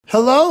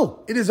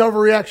Hello, it is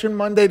Overreaction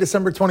Monday,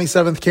 December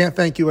 27th. Can't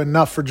thank you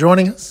enough for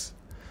joining us.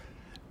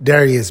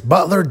 Darius,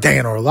 Butler,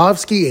 Dan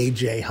Orlovsky,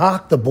 AJ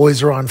Hawk, the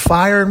boys are on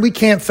fire, and we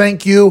can't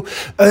thank you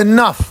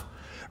enough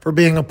for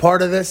being a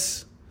part of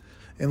this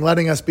and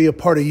letting us be a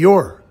part of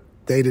your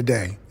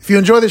day-to-day. If you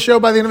enjoy the show,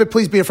 by the end of it,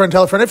 please be a friend,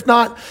 tell a friend. If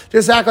not,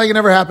 just act like it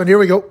never happened. Here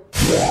we go.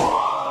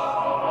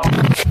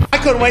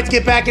 I couldn't wait to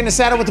get back in the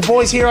saddle with the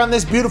boys here on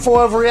this beautiful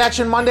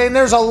Overreaction Monday, and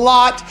there's a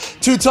lot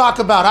to talk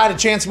about. I had a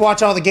chance to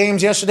watch all the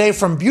games yesterday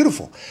from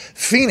beautiful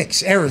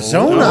Phoenix,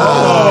 Arizona.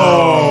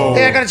 Oh.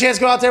 Hey, I got a chance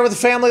to go out there with the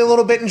family a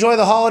little bit, enjoy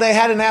the holiday,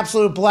 had an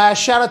absolute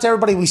blast. Shout out to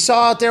everybody we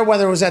saw out there,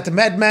 whether it was at the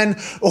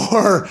MedMen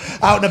or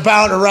out and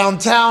about around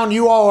town.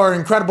 You all are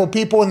incredible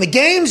people, and the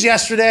games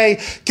yesterday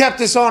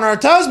kept us on our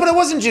toes, but it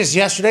wasn't just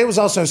yesterday. It was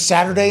also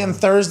Saturday and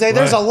Thursday. Right.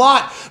 There's a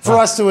lot for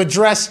us to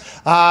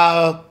address.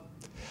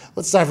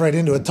 Let's dive right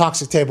into it.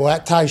 Toxic Table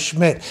at Ty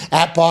Schmidt,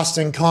 at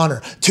Boston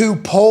Connor. Two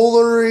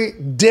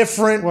polarly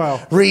different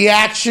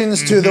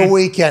reactions to the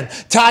weekend.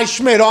 Ty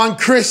Schmidt on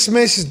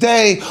Christmas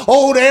Day.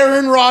 Old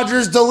Aaron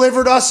Rodgers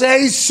delivered us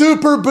a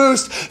super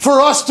boost for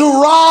us to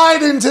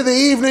ride into the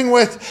evening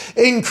with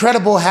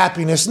incredible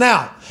happiness.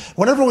 Now,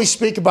 whenever we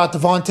speak about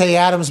Davante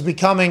Adams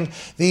becoming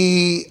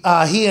he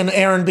and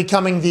Aaron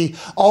becoming the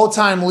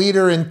all-time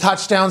leader in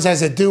touchdowns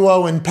as a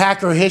duo in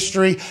Packer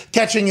history,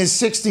 catching his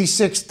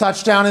 66th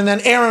touchdown, and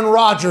then Aaron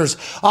Rodgers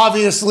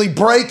obviously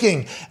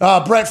breaking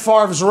Brett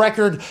Favre's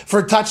record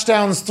for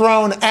touchdowns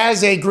thrown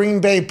as a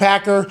Green Bay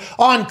Packer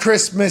on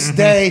Christmas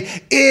Day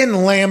in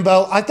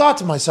Lambeau, I thought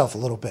to myself a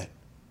little bit,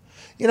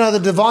 you know,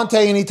 the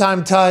Davante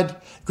anytime tud,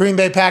 Green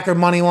Bay Packer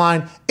money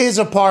line is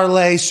a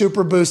parlay,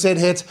 super boost, it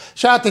hits.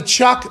 Shout out to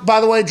Chuck,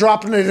 by the way,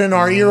 dropping it in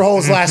our ear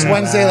holes last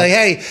Wednesday. Like,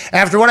 hey,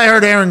 after what I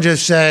heard Aaron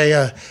just say,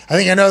 I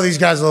think I know these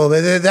guys a little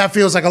bit. That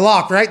feels like a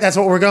lock, right? That's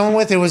what we're going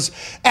with. It was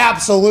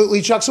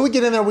absolutely Chuck. So we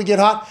get in there, we get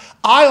hot.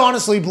 I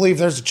honestly believe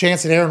there's a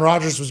chance that Aaron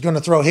Rodgers was going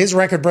to throw his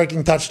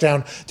record-breaking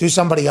touchdown to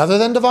somebody other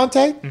than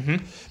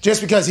Davante,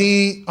 just because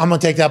I'm going to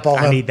take that ball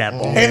home. I need that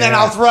ball. And then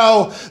I'll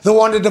throw the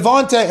one to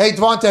Davante. Hey,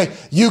 Davante,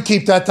 you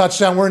keep that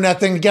touchdown. We're in that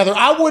thing together.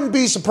 I wouldn't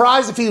be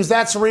surprised if he was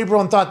that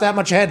cerebral and thought that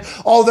much ahead,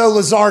 although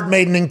Lazard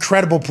made an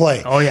incredible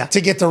play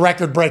to get the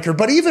record breaker.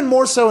 But even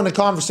more so in the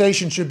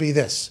conversation should be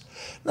this.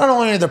 Not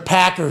only are the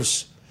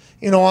Packers,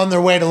 on their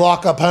way to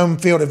lock up home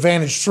field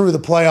advantage through the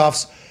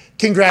playoffs,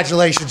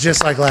 congratulations,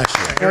 just like last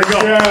year. Here we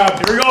go.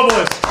 Yeah. Here we go,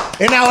 boys.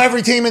 And now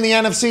every team in the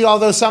NFC,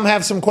 although some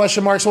have some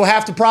question marks, will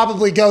have to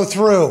probably go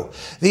through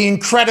the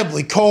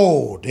incredibly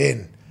cold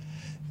and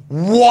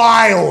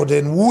wild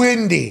and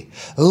windy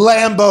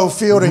Lambeau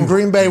Field in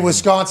Green Bay,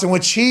 Wisconsin,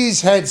 with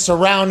cheeseheads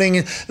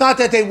surrounding. Not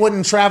that they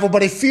wouldn't travel,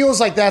 but it feels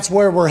like that's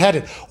where we're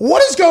headed.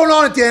 What is going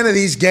on at the end of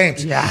these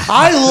games? Yeah.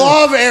 I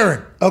love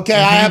Aaron. Okay,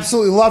 I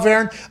absolutely love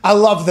Aaron. I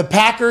love the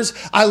Packers.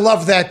 I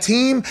love that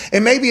team.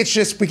 And maybe it's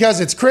just because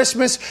it's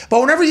Christmas,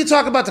 but whenever you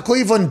talk about the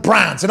Cleveland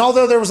Browns, and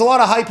although there was a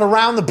lot of hype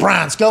around the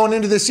Browns going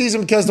into the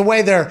season because the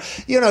way their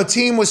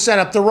team was set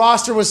up, the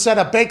roster was set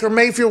up, Baker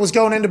Mayfield was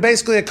going into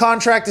basically a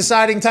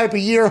contract-deciding type of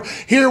year.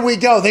 Here we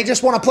go. They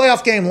just won a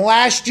playoff game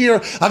last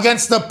year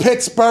against the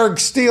Pittsburgh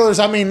Steelers.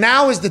 I mean,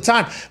 now is the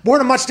time. We're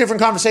in a much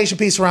different conversation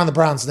piece around the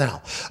Browns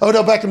now.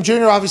 Odell Beckham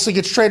Jr. obviously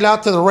gets traded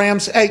out to the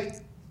Rams. Hey,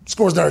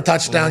 scores another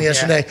touchdown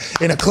yesterday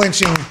in a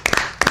clinching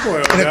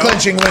win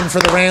for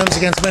the Rams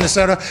against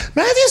Minnesota.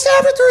 Matthew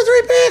Stafford threw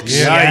 3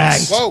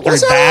 picks.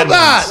 What's that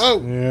all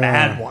about?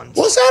 Bad ones.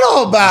 What's that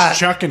all about?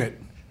 Chucking it.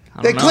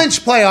 They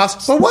clinched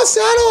playoffs, but what's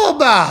that all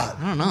about?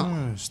 I don't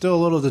know. Still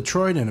a little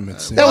Detroit in him, it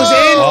seems. That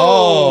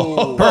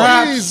was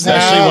perhaps.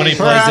 Especially when he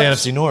plays the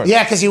NFC North.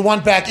 Yeah, because he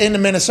went back into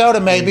Minnesota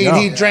maybe, and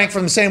he drank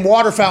from the same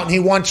water fountain he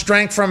once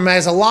drank from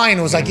as a Lion.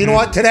 It was like, you know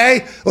what,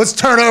 today, let's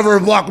turn over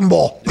a blocking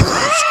ball.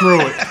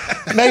 Screw it.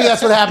 Maybe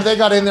that's what happened. They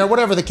got in there,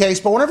 whatever the case.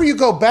 But whenever you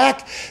go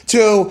back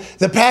to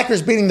the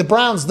Packers beating the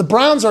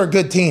Browns are a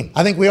good team.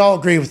 I think we all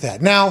agree with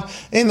that. Now,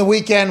 in the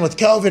weekend with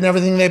COVID and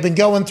everything they've been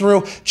going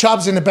through,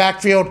 Chubb's in the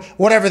backfield,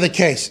 whatever the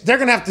case, they're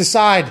going to have to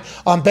decide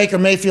on Baker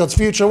Mayfield's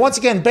future. Once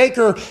again,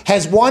 Baker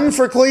has won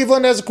for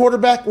Cleveland as a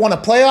quarterback, won a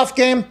playoff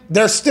game.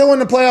 They're still in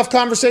the playoff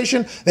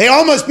conversation. They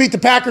almost beat the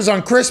Packers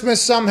on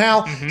Christmas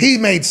somehow. He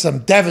made some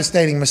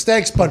devastating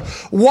mistakes, but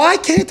why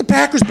can't the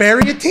Packers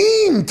bury a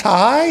team,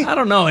 Ty? I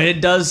don't know.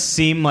 It does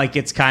seem like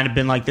it's kind of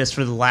been like this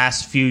for the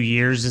last few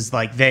years. Is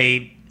like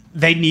they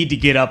need to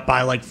get up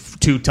by like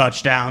two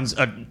touchdowns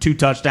and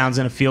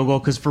a field goal,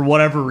 because for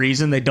whatever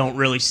reason they don't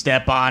really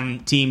step on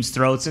teams'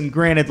 throats. And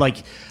granted, like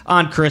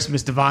on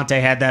Christmas,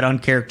 Davante had that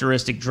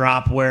uncharacteristic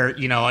drop where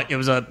it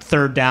was a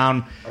third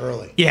down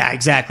early. Yeah,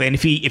 exactly. And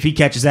if he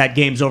catches that,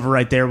 game's over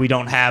right there. We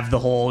don't have the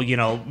whole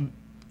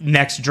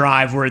next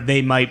drive where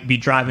they might be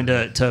driving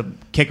to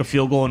kick a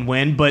field goal and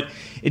win. But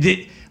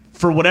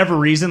for whatever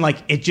reason, like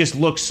it just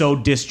looks so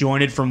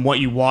disjointed from what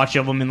you watch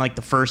of them in like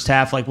the first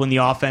half. Like when the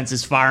offense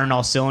is firing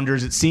all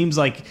cylinders, it seems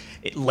like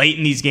late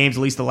in these games,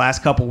 at least the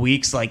last couple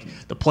weeks, like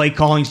the play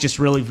calling's just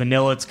really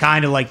vanilla. It's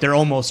kind of like they're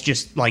almost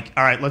just like,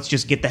 all right, let's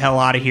just get the hell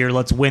out of here.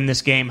 Let's win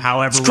this game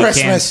however we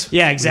Christmas. can.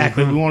 Yeah,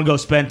 exactly. We want to go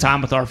spend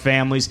time with our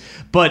families.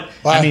 But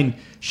I mean,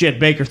 shit,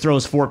 Baker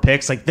throws 4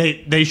 picks. Like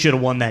they should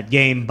have won that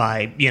game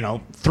by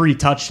 3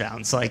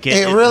 touchdowns. Like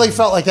it really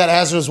felt like that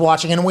as I was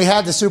watching, and we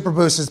had the Super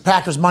Boost as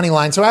Packers money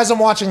line. So as I'm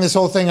watching this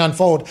whole thing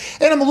unfold,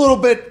 and I'm a little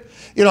bit,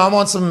 I'm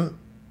on some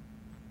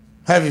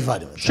heavy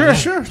vitamins. Sure.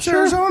 It's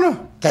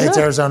Arizona. Okay, it's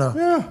Arizona.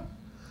 Yeah.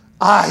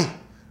 I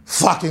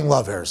fucking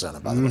love Arizona,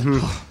 by the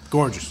way.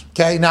 Gorgeous.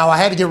 Okay, now I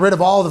had to get rid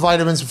of all the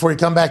vitamins before you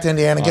come back to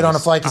Indiana, get on a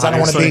flight because I don't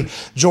want to be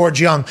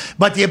George Young.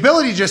 But the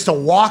ability just to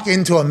walk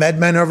into a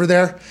MedMen over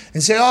there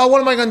and say, oh,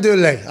 what am I going to do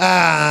today?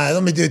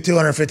 Let me do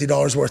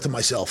 $250 worth of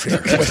myself here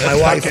with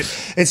my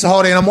wife. It's the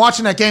holiday, and I'm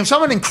watching that game. So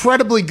I'm in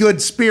incredibly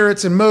good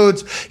spirits and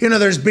moods.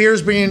 There's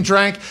beers being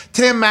drank.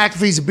 Tim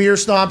McAfee's a beer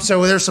snob,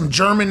 so there's some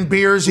German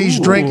beers he's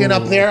drinking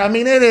up there. I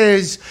mean,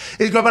 it's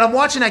good. But I'm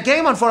watching that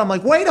game unfold. I'm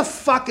like, wait a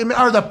fucking minute.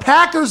 Are the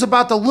Packers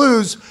about to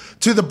lose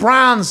to the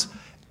Browns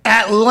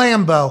at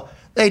Lambeau?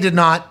 They did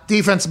not.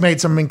 Defense made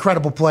some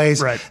incredible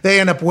plays. Right. They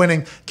end up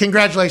winning.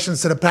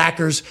 Congratulations to the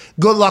Packers.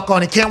 Good luck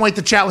on it. Can't wait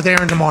to chat with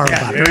Aaron tomorrow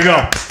about it. Here we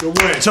go.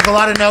 Good win. Took a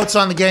lot of notes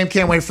on the game.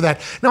 Can't wait for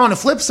that. Now, on the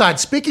flip side,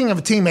 speaking of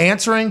a team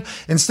answering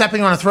and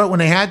stepping on a throat when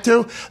they had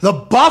to, the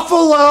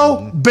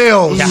Buffalo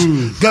Bills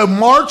go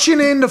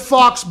marching into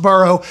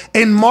Foxborough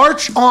and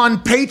march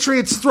on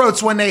Patriots'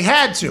 throats when they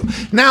had to.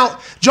 Now,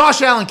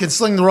 Josh Allen can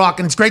sling the rock,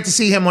 and it's great to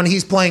see him when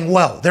he's playing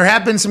well. There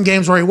have been some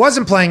games where he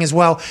wasn't playing as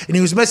well, and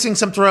he was missing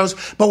some throws.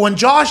 But when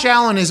Josh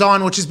Allen is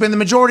on, which has been the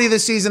majority of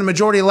this season, the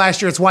majority of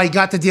last year, it's why he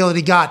got the deal that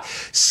he got.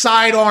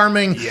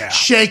 Side-arming,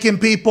 shaking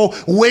people,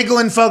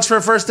 wiggling folks for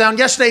a first down.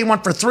 Yesterday, he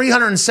went for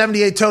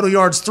 378 total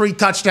yards, 3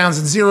 touchdowns,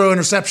 and 0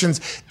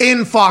 interceptions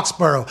in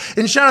Foxborough.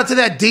 And shout out to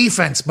that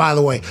defense, by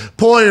the way.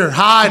 Poyer,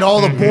 Hyde,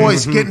 all the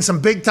boys getting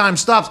some big-time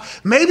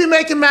stops. Maybe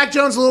making Mac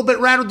Jones a little bit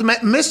rattled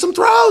to miss some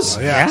throws.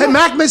 Hey,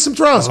 Mac missed some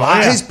throws.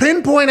 His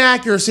pinpoint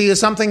accuracy is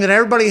something that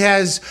everybody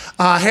has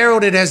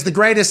heralded as the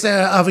greatest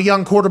of a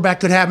young quarterback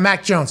could have,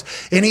 Mac Jones.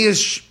 And he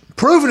has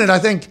proven it, I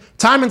think,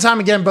 time and time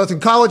again, both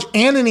in college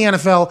and in the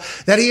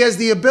NFL, that he has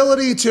the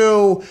ability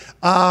to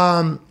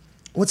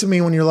what's it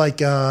mean when you're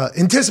like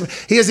anticipate?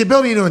 He has the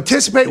ability to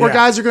anticipate where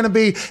guys are going to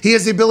be. He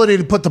has the ability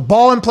to put the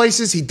ball in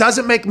places. He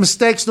doesn't make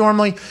mistakes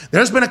normally.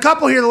 There's been a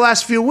couple here the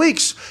last few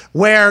weeks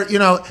where,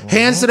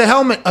 hands to the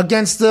helmet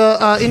against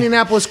the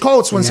Indianapolis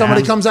Colts when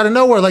somebody comes out of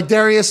nowhere like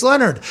Darius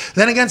Leonard.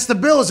 Then against the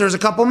Bills, there's a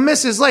couple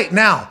misses late.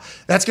 Now,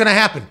 that's going to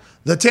happen.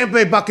 The Tampa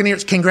Bay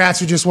Buccaneers,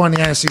 congrats, who just won the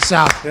NFC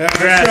South. Yeah,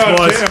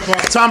 congrats,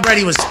 boys. Tom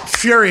Brady was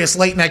furious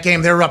late in that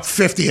game. They were up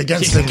 50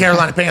 against the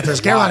Carolina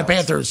Panthers. Carolina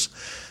Panthers,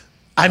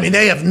 I mean,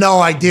 they have no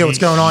idea what's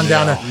going on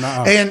down there.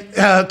 No.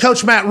 And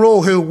Coach Matt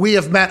Rule, who I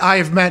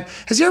have met,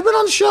 has he ever been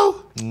on the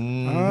show?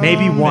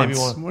 Maybe once.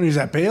 What is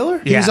that, Baylor?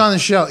 He was on the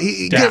show.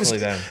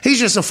 He's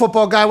just a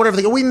football guy,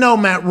 whatever. We know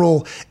Matt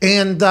Rule.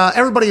 And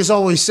everybody has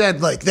always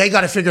said, like, they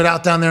got to figure it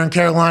out down there in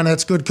Carolina.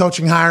 It's good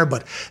coaching hire,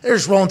 but they're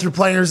just rolling through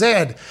players.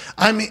 Darnold.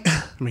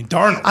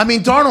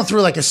 Darnold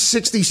threw like a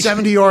 60,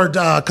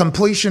 70-yard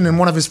completion in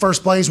one of his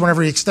first plays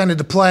whenever he extended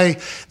the play.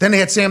 Then they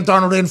had Sam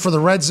Darnold in for the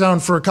red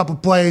zone for a couple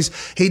plays.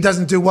 He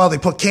doesn't do well. They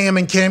put Cam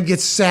in. Cam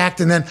gets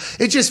sacked. And then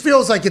it just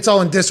feels like it's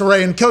all in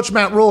disarray. And Coach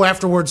Matt Rule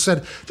afterwards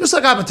said, just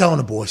like I've been telling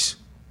the boys.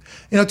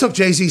 It took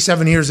Jay-Z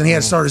 7 years, and he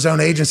had to start his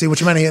own agency,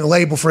 which meant he had a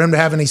label for him to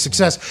have any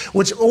success.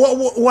 Which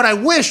what I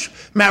wish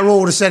Matt Rule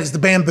would have said is the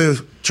bamboo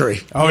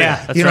tree. Oh,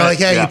 yeah. That's right. Like,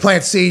 hey, you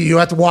plant seed, you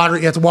have to water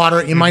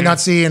it, you might not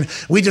see. And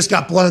we just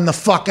got blown the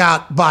fuck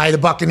out by the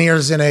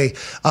Buccaneers in a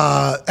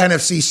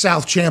NFC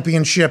South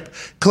Championship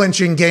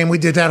clinching game. We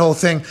did that whole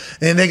thing.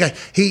 And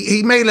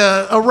he made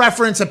a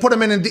reference that put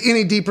him in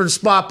any deeper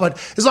spot. But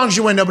as long as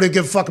you win, nobody will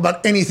give a fuck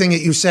about anything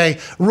that you say.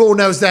 Rule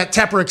knows that.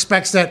 Tepper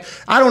expects that.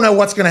 I don't know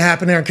what's going to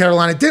happen there in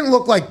Carolina. It didn't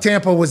look like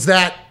Tampa was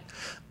that,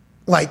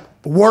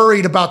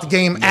 worried about the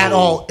game at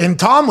all. And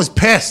Tom was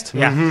pissed.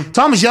 Yeah.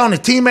 Tom was yelling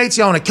at teammates,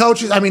 yelling at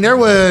coaches. I mean, there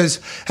was,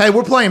 hey,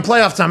 we're playing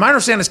playoff time. I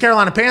understand this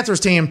Carolina Panthers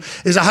team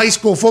is a high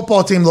school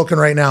football team looking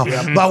right now.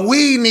 But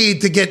we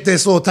need to get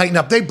this a little tightened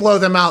up. They blow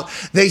them out.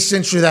 They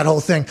cinch through that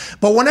whole thing.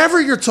 But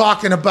whenever you're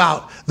talking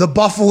about the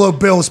Buffalo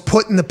Bills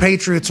putting the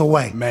Patriots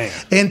away. Man.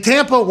 In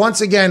Tampa,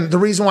 once again, the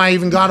reason why I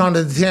even got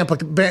onto the Tampa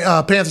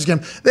Panthers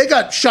game, they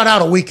got shut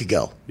out a week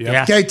ago.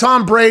 Yeah. Okay,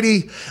 Tom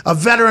Brady, a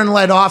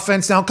veteran-led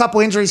offense. Now, a couple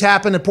injuries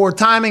happened, and poor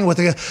timing with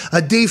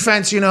a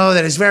defense,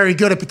 that is very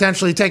good at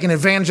potentially taking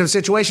advantage of the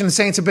situation. The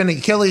Saints have been the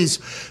Achilles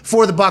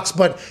for the Bucs,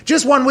 but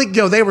just 1 week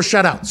ago, they were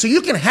shut out. So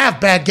you can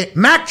have bad game.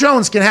 Mac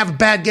Jones can have a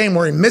bad game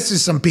where he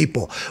misses some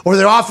people, or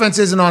their offense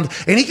isn't on,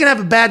 and he can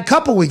have a bad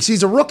couple weeks.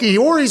 He's a rookie,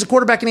 or he's a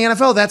quarterback in the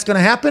NFL. That's going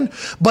to happen.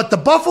 But the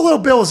Buffalo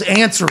Bills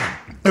answer him.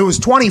 It was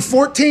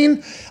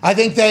 2014. I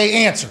think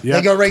they answer.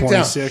 They go right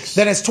 26.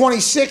 down. Then it's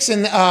 26,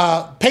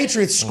 and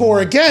Patriots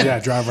score again. Yeah,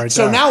 drive right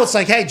So down. now it's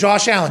like, hey,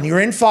 Josh Allen, you're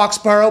in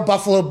Foxborough,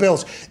 Buffalo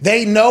Bills.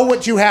 They know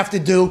what you have to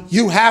do.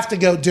 You have to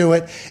go do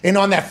it. And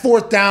on that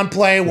fourth down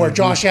play where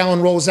Josh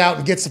Allen rolls out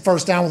and gets the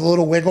first down with a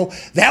little wiggle,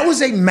 that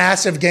was a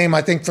massive game,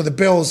 I think, for the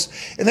Bills.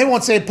 And they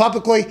won't say it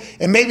publicly,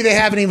 and maybe they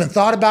haven't even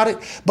thought about it.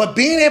 But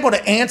being able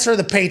to answer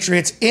the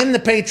Patriots in the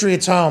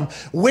Patriots' home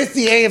with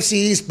the AFC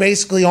East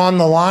basically on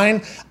the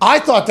line, I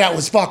thought that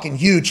was fucking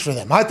huge for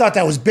them. I thought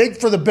that was big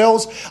for the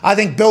Bills. I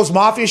think Bills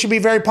Mafia should be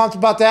very pumped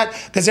about that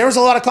because there was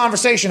a lot of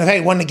conversation of,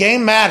 hey, when the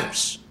game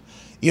matters,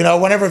 you know,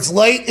 whenever it's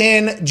late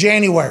in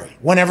January,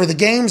 whenever the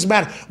games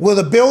matter, will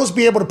the Bills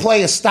be able to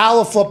play a style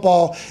of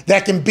football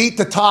that can beat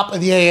the top of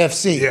the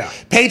AFC? Yeah.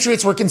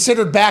 Patriots were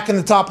considered back in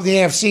the top of the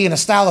AFC in a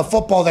style of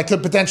football that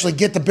could potentially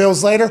get the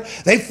Bills later.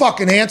 They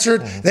fucking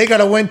answered. They got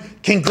to win.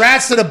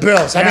 Congrats to the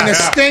Bills. I mean, it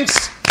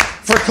stinks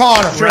for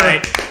Connor.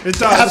 Right. It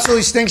does.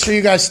 Absolutely stinks for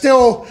you guys.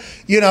 Still,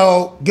 you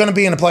know, going to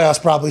be in the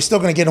playoffs probably. Still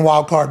going to get in a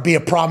wild card. Be a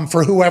problem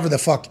for whoever the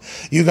fuck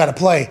you got to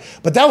play.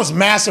 But that was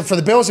massive for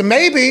the Bills. And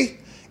maybe,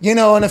 you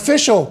know, an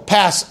official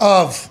pass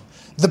of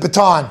the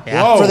baton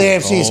for the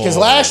AFCs. Because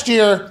last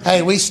year,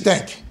 hey, we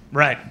stink.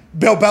 Right.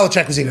 Bill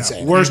Belichick was even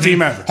saying. Worst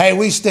team ever. Hey,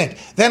 we stink.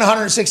 Then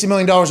 $160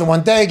 million in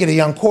one day, get a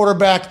young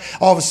quarterback,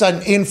 all of a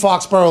sudden in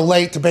Foxborough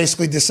late to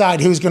basically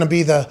decide who's going to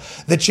be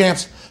the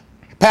champs.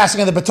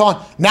 Passing of the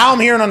baton. Now I'm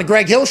hearing on the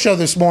Greg Hill show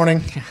this morning,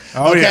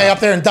 up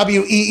there in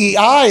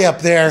WEEI up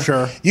there,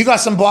 you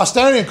got some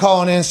Bostonian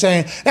calling in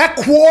saying, that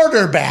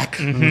quarterback,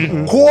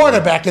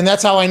 and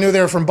that's how I knew they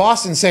were from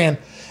Boston, saying,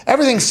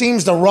 everything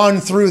seems to run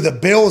through the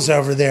Bills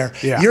over there.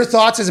 Yeah. Your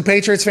thoughts as a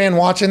Patriots fan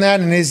watching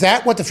that, and is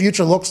that what the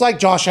future looks like?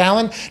 Josh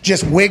Allen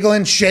just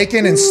wiggling,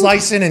 shaking, and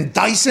slicing and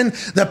dicing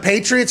the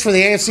Patriots for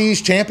the AFC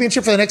East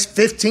Championship for the next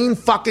 15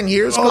 fucking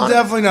years? Oh, Connor?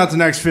 definitely not the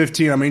next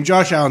 15. I mean,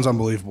 Josh Allen's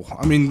unbelievable.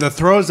 I mean, the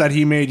throws that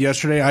he made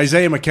yesterday,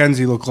 Isaiah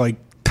McKenzie looked like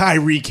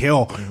Tyreek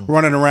Hill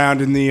running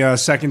around in the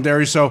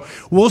secondary. So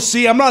we'll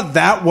see. I'm not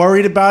that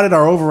worried about it.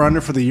 Our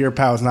over-under for the year,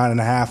 pal, is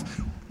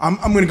 9.5. I'm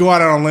going to go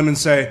out on a limb and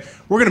say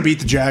we're going to beat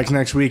the Jags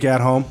next week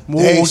at home.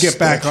 We'll get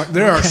back on.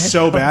 They are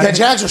so bad. The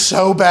Jags are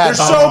so bad. They're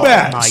so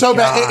bad. So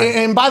bad.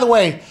 And by the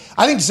way,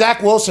 I think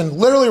Zach Wilson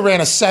literally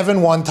ran a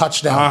 7-1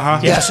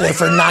 touchdown yesterday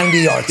for 90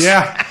 yards.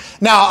 Yeah.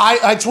 Now,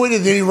 I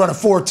tweeted that he run a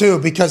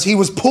 4-2 because he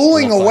was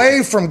pulling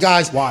away from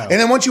guys. Wild.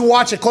 And then once you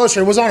watch it closer,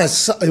 it was on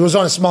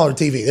a smaller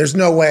TV. There's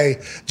no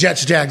way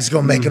Jets-Jags is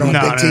going to make it on a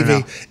big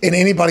TV in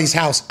anybody's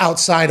house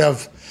outside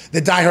of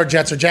the diehard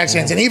Jets or Jags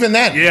fans. And even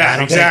then,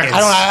 exactly.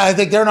 I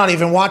think they're not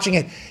even watching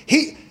it.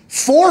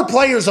 4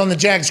 players on the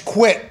Jags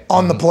quit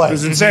on the play. It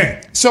was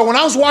insane. So when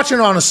I was watching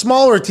it on a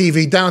smaller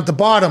TV down at the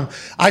bottom,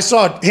 I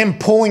saw him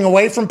pulling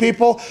away from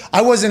people.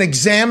 I wasn't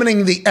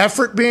examining the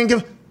effort being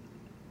given.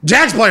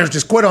 Jags players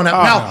just quit on that.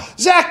 Now,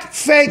 Zach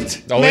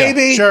faked,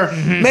 maybe. Sure.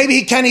 Maybe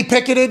he Kenny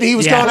Picketed. He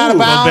was going out of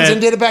bounds and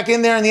did it back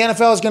in there, and the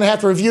NFL is going to have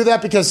to review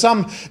that because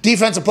some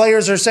defensive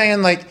players are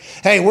saying, like,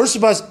 hey, we're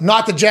supposed,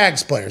 not the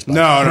Jags players. But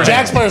No.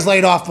 Jags players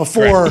laid off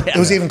before it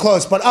was even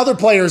close. But other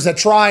players that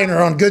try and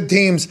are on good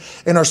teams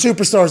and are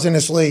superstars in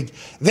this league,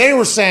 they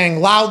were saying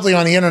loudly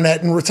on the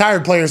internet, and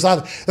retired players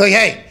loudly, like,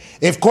 hey,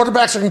 if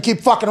quarterbacks are going to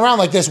keep fucking around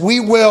like this, we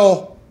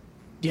will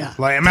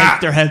lay 'em take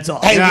out. their heads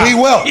off. Hey, we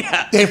will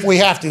if we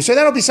have to. So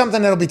that'll be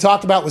something that'll be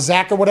talked about with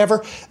Zach or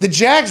whatever. The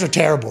Jags are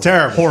terrible.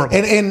 Horrible.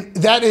 And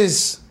that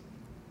is,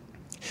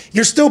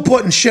 you're still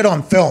putting shit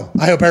on film.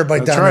 I hope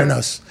everybody down there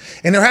knows.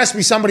 And there has to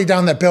be somebody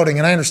down in that building,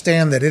 and I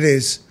understand that it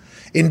is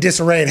in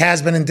disarray. It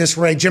has been in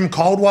disarray. Jim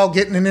Caldwell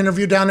getting an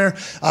interview down there.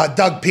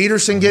 Doug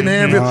Peterson getting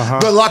an interview.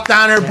 Good luck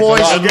down there, boys.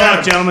 Good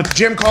luck, gentlemen.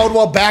 Jim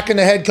Caldwell back in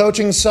the head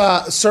coaching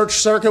search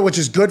circuit, which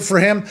is good for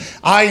him.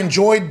 I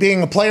enjoyed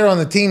being a player on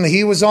the team that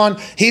he was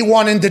on. He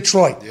won in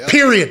Detroit.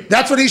 Period.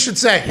 That's what he should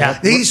say.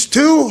 He's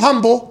too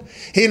humble.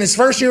 He, in his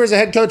first year as a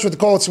head coach with the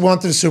Colts,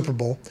 went to the Super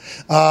Bowl.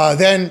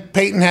 Then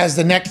Peyton has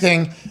the neck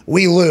thing.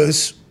 We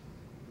lose.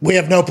 We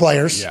have no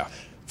players.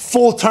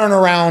 Full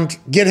turnaround,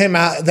 get him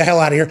the hell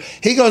out of here.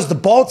 He goes to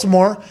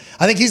Baltimore.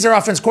 I think he's their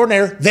offense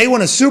coordinator. They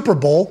win a Super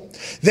Bowl.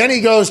 Then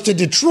he goes to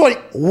Detroit,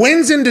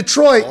 wins in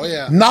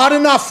Detroit. Not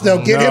enough,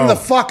 though. Get him the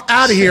fuck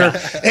out of here.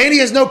 And he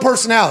has no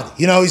personality.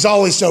 You know, he's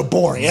always so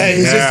boring.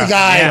 He's just the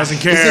guy. He doesn't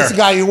care. He's just the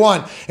guy you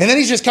want. And then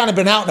he's just kind of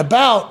been out and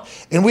about,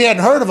 and we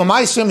hadn't heard of him.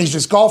 I assume he's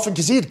just golfing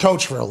because he had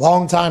coached for a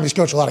long time. He's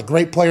coached a lot of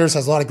great players,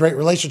 has a lot of great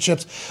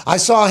relationships. I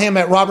saw him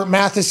at Robert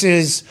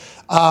Mathis's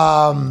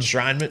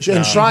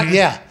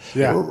Enshrinement?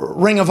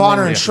 Ring of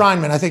Honor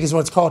Enshrinement, I think is what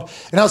it's called.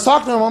 And I was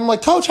talking to him. I'm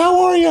like, Coach,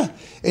 how are you?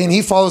 And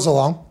he follows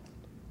along.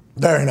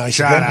 Very nice.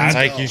 Shout out.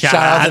 Thank you. Shout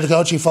out to the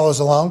coach. He follows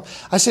along.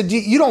 I said,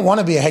 you don't want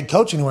to be a head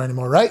coach anywhere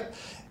anymore, right?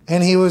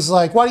 And he was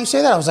like, why do you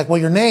say that? I was like,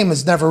 well, your name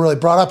is never really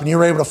brought up, and you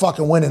were able to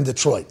fucking win in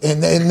Detroit.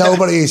 And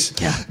nobody's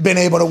been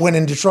able to win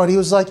in Detroit. He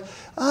was like,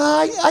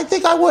 I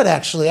think I would,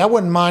 actually. I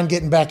wouldn't mind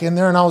getting back in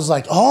there. And I was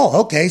like,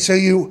 oh, okay.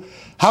 So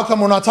how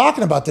come we're not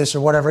talking about this or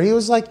whatever? He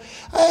was like,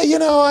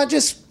 I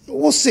just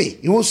we'll see.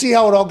 We'll see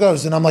how it all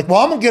goes. And I'm like, well,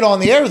 I'm going to get on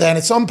the air then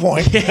at some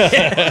point.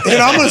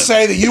 And I'm going to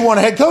say that you want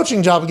a head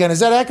coaching job again. Is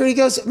that accurate? He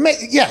goes,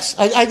 yes,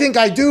 I think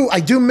I do. I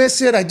do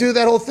miss it. I do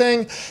that whole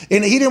thing.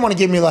 And he didn't want to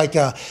give me like,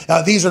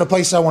 these are the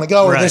places I want to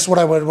go or this is what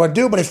I would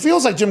do. But it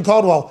feels like Jim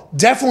Caldwell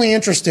definitely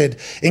interested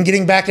in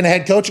getting back into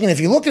head coaching. And if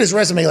you look at his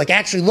resume, like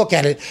actually look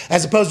at it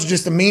as opposed to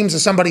just the memes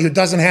of somebody who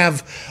doesn't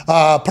have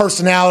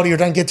personality or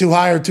doesn't get too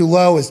high or too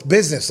low, it's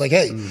business. Like,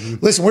 hey,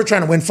 listen, we're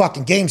trying to win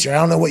fucking games here. I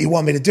don't know what you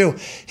want me to do.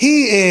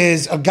 He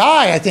is a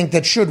guy, I think,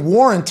 that should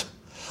warrant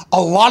a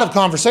lot of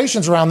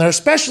conversations around there,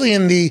 especially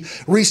in the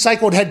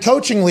recycled head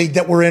coaching league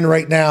that we're in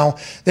right now.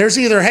 There's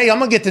either, hey, I'm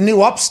going to get the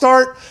new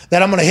upstart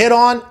that I'm going to hit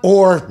on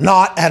or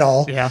not at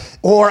all. Yeah.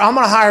 Or I'm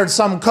going to hire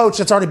some coach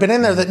that's already been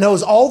in there that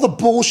knows all the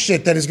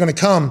bullshit that is going to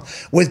come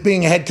with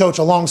being a head coach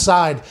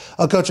alongside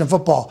a coach in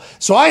football.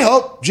 So I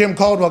hope Jim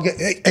Caldwell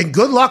and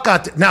good luck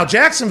out there. Now,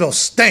 Jacksonville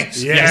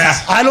stinks. Yeah.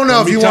 I don't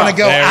know if you want to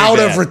go out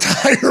of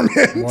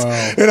retirement.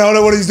 Wow. And I don't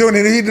know what he's doing.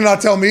 And he did not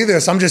tell me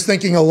this. I'm just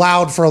thinking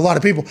aloud for a lot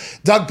of people.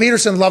 Doug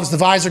Peterson loves the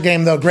visor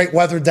game, though. Great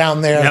weather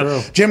down there.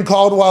 Yep. Jim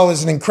Caldwell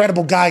is an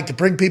incredible guy, can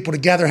bring people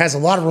together, has a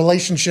lot of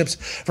relationships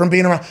from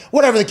being around.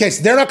 Whatever the case,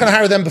 they're not going to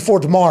hire them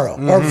before tomorrow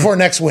or before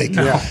next week.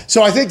 No.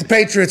 So I think the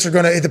Patriots are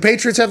going to – the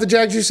Patriots have the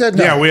Jags, you said?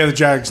 No. Yeah, we have the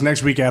Jags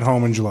next week at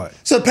home in July.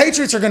 So the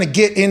Patriots are going to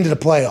get into the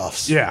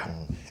playoffs. Yeah.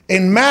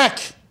 And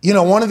Mac –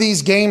 one of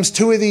these games,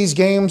 two of these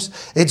games,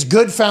 it's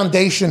good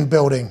foundation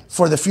building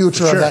for the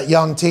future of that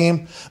young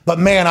team. But,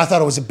 man, I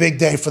thought it was a big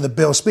day for the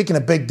Bills. Speaking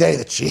of big day,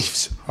 the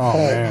Chiefs. Oh,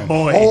 man.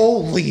 Boy.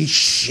 Holy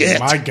shit.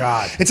 My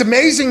God. It's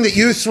amazing that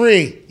you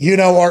three,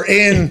 are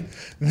in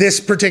this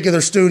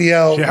particular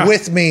studio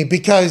with me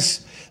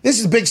because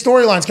this is big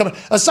storylines coming.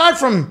 Aside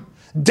from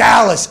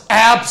Dallas,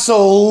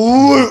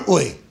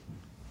 absolutely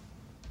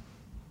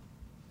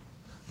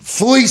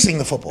fleecing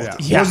the football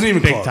team. It wasn't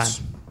even big close.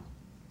 Time.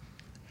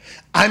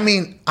 I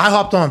mean, I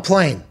hopped on a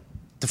plane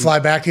to fly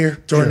back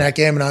here during that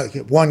game,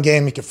 and one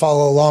game you could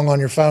follow along on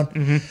your phone.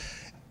 Mm-hmm.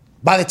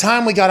 By the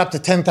time we got up to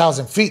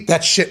 10,000 feet,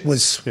 that shit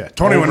was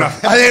 21 over.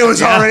 I think it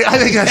was already. I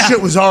think that shit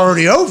was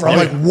already over. I'm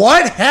like,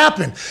 what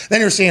happened?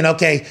 Then you're seeing,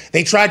 okay,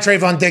 they tried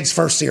Trayvon Diggs'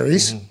 first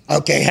series.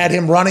 Okay, had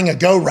him running a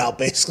go route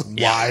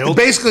basically. Wild.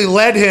 Basically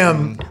led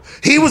him.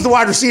 He was the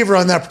wide receiver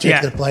on that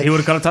particular play. He would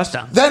have got a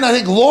touchdown. Then I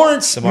think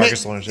Lawrence.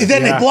 DeMarcus Lawrence.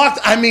 Then they blocked.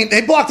 I mean,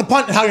 they blocked the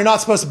punt. How you're not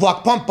supposed to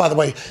block a punt, by the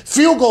way.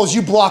 Field goals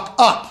you block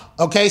up.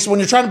 Okay, so when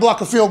you're trying to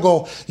block a field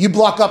goal, you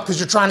block up because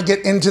you're trying to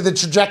get into the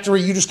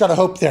trajectory. You just got to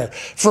hope there.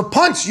 For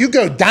punts, you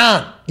go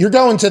down. You're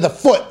going to the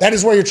foot. That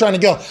is where you're trying to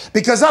go.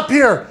 Because up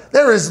here,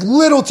 there is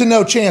little to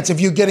no chance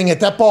of you getting it.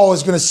 That ball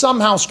is going to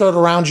somehow skirt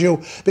around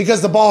you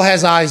because the ball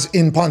has eyes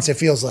in punts, it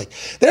feels like.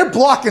 They're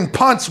blocking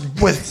punts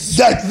with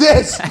like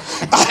this.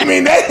 I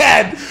mean,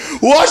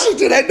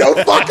 Washington had no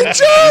fucking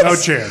chance. No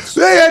chance.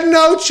 They had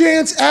no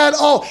chance at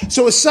all.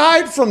 So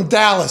aside from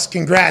Dallas,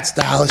 congrats,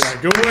 Dallas.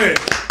 Yeah, good win.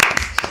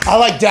 I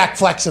like Dak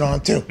flexing on him,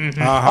 too.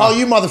 Mm-hmm. Oh,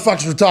 you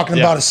motherfuckers were talking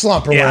about a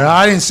slump or whatever.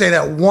 I didn't say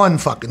that one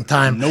fucking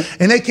time. Nope.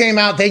 And they came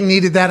out. They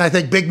needed that. I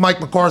think Big Mike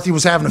McCarthy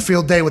was having a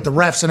field day with the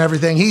refs and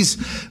everything. He's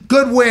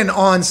good win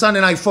on Sunday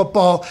Night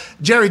Football.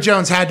 Jerry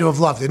Jones had to have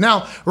loved it.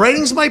 Now,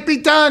 ratings might be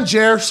down,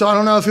 Jer, so I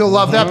don't know if he'll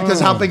love that because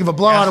of how big of a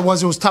blowout it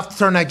was. It was tough to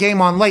turn that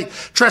game on late.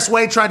 Tress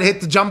Way tried to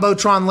hit the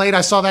Jumbotron late.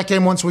 I saw that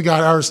game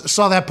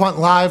saw that punt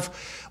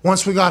live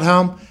once we got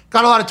home.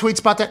 Got a lot of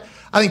tweets about that.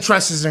 I think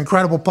Tress is an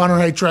incredible punter.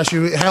 Hey, Tress,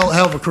 you hell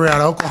of a career out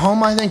of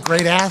Oklahoma, I think.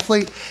 Great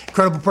athlete,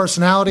 incredible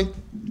personality.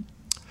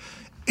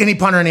 Any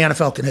punter in the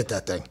NFL can hit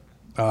that thing.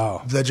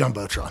 Oh. The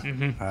Jumbotron.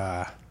 Mm-hmm.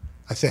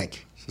 I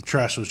think. So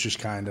Tress was just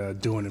kind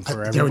of doing it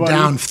for everybody. They were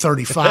down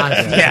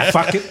 35.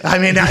 Fuck it. I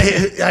mean,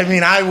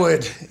 I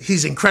would.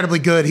 He's incredibly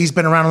good. He's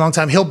been around a long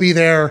time. He'll be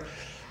there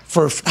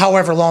for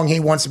however long he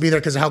wants to be there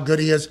because of how good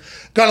he is.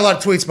 Got a lot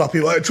of tweets about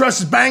people.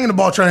 Tress is banging the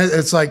ball trying to hit.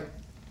 It's like,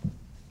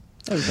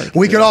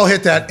 we could all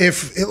hit that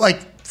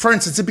for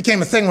instance, it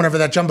became a thing whenever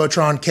that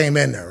Jumbotron came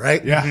in there,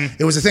 right? Yeah. Mm-hmm.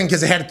 It was a thing because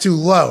they had it too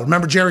low.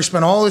 Remember, Jerry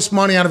spent all this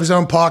money out of his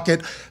own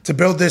pocket to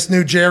build this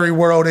new Jerry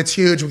world. It's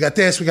huge. We got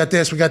this, we got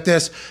this, we got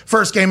this.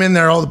 First game in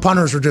there, all the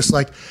punters were just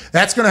like,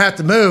 that's going to have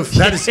to move.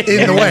 That is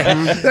in the way.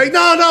 They're like,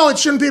 no, it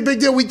shouldn't be a big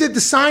deal. We did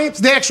the science.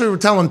 They actually were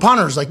telling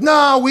punters, like,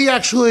 no, we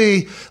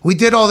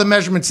did all the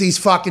measurements, these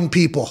fucking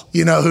people,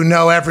 who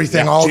know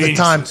everything all the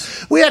time.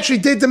 We actually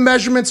did the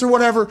measurements or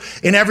whatever.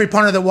 And every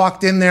punter that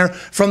walked in there,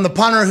 from the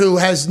punter who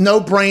has no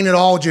brain at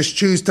all, just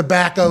chews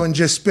tobacco and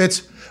just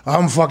spits, I'm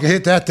going to fucking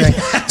hit that thing,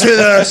 to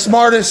the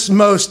smartest,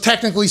 most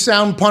technically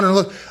sound punter,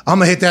 look, I'm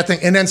going to hit that thing.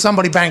 And then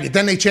somebody banged it.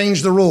 Then they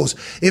changed the rules.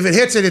 If it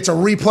hits it, it's a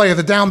replay of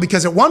the down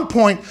because at one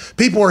point,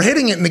 people were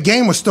hitting it and the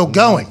game was still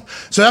going.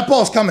 So that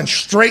ball's coming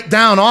straight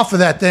down off of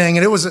that thing.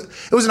 And it was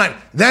a night.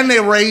 Then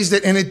they raised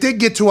it and it did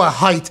get to a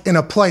height in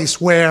a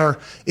place where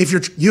if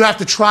you have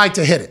to try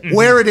to hit it. Mm-hmm.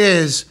 Where it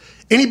is,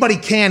 anybody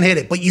can hit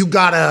it, but you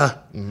gotta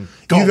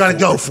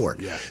go for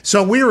it. Yeah.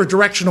 So we were a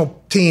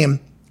directional team.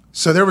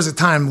 So there was a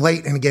time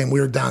late in the game we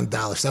were down in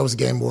Dallas. That was a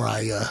game where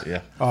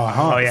I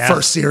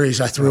first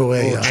series I threw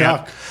away.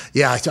 Chuck.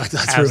 I threw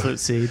Absolute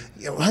seed.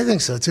 Yeah, I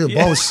think so too.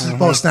 Ball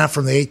snapped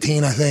from the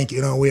 18. I think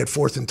we had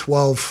 4th and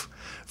 12,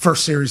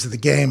 first series of the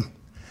game.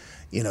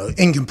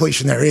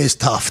 Incompletion there is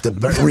tough to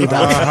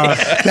rebound from.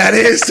 That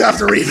is tough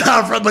to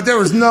rebound from. But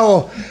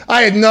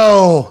I had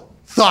no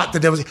thought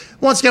that there was.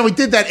 Once again, we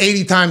did that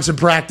 80 times in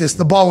practice.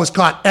 The ball was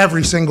caught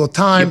every single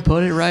time. You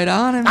put it right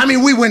on him. I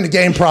mean, we win the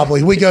game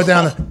probably. We go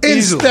down.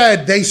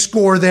 Instead, they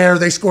score there.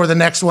 They score the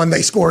next one.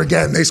 They score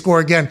again. They score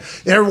again.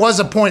 There was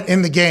a point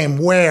in the game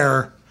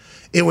where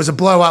it was a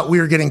blowout. We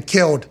were getting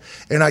killed,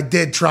 and I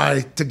did try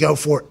to go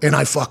for it, and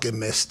I fucking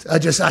missed. I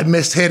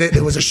hit it.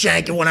 It was a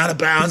shank. It went out of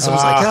bounds. I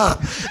was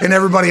like, And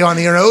everybody on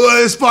the internet,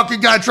 this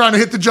fucking guy trying to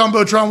hit the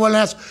Jumbotron one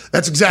last.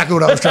 That's exactly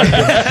what I was trying to do.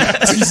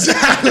 That's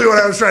exactly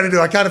what I was trying to do.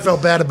 I kind of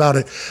felt bad about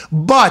it.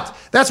 But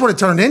that's what it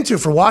turned into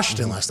for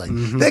Washington last night.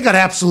 Mm-hmm. They got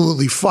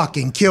absolutely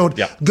fucking killed.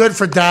 Yep. Good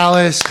for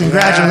Dallas.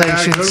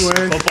 Congratulations. Good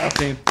win. Football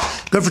team.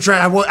 Good for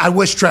Tress. I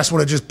wish Tress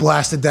would have just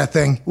blasted that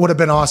thing. Would have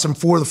been awesome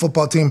for the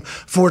football team,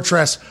 for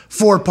Tress,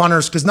 for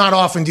punters, because not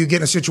often do you get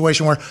in a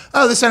situation where,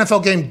 this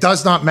NFL game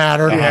does not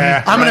matter.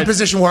 Yeah, I'm in a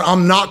position where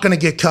I'm not going to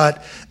get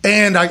cut,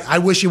 and I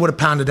wish he would have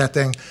pounded that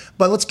thing.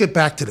 But let's get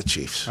back to the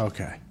Chiefs.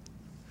 Okay.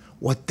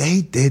 What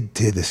they did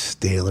to the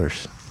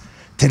Steelers.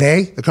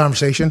 Today, the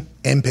conversation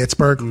in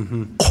Pittsburgh.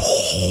 Mm-hmm.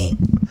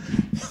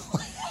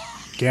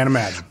 Can't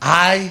imagine.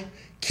 I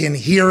can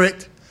hear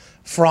it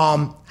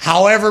from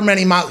however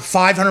many miles,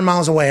 500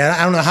 miles away.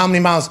 I don't know how many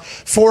miles,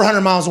 400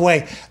 miles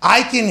away.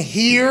 I can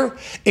hear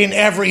in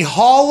every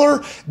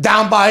holler,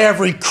 down by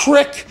every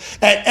crick,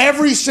 at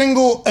every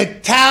single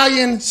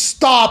Italian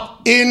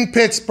stop in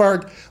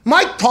Pittsburgh.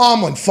 Mike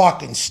Tomlin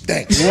fucking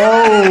stinks. Whoa.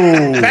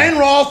 Ben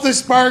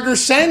Roethlisberger,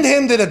 send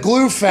him to the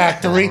glue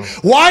factory.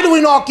 Why do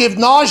we not give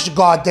Naj the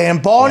goddamn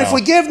ball? And if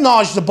we give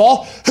Naj the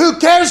ball, who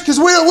cares? Because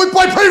we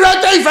play pretty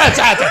good defense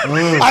out there.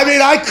 I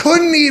mean, I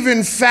couldn't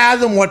even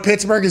fathom what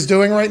Pittsburgh is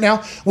doing right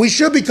now. We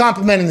should be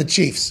complimenting the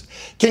Chiefs.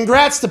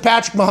 Congrats to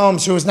Patrick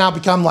Mahomes, who has now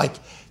become like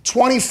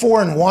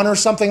 24-1 or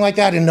something like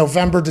that in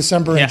November,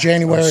 December, and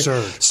January.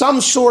 Absurd.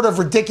 Some sort of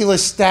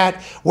ridiculous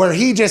stat where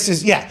he just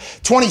is,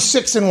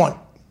 26-1.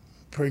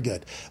 Pretty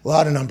good. A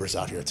lot of numbers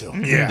out here, too.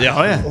 Yeah.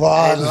 A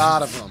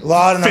lot of them. A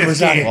lot of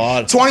numbers out here.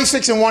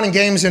 26-1 in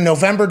games in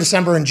November,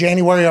 December, and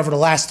January over the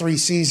last 3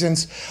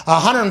 seasons.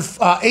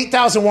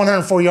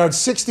 8,104 yards,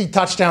 60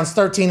 touchdowns,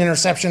 13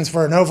 interceptions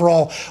for an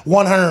overall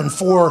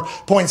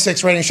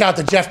 104.6 rating. Shout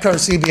out to Jeff Kerr,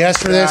 CBS,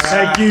 for this.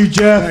 Thank you,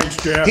 Jeff. Thanks,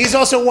 Jeff. He's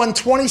also won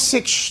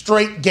 26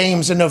 straight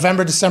games in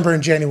November, December,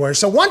 and January.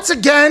 So once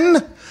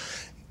again,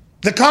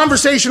 the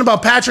conversation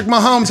about Patrick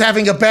Mahomes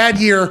having a bad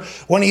year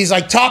when he's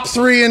like top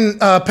 3 in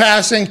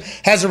passing,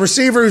 has a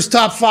receiver who's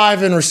top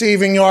 5 in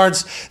receiving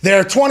yards. There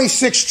are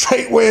 26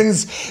 straight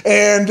wins,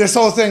 and this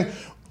whole thing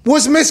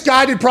was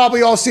misguided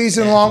probably all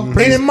season long.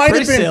 And it might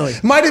have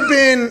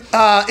been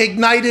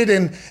ignited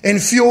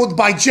and fueled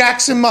by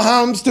Jackson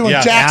Mahomes doing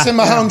Jackson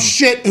Mahomes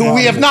shit, who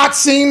we have not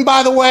seen,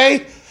 by the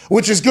way,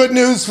 which is good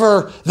news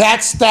for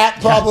that stat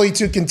probably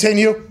to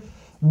continue.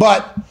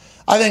 But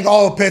I think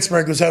all of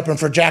Pittsburgh was hoping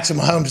for Jackson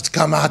Mahomes to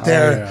come out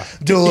there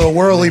and do a little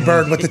whirly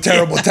bird with the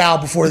terrible towel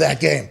before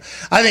that game.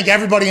 I think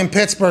everybody in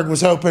Pittsburgh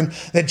was hoping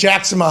that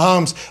Jackson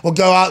Mahomes will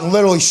go out and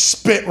literally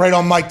spit right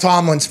on Mike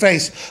Tomlin's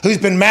face, who's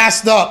been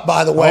masked up,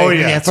 by the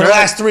way, for the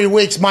last 3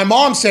 weeks. My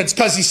mom said it's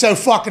because he's so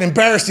fucking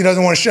embarrassed he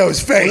doesn't want to show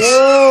his face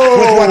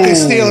with what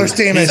this Steelers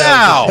team is.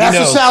 That's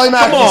what Sally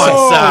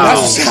McAfee said.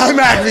 That's what Sally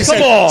McAfee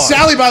said.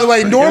 Sally, by the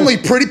way, normally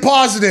pretty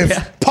positive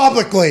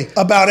publicly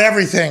about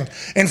everything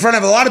in front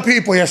of a lot of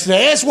people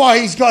yesterday. That's why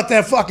he's got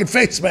that fucking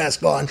face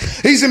mask on.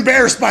 He's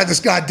embarrassed by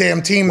this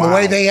goddamn team, the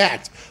way they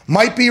act.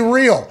 Might be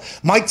real.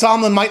 Mike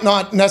Tomlin might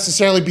not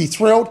necessarily be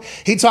thrilled.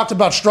 He talked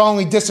about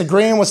strongly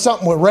disagreeing with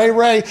something with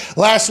Ray.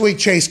 Last week,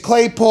 Chase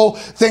Claypool,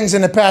 things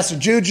in the past of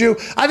Juju.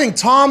 I think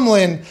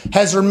Tomlin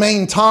has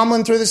remained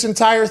Tomlin through this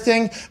entire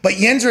thing, but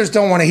Yinzers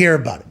don't want to hear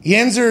about it.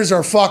 Yinzers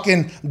are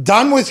fucking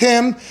done with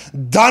him,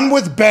 done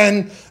with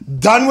Ben,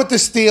 done with the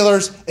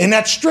Steelers, and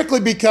that's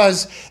strictly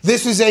because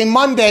this is a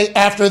Monday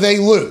after they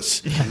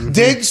lose.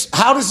 Diggs,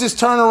 how does this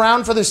turn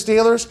around for the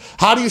Steelers?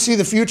 How do you see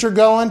the future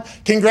going?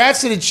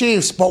 Congrats to the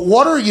Chiefs, but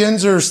what are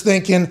Yinzers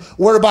thinking?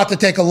 We're about to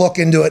take a look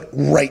into it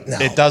right now.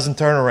 It doesn't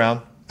turn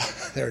around.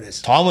 There it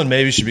is. Tomlin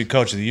maybe should be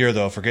coach of the year,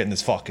 though, for getting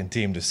this fucking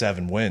team to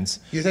 7 wins.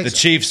 You think the so?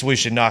 Chiefs, we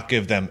should not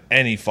give them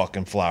any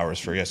fucking flowers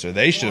for yesterday.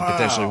 They should have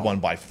potentially won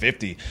by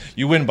 50.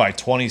 You win by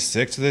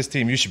 26 to this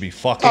team, you should be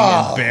fucking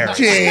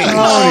embarrassed.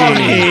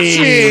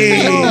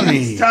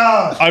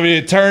 I mean,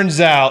 it turns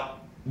out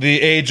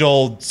the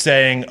age-old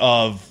saying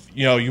of,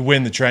 you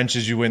win the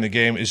trenches, you win the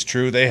game is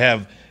true. They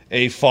have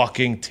a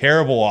fucking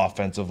terrible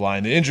offensive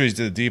line. The injuries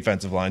to the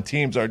defensive line.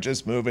 Teams are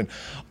just moving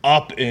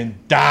up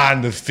and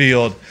down the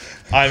field.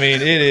 I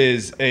mean, it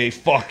is a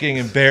fucking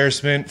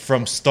embarrassment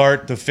from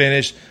start to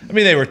finish. I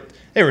mean, they were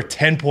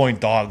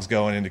 10-point dogs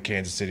going into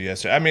Kansas City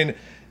yesterday. I mean,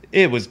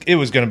 it was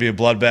going to be a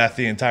bloodbath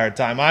the entire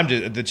time.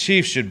 The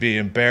Chiefs should be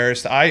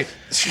embarrassed. I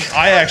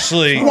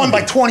actually won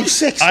by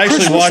 26. I actually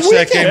Christmas watched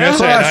weekend. that game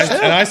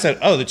yesterday, and I said,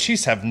 "Oh, the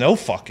Chiefs have no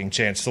fucking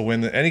chance to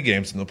win any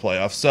games in the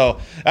playoffs." So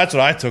that's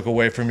what I took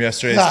away from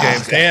yesterday's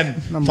games. Okay.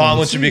 And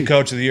Tomlin should be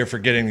coach of the year for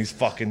getting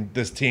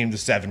this team to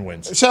 7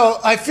 wins. So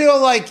I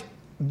feel like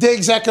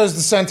Diggs echoes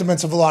the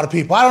sentiments of a lot of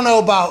people. I don't know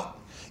about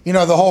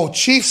the whole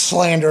Chiefs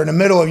slander in the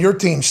middle of your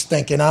team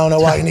stinking. I don't know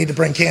why you need to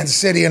bring Kansas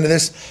City into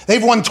this.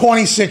 They've won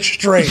 26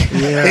 straight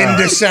in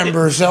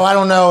December, so I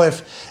don't know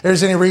if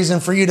there's any reason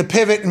for you to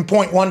pivot and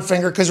point one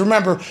finger, because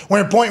remember, when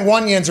you're pointing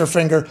one Yinzer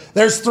finger,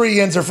 there's 3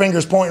 Yinzer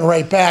fingers pointing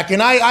right back.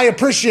 And I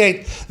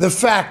appreciate the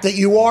fact that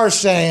you are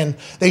saying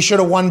they should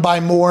have won by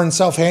more and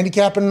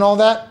self-handicapping and all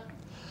that.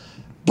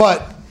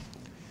 But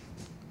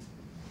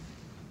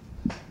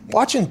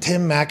watching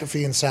Tim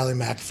McAfee and Sally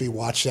McAfee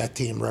watch that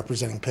team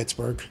representing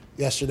Pittsburgh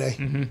yesterday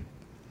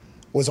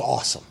was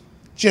awesome.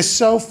 Just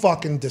so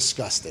fucking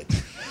disgusted.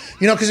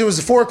 Because it was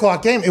a 4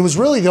 o'clock game. It was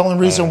really the only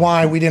reason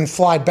why we didn't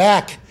fly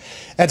back.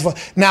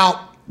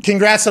 Now,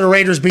 congrats to the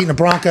Raiders beating the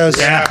Broncos.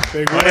 Yeah,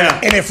 big win.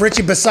 And if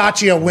Richie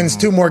Bisaccia wins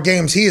 2 more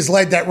games, he has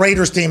led that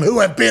Raiders team, who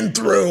have been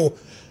through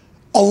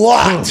a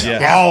lot.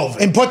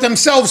 And put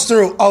themselves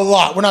through a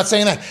lot. We're not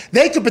saying that.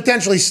 They could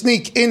potentially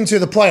sneak into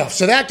the playoffs.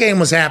 So that game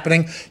was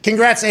happening.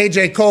 Congrats to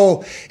A.J.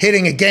 Cole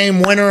hitting a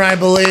game winner, I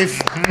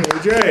believe.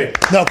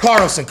 AJ. No,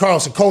 Carlson.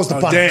 Cole's the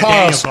punter.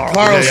 Carlson.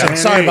 Yeah.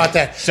 Sorry about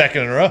that.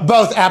 Second in a row.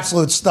 Both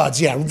absolute studs.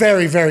 Yeah,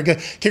 very, very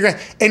good.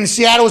 Congrats. And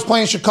Seattle was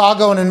playing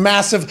Chicago and in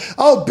massive,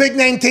 big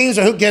name teams,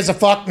 or who gives a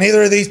fuck?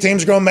 Neither of these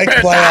teams are going to make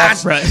the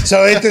playoffs. Right.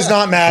 So it does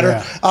not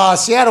matter.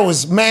 Seattle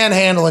was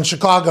manhandling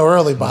Chicago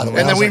early, by the way.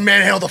 And then we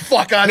manhandled the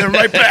fuck out of them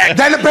right back.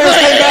 Then the Bears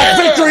came back.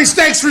 Victory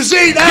stakes for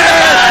Zeke. Baby!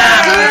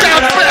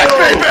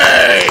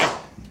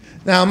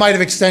 Now, it might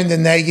have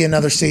extended Nagy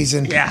another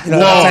season. Yeah.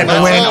 That type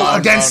of win no,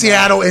 against no.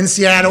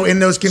 Seattle, in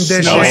those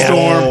conditions.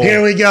 Snowstorm.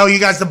 Here we go. You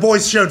guys, the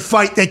boys showed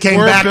fight. They came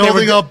We're back.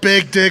 building up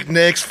Big Dick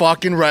Nick's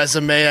fucking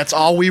resume. That's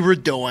all we were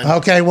doing.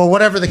 Okay, well,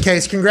 whatever the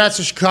case, congrats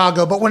to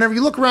Chicago. But whenever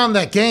you look around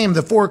that game,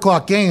 the 4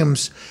 o'clock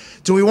games,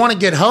 do we want to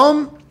get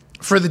home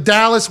for the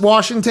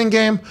Dallas-Washington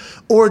game,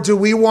 or do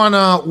we want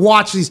to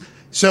watch these?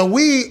 So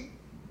me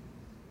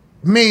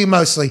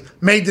mostly,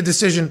 made the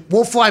decision,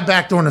 we'll fly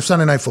back during the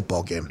Sunday Night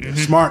Football game.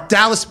 Smart.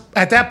 Dallas,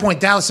 at that point,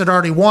 Dallas had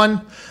already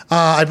won.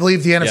 I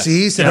believe the NFC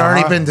East had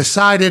already been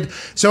decided.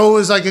 So it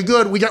was like we're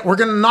going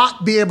to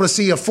not be able to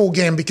see a full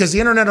game because the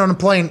internet on the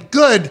plane,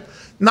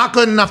 not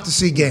good enough to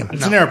see game.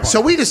 It's an airport.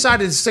 So we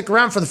decided to stick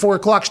around for the 4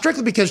 o'clock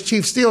strictly because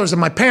Chiefs Steelers and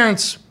my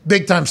parents,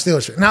 big-time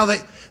Steelers fans. Now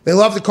they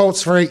love the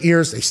Colts for 8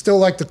 years. They still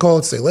like the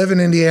Colts. They live in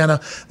Indiana,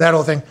 that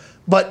whole thing.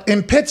 But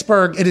in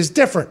Pittsburgh, it is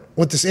different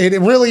with this. It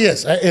really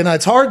is. And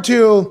it's hard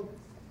to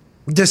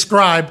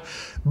describe.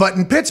 But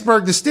in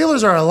Pittsburgh, the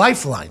Steelers are a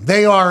lifeline.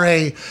 They are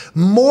a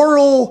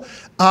morale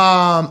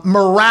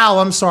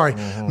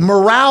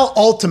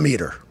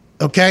altimeter.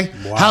 Okay?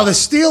 Wow. How the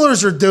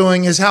Steelers are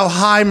doing is how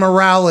high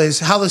morale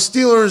is. How the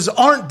Steelers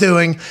aren't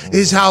doing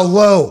is how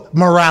low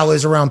morale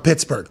is around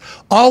Pittsburgh.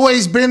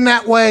 Always been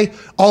that way.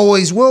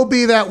 Always will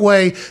be that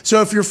way.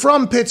 So if you're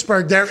from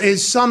Pittsburgh, there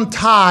is some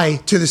tie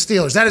to the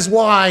Steelers. That is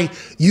why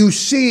you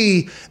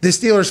see the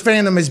Steelers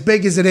fandom as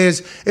big as it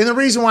is. And the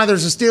reason why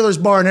there's a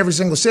Steelers bar in every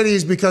single city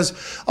is because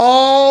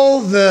all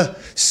the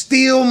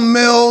steel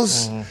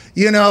mills,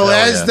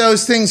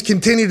 those things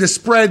continue to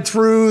spread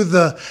through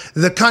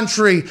the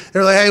country,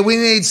 they're like, hey, we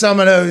need some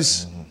of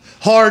those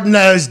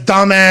hard-nosed,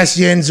 dumbass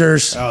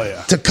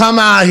Yinzers to come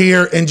out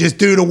here and just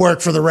do the work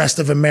for the rest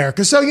of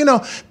America. So,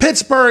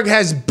 Pittsburgh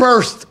has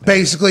birthed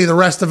basically the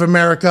rest of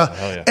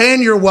America,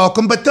 and you're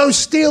welcome. But those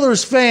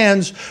Steelers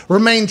fans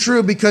remain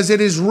true because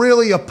it is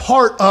really a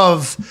part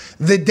of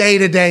the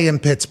day-to-day in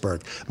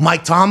Pittsburgh.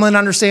 Mike Tomlin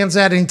understands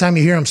that anytime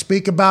you hear him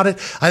speak about it.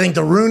 I think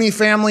the Rooney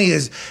family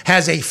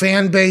has a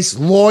fan base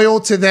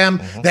loyal to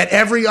them that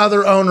every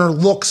other owner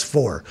looks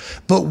for.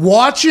 But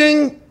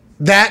watching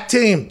that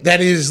team that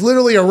is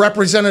literally a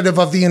representative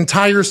of the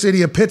entire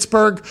city of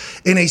Pittsburgh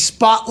in a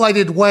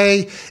spotlighted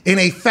way, in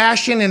a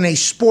fashion, in a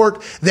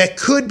sport that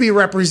could be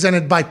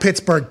represented by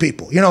Pittsburgh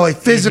people. A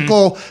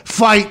physical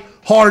fight,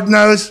 hard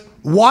nose.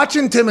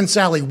 Watching Tim and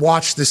Sally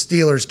watch the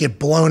Steelers get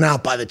blown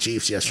out by the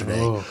Chiefs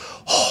yesterday.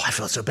 Oh, I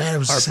felt so bad. It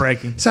was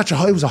heartbreaking.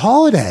 It was a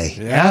holiday.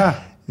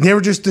 Yeah. They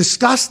were just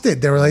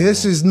disgusted. They were like,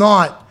 this is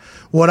not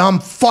what I'm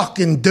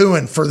fucking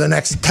doing for the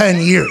next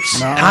 10 years.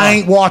 I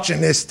ain't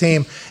watching this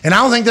team, and I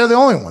don't think they're the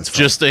only ones.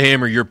 Just to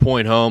hammer your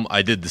point home,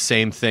 I did the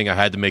same thing. I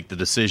had to make the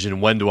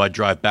decision, when do I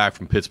drive back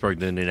from Pittsburgh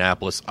to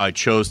Indianapolis? I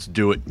chose to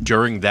do it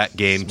during that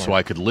game so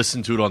I could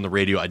listen to it on the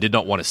radio. I did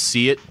not want to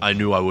see it. I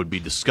knew I would be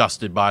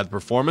disgusted by the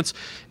performance,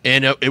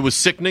 and it was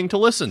sickening to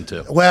listen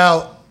to.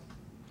 Well,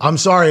 I'm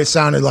sorry it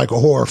sounded like a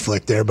horror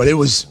flick there, but it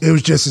was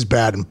just as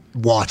bad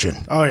watching.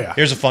 Oh yeah.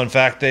 Here's a fun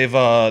fact: they've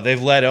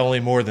led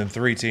only more than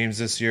 3 teams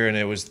this year, and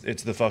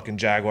it's the fucking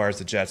Jaguars,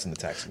 the Jets, and the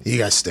Texans. You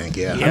guys stink,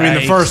 yeah. I mean,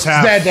 the first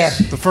half. Bad there.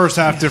 The first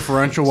half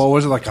differential. What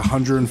was it, like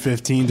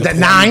 115 to That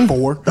 9?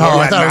 44? Oh,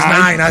 I thought it was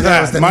 9. I thought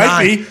it was the might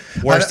 9. be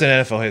Worst in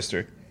NFL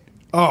history.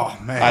 Oh,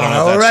 man. I don't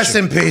know. Oh, if that's rest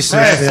true. in peace.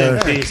 Rest in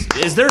peace.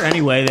 Is there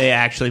any way they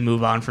actually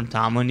move on from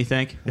Tomlin, you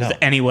think? Is there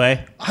any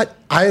way?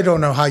 I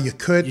don't know how you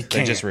could.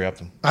 They just re-upped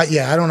him. I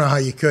don't know how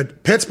you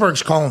could.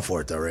 Pittsburgh's calling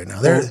for it, though, right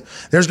now.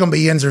 There's going to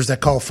be Yinzers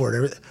that call for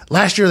it.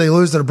 Last year, they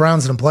lose to the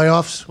Browns in the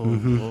playoffs.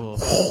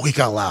 Oh, he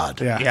got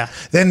loud. Yeah.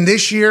 Then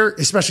this year,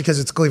 especially because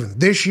it's Cleveland,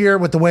 this year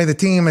with the way the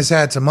team has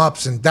had some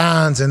ups and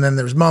downs, and then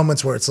there's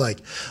moments where it's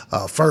like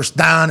first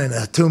down in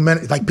a 2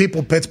 minute. Like people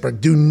in Pittsburgh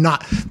do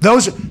not.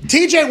 Those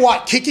TJ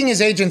Watt kicking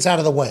his agents out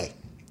of the way,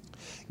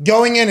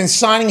 going in and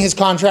signing his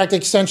contract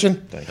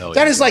extension.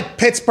 That is like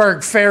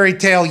Pittsburgh fairy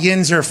tale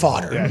Yinzer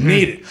fodder. Yeah,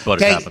 need it.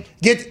 But it happened.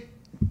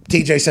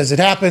 TJ says it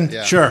happened.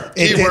 Yeah. Sure.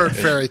 Keyword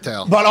fairy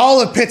tale. But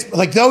all of Pittsburgh,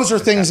 like those are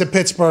things that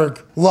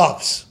Pittsburgh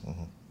loves.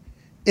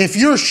 If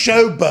you're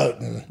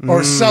showboating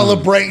or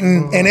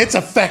celebrating and it's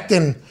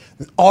affecting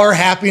our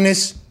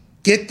happiness,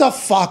 get the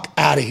fuck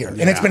out of here.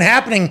 And it's been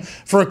happening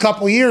for a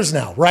couple years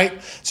now,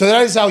 right? So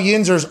that is how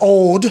Yinzer's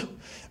old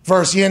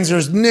versus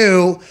Yinzer's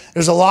new.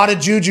 There's a lot of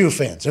Juju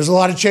fans. There's a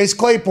lot of Chase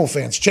Claypool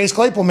fans. Chase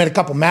Claypool made a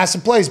couple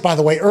massive plays, by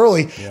the way,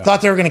 early. Yeah.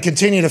 Thought they were going to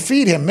continue to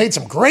feed him. Made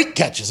some great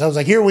catches. I was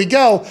like, here we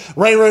go.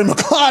 Ray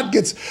McLeod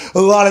gets a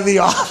lot of the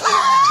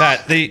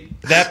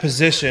That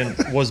position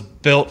was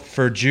built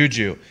for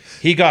Juju.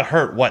 He got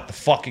hurt, the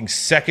fucking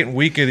second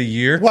week of the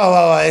year?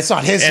 Well, it's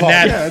not his fault.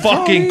 And that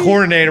fucking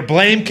coordinator,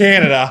 blame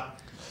Canada,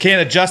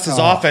 can't adjust his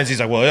offense. He's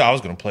like, well, yeah, I was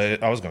going to play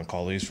it. I was going to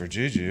call these for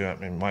Juju. I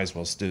mean, might as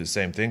well do the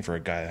same thing for a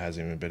guy that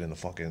hasn't even been in the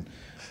fucking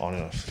on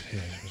enough.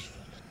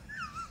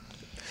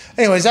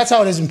 Anyways, that's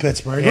how it is in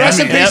Pittsburgh. Rest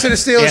in peace to the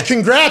Steelers. Yeah.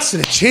 Congrats to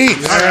the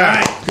Chiefs. All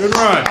right. Good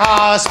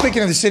run.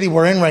 Speaking of the city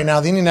we're in right now,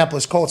 the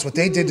Indianapolis Colts, what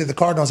they did to the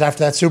Cardinals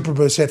after that Super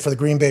Boost hit for the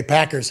Green Bay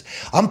Packers,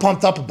 I'm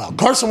pumped up about.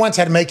 Carson Wentz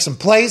had to make some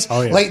plays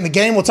late in the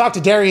game. We'll talk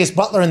to Darius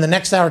Butler in the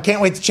next hour.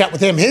 Can't wait to chat with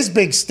him. His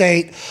big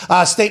statement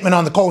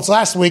on the Colts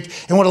last week.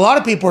 And what a lot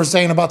of people are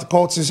saying about the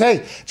Colts is,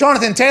 hey,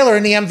 Jonathan Taylor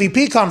in the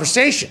MVP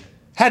conversation.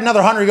 Had another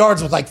 100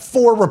 yards with like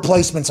 4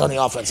 replacements on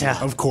the offensive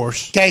line. Of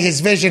course. Okay,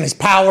 his vision, his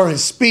power,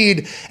 his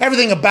speed,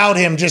 everything about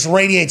him just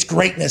radiates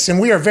greatness. And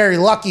we are very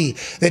lucky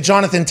that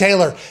Jonathan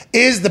Taylor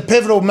is the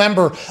pivotal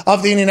member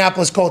of the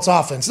Indianapolis Colts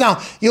offense.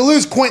 Now, you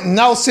lose Quentin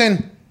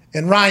Nelson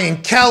and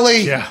Ryan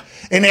Kelly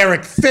and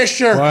Eric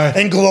Fisher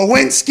and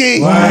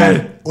Glowinski.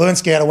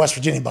 Glowinski out of West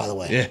Virginia, by the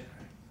way. Yeah.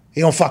 He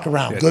don't fuck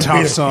around. Good tough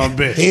beer. son of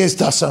a bitch. He is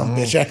tough son of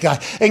a bitch, that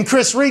guy. And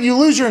Chris Reed, you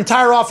lose your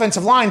entire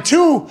offensive line.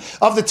 2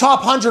 of the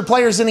top 100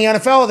 players in the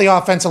NFL are the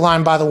offensive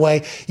line, by the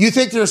way. You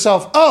think to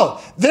yourself, oh,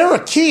 they're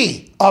a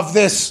key of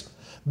this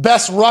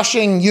best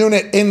rushing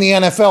unit in the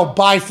NFL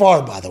by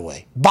far, by the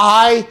way.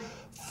 By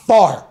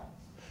far.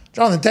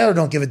 Jonathan Taylor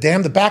don't give a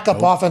damn. The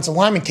backup offensive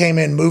lineman came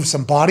in, moved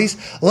some bodies.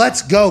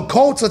 Let's go,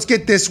 Colts. Let's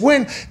get this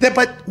win.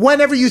 But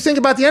whenever you think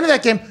about the end of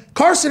that game,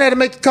 Carson had to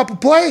make a couple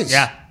plays.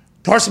 Yeah.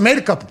 Carson made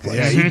a couple plays.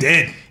 Yeah, he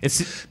did.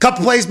 It's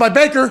couple plays by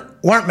Baker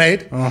weren't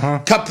made.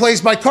 Couple plays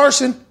by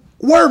Carson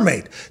were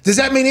made. Does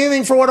that mean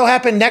anything for what will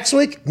happen next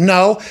week?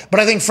 No.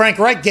 But I think Frank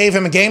Reich gave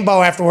him a game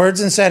ball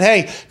afterwards and said,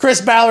 hey, Chris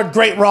Ballard,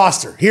 great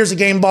roster. Here's a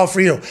game ball for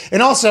you.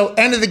 And also,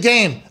 end of the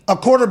game, a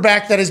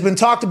quarterback that has been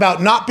talked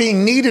about not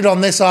being needed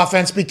on this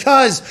offense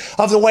because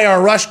of the way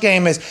our rush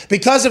game is,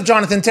 because of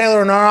Jonathan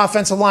Taylor and our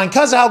offensive line,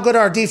 because of how good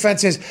our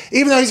defense is,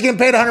 even though he's getting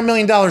paid $100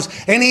 million.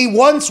 And he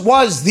once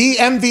was the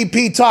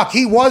MVP talk.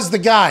 He was the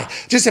guy.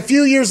 Just a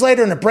few years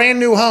later in a brand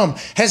new home,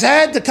 has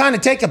had to kind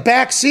of take a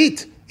back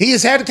seat. He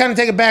has had to kind of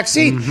take a back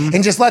seat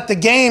and just let the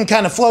game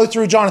kind of flow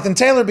through Jonathan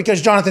Taylor, because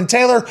Jonathan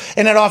Taylor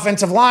and that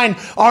offensive line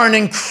are an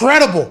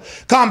incredible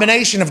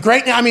combination of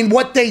great. I mean,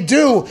 what they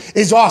do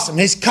is awesome.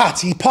 His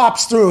cuts, he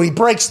pops through, he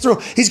breaks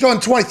through. He's going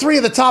 23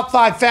 of the top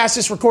 5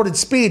 fastest recorded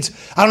speeds.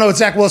 I don't know what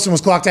Zach Wilson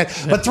was clocked at,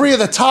 but 3 of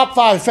the top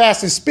 5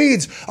 fastest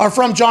speeds are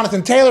from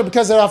Jonathan Taylor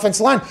because of that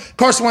offensive line.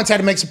 Carson Wentz had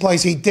to make some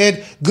plays. He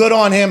did. Good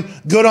on him.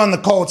 Good on the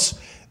Colts.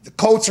 The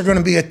Colts are going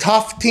to be a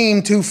tough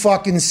team to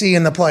fucking see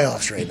in the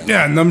playoffs right now.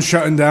 Yeah, and them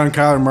shutting down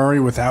Kyler Murray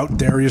without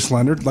Darius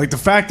Leonard. Like, the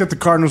fact that the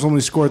Cardinals only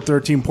scored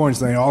 13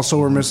 points, and they also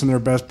were missing their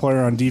best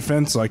player on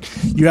defense, like,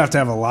 you have to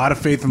have a lot of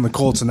faith in the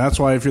Colts, and that's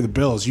why if you're the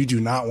Bills, you do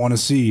not want to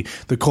see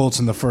the Colts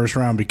in the first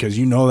round, because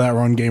you know that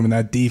run game and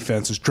that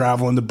defense is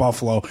traveling to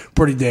Buffalo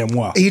pretty damn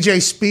well.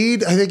 EJ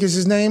Speed, I think is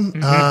his name.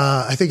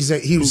 I think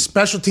he was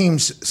special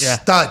teams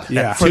stud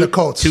for the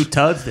Colts. 2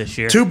 tuds this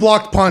year. 2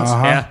 blocked punts.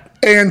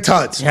 And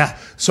tuds. Yeah.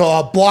 So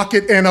I'll block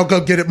it and I'll go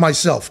get it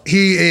myself.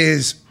 He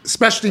is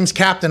special teams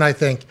captain, I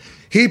think.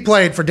 He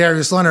played for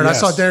Darius Leonard.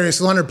 Yes. I saw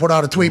Darius Leonard put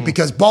out a tweet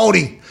because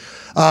Brian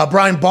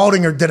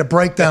Baldinger did a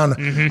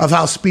breakdown of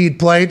how Speed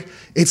played.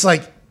 It's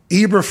like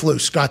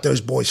Eberflus got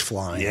those boys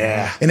flying.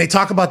 Yeah. And they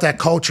talk about that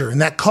culture.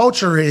 And that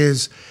culture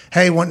is,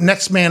 hey, when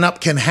next man up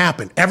can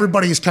happen.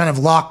 Everybody's kind of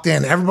locked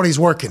in. Everybody's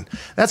working.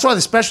 That's why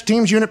the special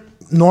teams unit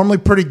normally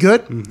pretty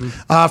good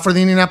for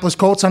the Indianapolis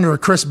Colts under a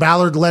Chris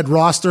Ballard-led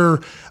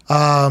roster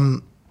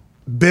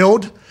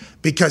build,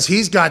 because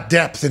he's got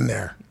depth in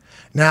there.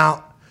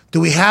 Now,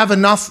 do we have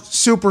enough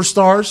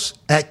superstars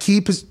at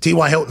key positions?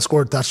 T.Y. Hilton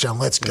scored a touchdown.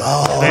 Let's go.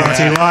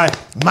 T.Y.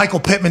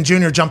 Michael Pittman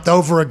Jr. jumped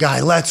over a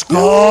guy. Let's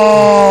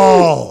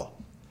go.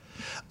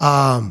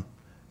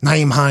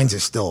 Nyheim Hines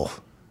is still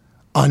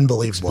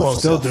unbelievable.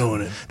 Still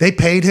doing it. They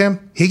paid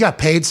him. He got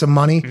paid some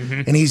money,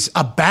 and he's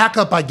a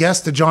backup, I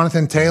guess, to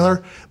Jonathan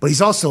Taylor, but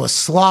he's also a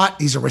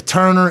slot. He's a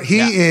returner. He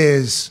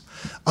is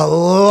a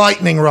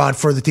lightning rod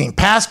for the team.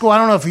 Pascal, I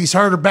don't know if he's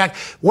hurt or back.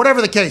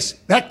 Whatever the case,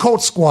 that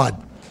Colts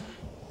squad,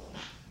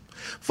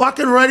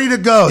 fucking ready to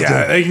go.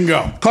 Yeah, dude. they can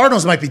go.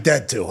 Cardinals might be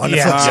dead, too, on the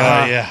flip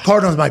side.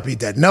 Cardinals might be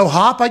dead. No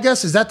Hop, I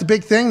guess. Is that the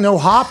big thing? No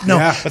Hop? No.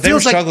 Yeah, But they were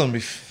struggling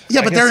before.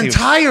 Yeah, but their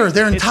entire,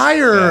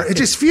 it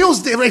just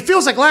feels, it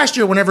feels like last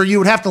year whenever you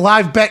would have to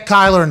live bet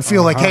Kyler and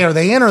feel like, hey, are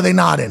they in or are they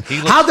not in?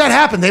 How'd that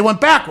happen? They went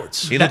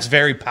backwards. He looks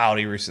very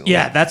pouty recently.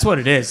 Yeah, that's what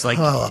it is. Like,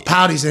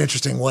 pouty's an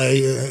interesting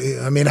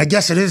way. I mean, I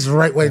guess it is the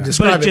right way to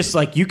describe but it. Just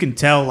like you can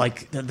tell,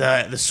 like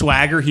the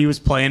swagger he was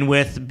playing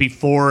with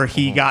before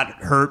he got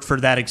hurt for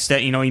that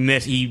extent. You know,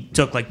 he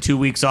took like 2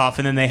 weeks off,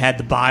 and then they had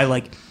the bye.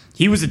 Like,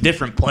 he was a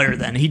different player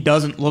then. He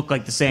doesn't look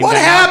like the same. What guy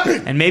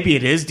happened? Now. And maybe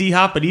it is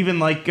D-Hop, but even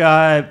like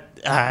the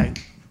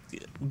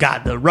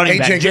running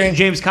back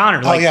James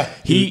Conner. Like,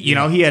 he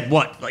had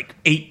like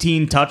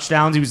 18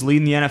 touchdowns. He was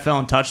leading the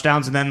NFL in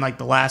touchdowns, and then like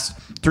the last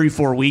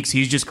 3-4 weeks,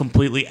 he's just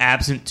completely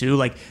absent too.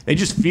 Like, they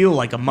just feel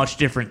like a much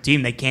different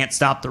team. They can't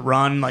stop the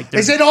run. Like,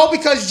 is it all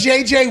because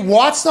J.J.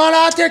 Watt's not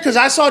out there? Because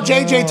I saw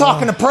J.J.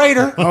 talking to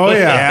Prater. Oh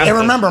yeah. And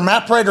remember,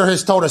 Matt Prater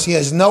has told us he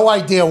has no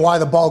idea why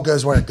the ball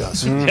goes where it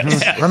goes.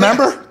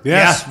 Remember?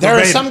 Yes. There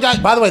are some guys.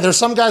 By the way, there's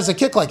some guys that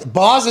kick like it.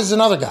 Boz is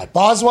another guy.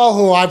 Boswell,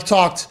 who I've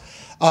talked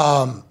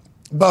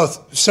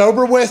both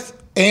sober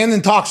with and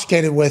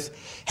intoxicated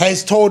with,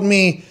 has told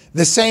me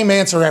the same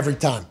answer every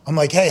time. I'm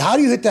like, hey, how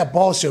do you hit that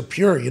ball so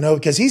pure? You know,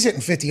 because he's hitting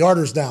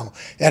 50-yarders now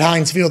at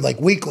Heinz Field like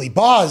weekly.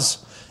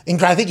 Boz,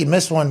 and I think he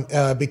missed one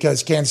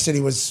because Kansas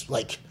City was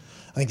like,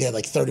 I think they had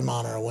like 30 mile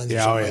an hour winds or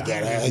something like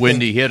that.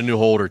 Windy, he had a new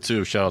holder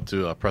too. Shout out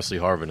to Presley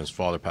Harvin. His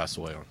father passed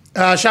away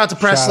on. Shout out to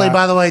Presley,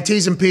 by the way.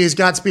 T's and P's,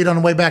 Godspeed on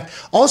the way back.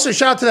 Also,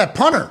 shout out to that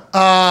punter,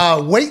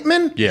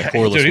 Waitman. Yeah,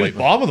 Corliss He was Waitman.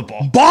 bombing the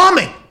ball.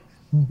 Bombing.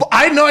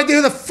 I had no idea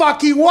who the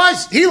fuck he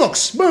was. He looked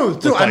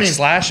smooth, too. Looked like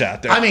Slash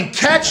out there. I mean,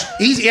 catch.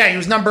 He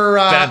was number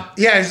 10.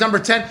 Yeah, he was number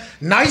 10.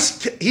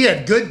 Nice. He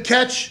had good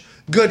catch,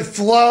 good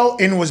flow,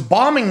 and was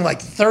bombing like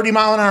 30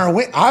 mile an hour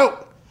wind.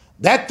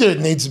 That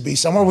dude needs to be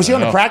somewhere. Was he on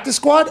the practice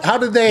squad? How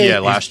did they? Yeah,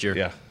 last year.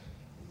 Yeah.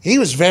 He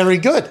was very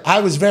good. I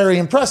was very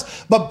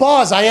impressed. But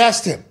Boz, I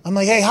asked him, I'm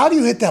like, hey, how do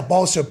you hit that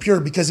ball so pure?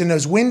 Because in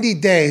those windy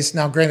days,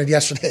 now granted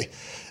yesterday,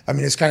 I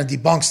mean, it's kind of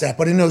debunks that,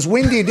 but in those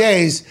windy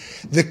days,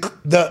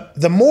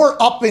 the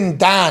more up and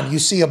down you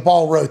see a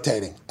ball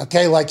rotating,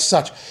 okay, like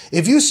such.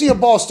 If you see a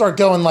ball start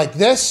going like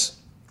this,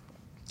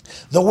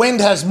 the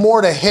wind has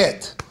more to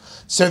hit.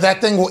 So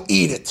that thing will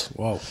eat it.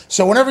 Whoa.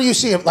 So whenever you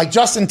see it, like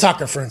Justin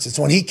Tucker, for instance,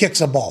 when he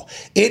kicks a ball,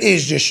 it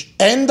is just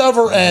end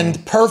over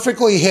end,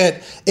 perfectly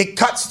hit. It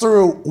cuts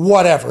through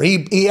whatever.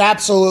 He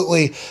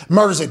absolutely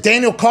murders it.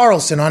 Daniel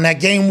Carlson on that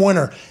game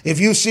winner,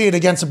 if you see it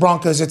against the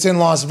Broncos, it's in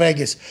Las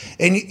Vegas.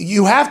 And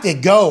you have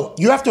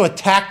to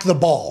attack the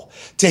ball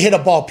to hit a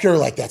ball pure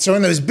like that. So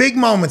in those big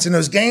moments, in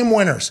those game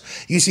winners,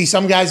 you see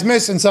some guys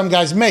miss and some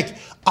guys make.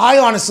 I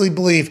honestly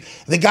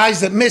believe the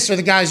guys that miss are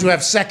the guys who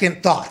have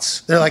second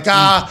thoughts. They're like,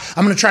 I'm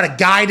going to try to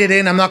guide it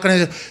in. I'm not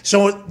going to.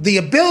 So the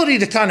ability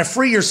to kind of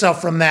free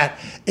yourself from that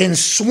and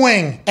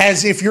swing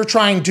as if you're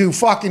trying to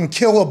fucking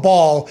kill a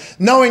ball,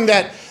 knowing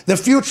that the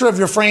future of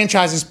your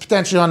franchise is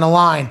potentially on the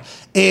line,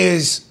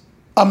 is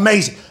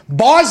amazing.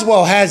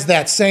 Boswell has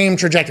that same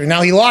trajectory.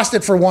 Now, he lost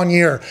it for 1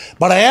 year,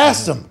 but I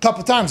asked him a couple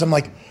of times, I'm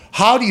like,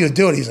 how do you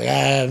do it? He's like, I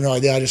have no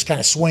idea. I just kind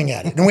of swing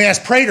at it. And we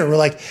asked Prater, we're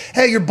like,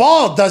 hey, your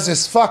ball does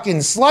this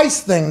fucking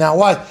slice thing now.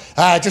 What?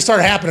 It just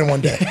started happening one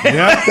day.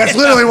 Yeah. That's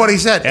literally what he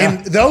said. Yeah.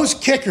 And those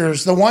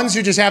kickers, the ones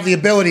who just have the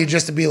ability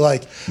just to be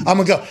like, I'm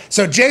going to go.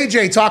 So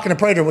JJ talking to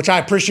Prater, which I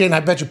appreciate, and I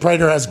bet you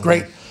Prater has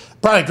probably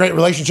a great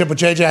relationship with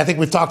JJ. I think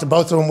we've talked to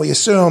both of them. We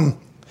assume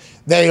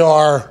they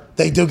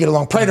do get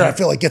along. Prater, I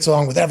feel like, gets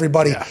along with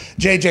everybody. Yeah.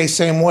 JJ,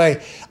 same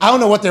way. I don't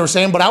know what they were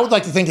saying, but I would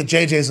like to think that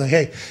JJ's like,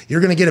 hey, you're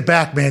going to get it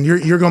back, man.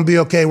 You're going to be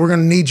okay. We're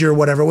going to need you or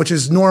whatever, which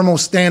is normal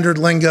standard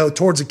lingo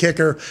towards a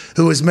kicker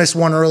who has missed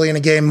one early in a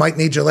game, might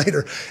need you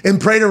later. And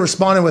Prater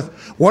responded with,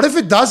 what if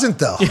it doesn't,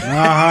 though?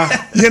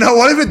 You know,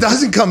 what if it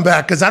doesn't come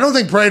back? Because I don't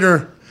think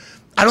Prater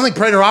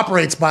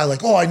operates by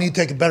like, I need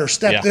to take a better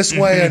step this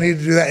way. I need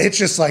to do that. It's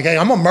just like, hey,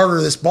 I'm going to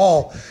murder this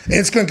ball, and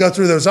it's going to go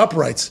through those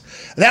uprights.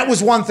 That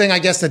was one thing, I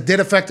guess, that did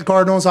affect the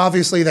Cardinals,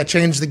 obviously, that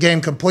changed the game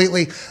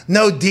completely.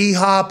 No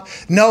D-Hop,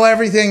 no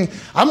everything.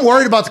 I'm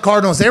worried about the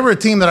Cardinals. They were a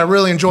team that I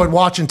really enjoyed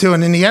watching, too.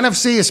 And in the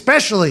NFC,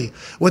 especially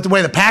with the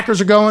way the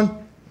Packers are going,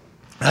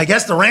 I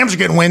guess the Rams are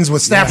getting wins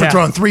with Stafford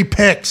throwing 3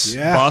 picks.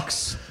 Yeah.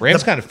 Bucks.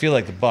 Rams kind of feel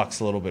like the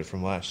Bucks a little bit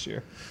from last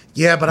year.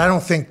 Yeah, but I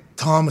don't think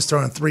Tom was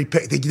throwing 3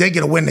 picks. They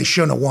get a win they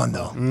shouldn't have won,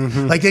 though.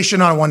 Mm-hmm. Like, they should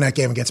not have won that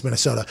game against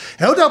Minnesota.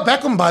 And Odell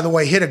Beckham, by the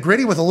way, hit a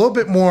gritty with a little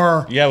bit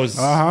more. Yeah, it was.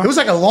 It was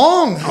like a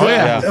long. Oh,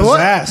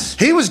 yeah.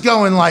 He was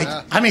going like,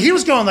 he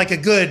was going like a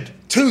good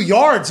 2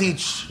 yards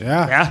each.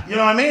 Yeah. You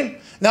know what I mean?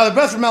 Now, they're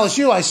both from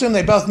LSU. I assume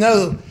they both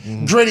know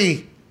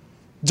gritty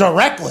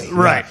directly.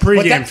 Right.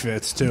 Pre-game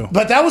fits too.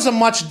 But that was a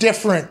much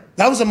different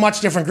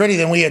gritty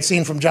than we had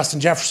seen from Justin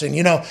Jefferson.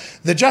 You know,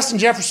 the Justin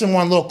Jefferson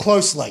one a little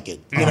close-legged.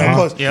 You know,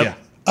 close. Yep. Yeah.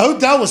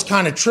 Odell was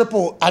kind of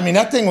triple. I mean,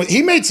 that thing was,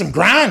 he made some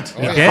grind.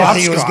 Yeah.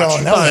 He was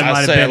going. That Oh, was, it might I'd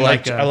have say been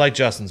like I like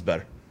Justin's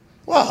better.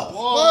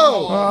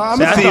 whoa.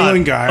 I'm a I thought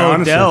Thielen guy,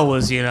 honestly. Odell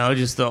was, you know,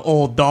 just the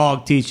old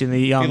dog teaching the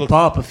young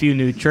pup a few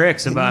new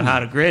tricks about how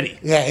to gritty.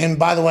 Yeah, and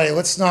by the way,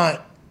 let's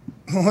not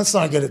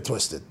get it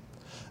twisted.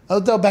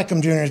 Odell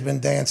Beckham Jr. has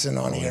been dancing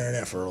on the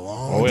internet for a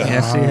long time.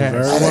 Yes, he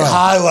has. At a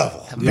high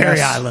level. Very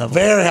high level.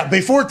 Very high.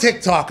 Before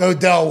TikTok,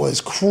 Odell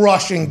was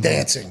crushing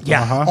dancing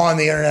on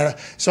the internet.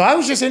 So I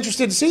was just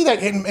interested to see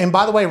that. And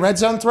by the way, red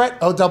zone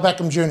threat, Odell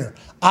Beckham Jr.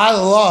 I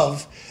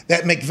love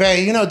that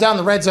McVay, you know, down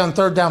the red zone,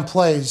 third down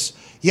plays,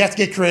 you have to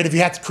get creative.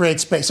 You have to create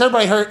space.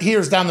 Everybody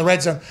hears down the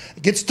red zone.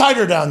 It gets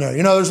tighter down there.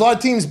 You know, there's a lot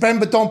of teams bend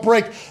but don't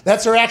break.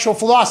 That's their actual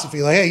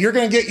philosophy. Like, hey, you're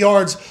going to get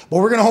yards, but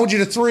we're going to hold you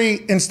to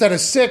 3 instead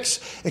of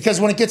 6 because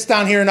when it gets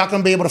down here, you're not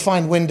going to be able to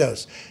find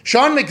windows.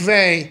 Sean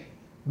McVay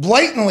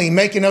blatantly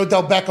making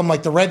Odell Beckham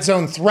like the red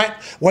zone threat,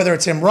 whether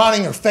it's him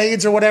running or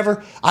fades or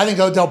whatever. I think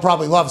Odell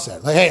probably loves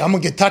that. Like, hey, I'm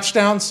going to get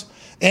touchdowns.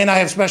 And I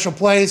have special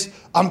plays.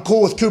 I'm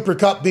cool with Cooper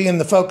Kupp being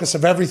the focus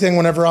of everything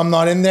whenever I'm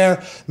not in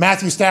there.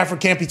 Matthew Stafford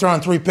can't be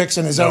throwing 3 picks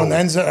in his own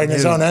end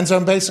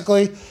zone,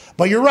 basically.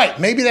 But you're right.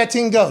 Maybe that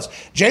team goes.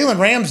 Jalen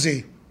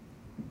Ramsey.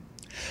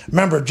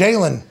 Remember,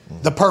 Jalen,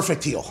 the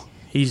perfect heel.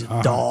 He's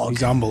a dog.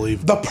 He's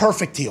unbelievable. The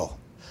perfect heel.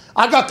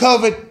 I got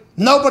COVID.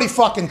 Nobody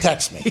fucking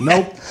text me.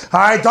 Nope. All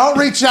right, don't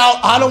reach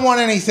out. I don't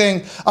want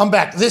anything. I'm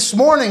back. This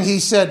morning, he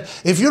said,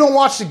 if you don't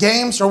watch the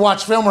games or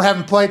watch film or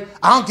haven't played,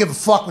 I don't give a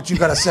fuck what you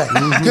got to say.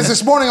 Because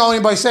this morning, all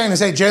anybody's saying is,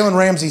 hey, Jalen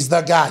Ramsey's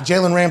the guy.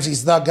 Jalen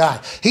Ramsey's the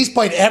guy. He's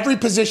played every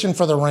position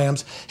for the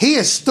Rams. He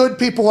has stood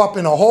people up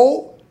in a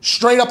hole,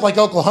 straight up like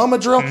Oklahoma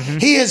drill.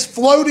 He has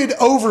floated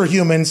over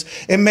humans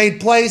and made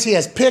plays. He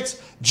has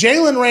picks.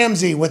 Jalen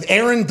Ramsey with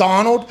Aaron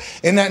Donald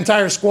in that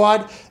entire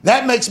squad,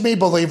 that makes me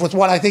believe with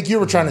what I think you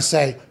were trying to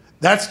say.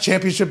 That's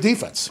championship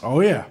defense.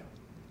 Oh, yeah.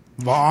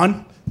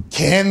 Vaughn.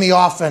 Can the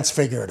offense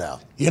figure it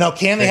out? You know,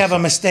 can they have a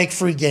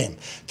mistake-free game?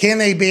 Can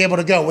they be able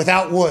to go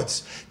without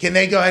Woods? Can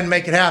they go ahead and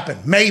make it happen?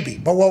 Maybe.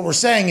 But what we're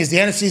saying is the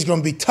NFC is going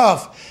to be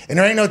tough, and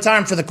there ain't no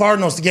time for the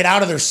Cardinals to get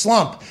out of their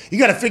slump. You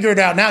got to figure it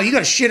out now. You got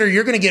to shit or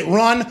you're going to get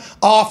run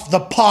off the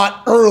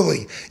pot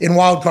early in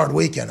Wild Card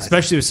Weekend.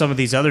 Especially with some of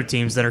these other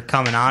teams that are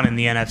coming on in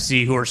the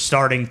NFC who are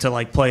starting to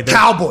like play their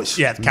Cowboys.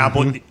 Yeah, the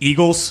Cowboys, the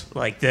Eagles,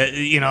 like the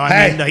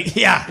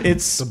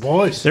it's the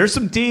boys. There's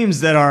some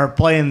teams that are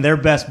playing their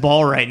best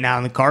ball right now,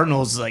 and the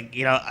Cardinals, like,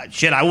 you know,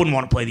 shit, I wouldn't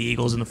want to play the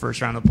Eagles in the first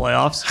round of the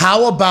playoffs.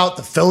 How about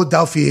the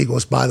Philadelphia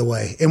Eagles, by the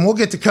way? And we'll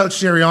get to Coach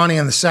Sirianni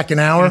in the second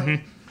hour.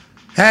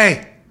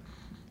 Hey,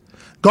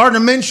 Gardner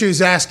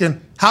Minshew's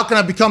asking, how can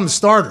I become the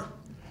starter?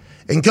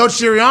 And Coach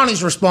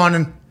Sirianni's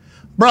responding,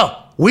 bro,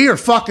 we've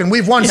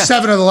won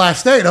 7 of the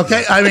last 8,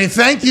 okay? I mean,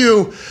 thank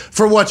you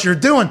for what you're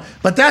doing.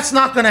 But that's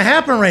not going to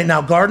happen right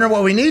now, Gardner.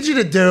 What we need you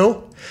to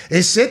do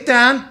is sit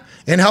down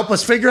and help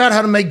us figure out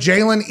how to make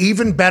Jalen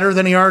even better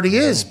than he already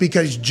is.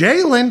 Because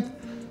Jalen,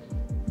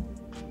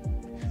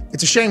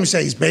 it's a shame to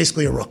say he's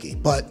basically a rookie.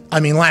 But, I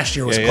mean, last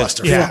year was a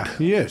clusterfuck. Yeah,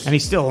 He is. and he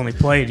still only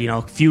played, you know,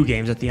 a few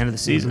games at the end of the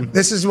season.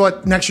 This is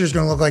what next year's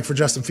going to look like for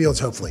Justin Fields,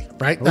 hopefully,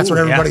 right? That's what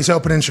everybody's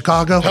hoping in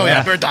Chicago. Oh,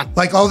 yeah, we're done.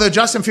 Like, although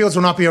Justin Fields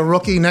will not be a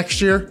rookie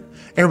next year,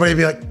 everybody will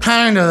be like,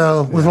 kind of,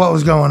 though, with what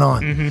was going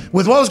on.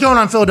 With what was going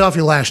on in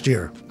Philadelphia last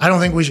year, I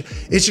don't think we should.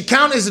 It should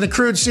count as an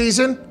accrued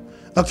season,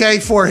 okay,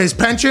 for his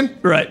pension.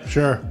 Right.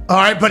 Sure. All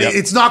right, but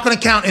it's not going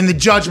to count in the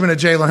judgment of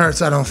Jalen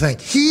Hurts, I don't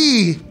think.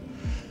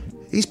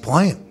 He's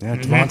playing. Yeah,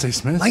 Devontae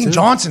Smith. Lane too.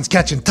 Johnson's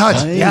catching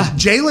touch. Yeah.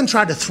 Jalen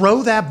tried to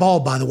throw that ball,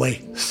 by the way,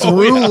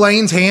 through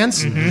Lane's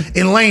hands,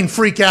 and Lane,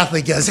 freak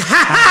athlete, goes,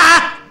 ha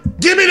ha,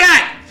 give me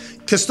that.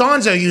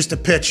 Costanzo used to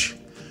pitch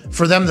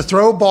for them to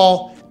throw a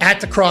ball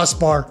at the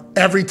crossbar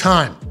every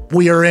time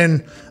we are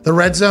in the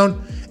red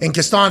zone, and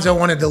Costanzo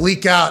wanted to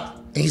leak out,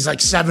 and he's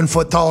like 7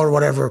 foot tall or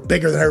whatever,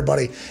 bigger than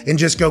everybody, and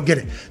just go get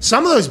it.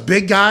 Some of those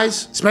big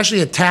guys,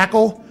 especially a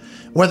tackle,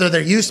 whether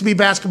they used to be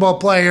basketball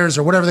players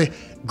or whatever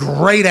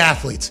great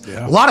athletes.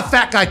 Yeah. A lot of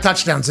fat guy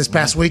touchdowns this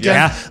past weekend.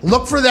 Yeah.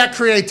 Look for that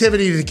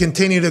creativity to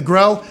continue to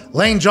grow.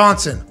 Lane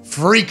Johnson,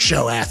 freak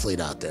show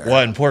athlete out there. Well,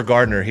 and poor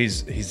Gardner,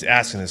 he's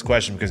asking this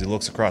question because he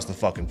looks across the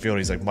fucking field.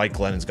 He's like, Mike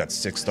Glennon's got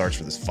 6 starts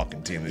for this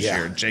fucking team this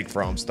year, and Jake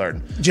Fromm's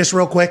starting. Just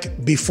real quick,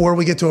 before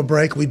we get to a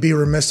break, we'd be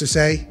remiss to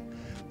say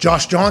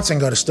Josh Johnson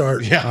got a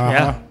start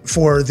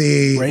for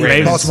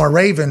the Baltimore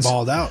Ravens.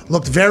 Balled out.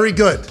 Looked very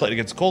good. Played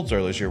against Colts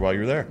earlier this year while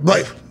you were there.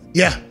 But,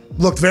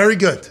 looked very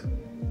good.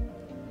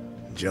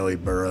 Joey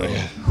Burrow.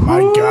 My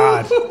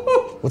God.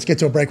 Let's get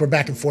to a break. We're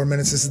back in 4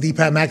 minutes. This is the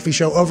Pat McAfee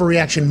Show,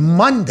 Overreaction,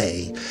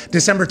 Monday,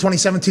 December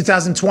 27,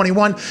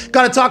 2021.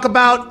 Got to talk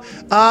about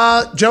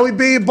Joey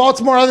B,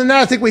 Baltimore. Other than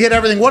that, I think we hit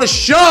everything. What a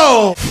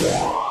show!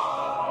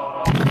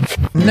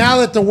 Now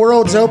that the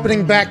world's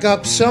opening back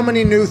up, so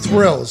many new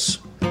thrills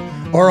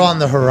are on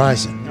the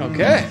horizon.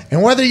 Okay.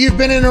 And whether you've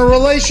been in a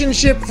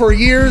relationship for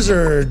years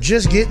or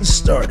just getting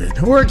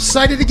started, we're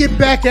excited to get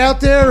back out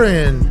there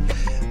and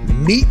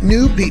meet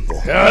new people.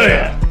 Hell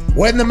yeah.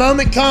 When the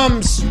moment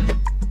comes,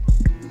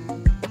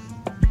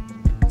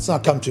 let's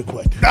not come too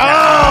quick.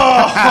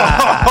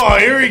 Oh,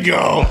 here we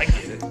go.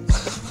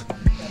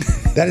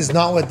 That is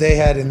not what they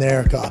had in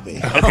their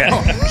copy. Okay.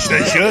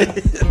 They should.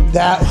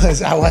 That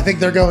was, I think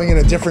they're going in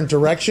a different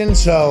direction.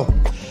 So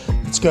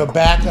let's go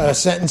back a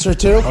sentence or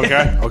two.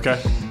 Okay.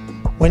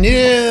 When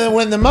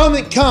the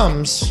moment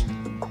comes,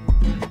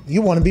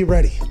 you want to be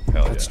ready.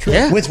 That's true.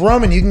 Yeah. With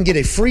Roman, you can get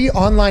a free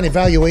online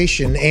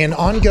evaluation and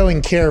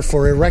ongoing care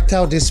for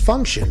erectile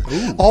dysfunction,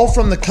 all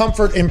from the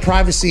comfort and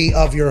privacy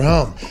of your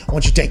home.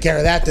 Once you take care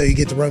of that, though, you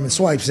get the Roman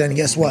swipes. Then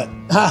guess what?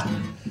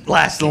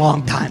 Lasts a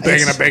long time.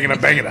 Banging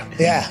it.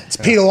 Yeah, it's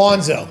Pete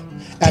Alonso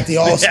at the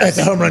at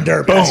the home run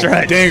derby. Boom. That's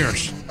right.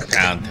 Dingers.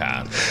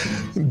 Downtown.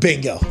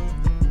 Bingo.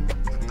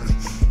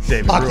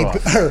 David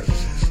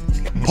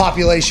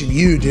Population,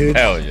 you dude.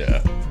 Hell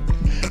yeah.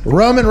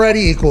 Roman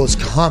Ready equals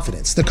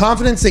confidence. The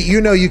confidence that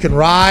you know you can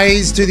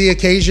rise to the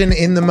occasion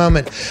in the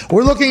moment.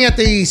 We're looking at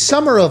the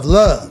Summer of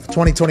Love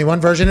 2021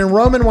 version, and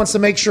Roman wants to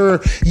make sure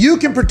you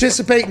can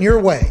participate in your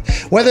way.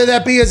 Whether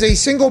that be as a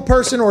single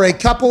person or a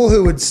couple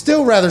who would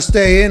still rather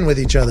stay in with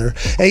each other,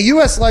 a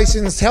U.S.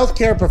 licensed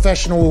healthcare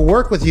professional will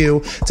work with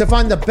you to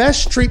find the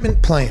best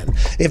treatment plan.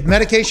 If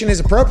medication is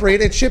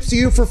appropriate, it ships to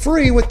you for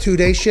free with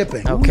 2-day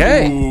shipping.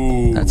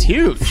 Okay. That's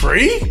huge.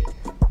 Free?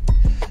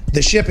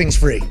 The shipping's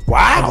free.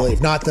 Wow. I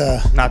believe, not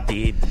the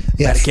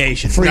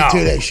Medication. Free No.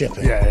 2-day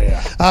shipping.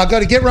 Yeah. Go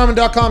to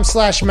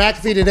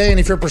GetRoman.com/McAfee today, and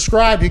if you're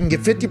prescribed, you can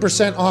get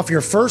 50% off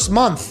your first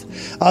month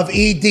of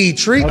ED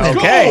treatment.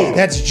 Okay.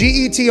 That's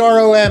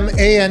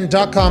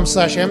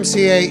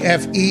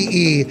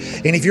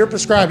GetRoman.com/MCAFEE, and if you're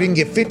prescribed, you can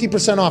get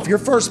 50% off your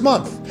first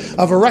month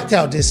of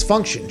erectile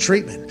dysfunction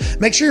treatment.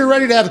 Make sure you're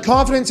ready to have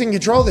confidence and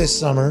control this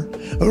summer.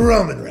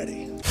 Roman Ready.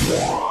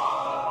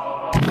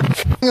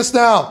 Joining us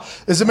now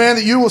is a man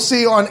that you will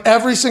see on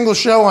every single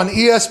show on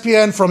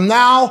ESPN from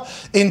now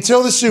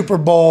until the Super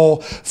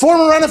Bowl.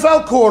 Former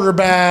NFL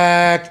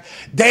quarterback,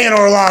 Dan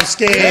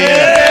Orlovsky.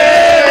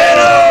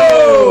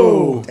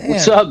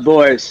 What's up,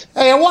 boys?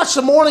 Hey, I watched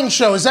the morning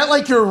show. Is that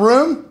like your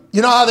room?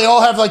 You know how they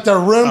all have like their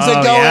rooms they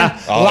go yeah.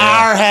 in?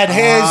 Lauer had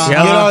his. You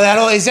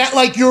know, is that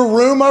like your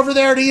room over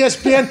there at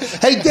ESPN?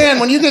 Hey,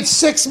 Dan, when you get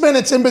 6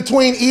 minutes in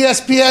between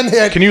ESPN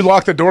hit. Can you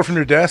lock the door from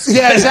your desk?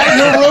 Yeah, is that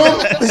your room?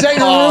 Is that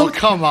your Oh, room?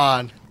 come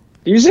on.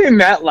 You say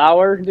Matt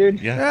Lauer,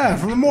 dude? Yeah,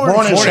 from the morning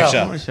Morning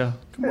show. show.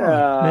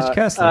 Mitch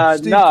Kessler.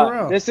 Steve No,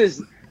 Carell. this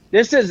is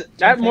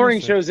that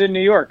morning show's in New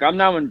York. I'm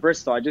now in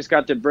Bristol. I just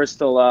got to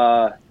Bristol.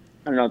 I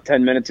don't know,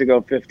 10 minutes ago,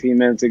 15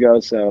 minutes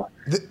ago. So,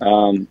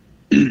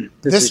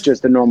 this is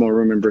just a normal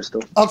room in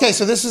Bristol. Okay,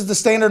 so this is the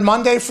standard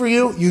Monday for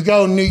you. You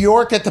go New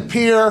York at the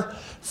pier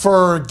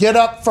for Get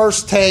Up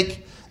First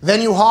Take.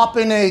 Then you hop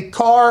in a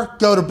car,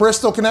 go to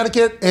Bristol,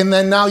 Connecticut, and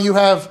then now you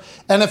have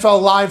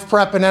NFL Live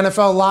Prep and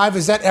NFL Live.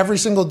 Is that every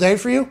single day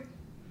for you?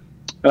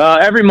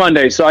 Every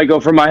Monday. So I go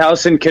from my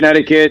house in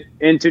Connecticut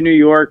into New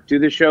York, do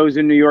the shows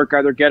in New York,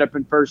 either Get Up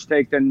and First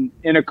Take, then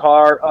in a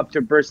car up to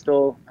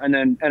Bristol, and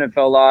then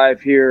NFL Live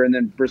here, and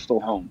then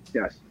Bristol home.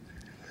 Yes.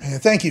 Yeah,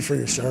 thank you for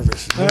your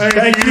service.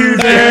 Thank you,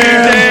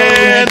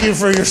 Dan. Thank you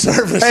for your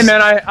service. Hey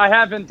man, I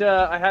haven't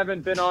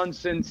been on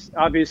since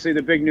obviously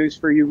the big news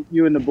for you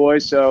and the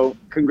boys. So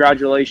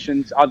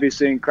congratulations,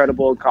 obviously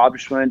incredible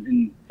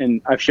accomplishment,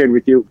 and I've shared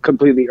with you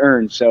completely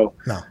earned. So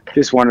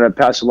just wanted to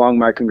pass along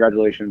my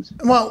congratulations.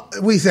 Well,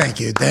 we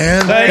thank you,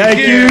 Dan. Thank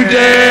you,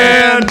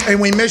 Dan.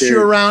 And we miss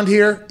you around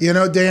here. You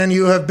know, Dan,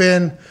 you have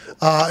been.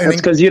 That's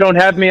because you don't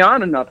have me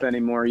on enough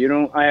anymore. You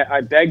don't.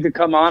 I beg to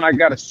come on. I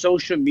got a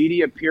social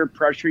media peer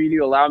pressure you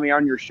to allow me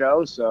on your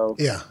show. So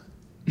yeah.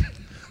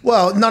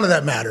 Well, none of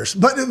that matters.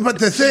 But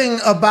the thing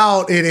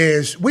about it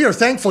is, we are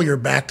thankful you're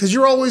back because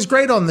you're always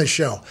great on this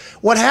show.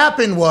 What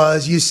happened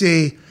was, you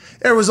see,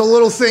 there was a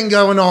little thing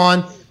going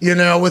on, you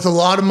know, with a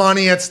lot of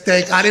money at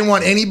stake. I didn't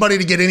want anybody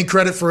to get any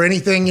credit for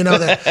anything, you know,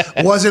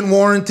 that wasn't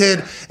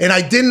warranted. And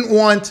I didn't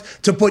want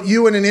to put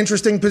you in an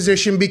interesting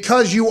position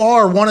because you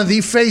are one of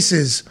the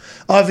faces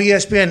of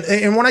ESPN.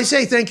 And when I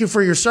say thank you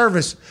for your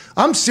service,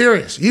 I'm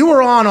serious. You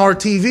were on our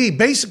TV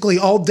basically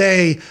all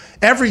day,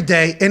 every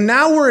day. And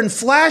now we're in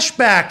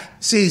flashback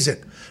season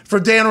for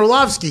Dan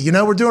Orlovsky. You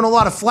know, we're doing a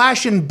lot of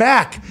flashing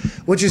back,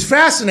 which is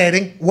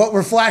fascinating what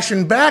we're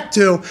flashing back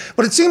to.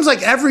 But it seems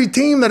like every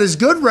team that is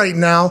good right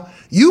now,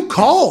 you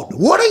called.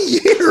 What a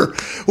year.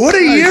 What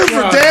a year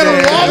for Dan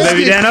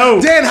Orlovsky.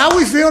 Dan, how are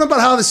we feeling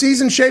about how the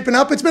season's shaping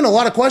up? It's been a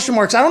lot of question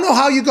marks. I don't know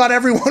how you got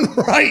everyone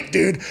right,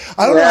 dude.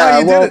 I don't know how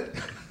you did it.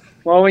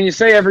 Well, when you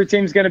say every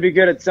team's going to be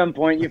good at some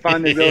point, you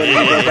find the ability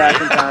to go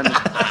back in time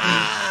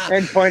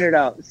and point it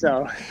out.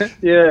 So,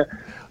 yeah.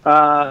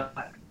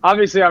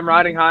 Obviously, I'm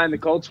riding high in the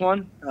Colts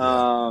one.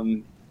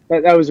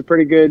 That was a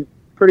pretty good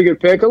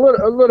pick. A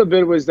little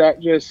bit was that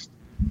just,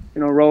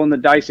 you know, rolling the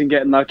dice and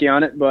getting lucky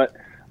on it. But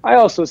I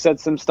also said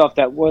some stuff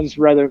that was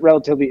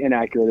relatively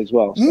inaccurate as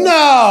well. So.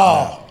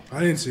 No, I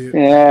didn't see it.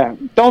 Yeah,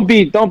 don't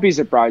be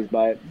surprised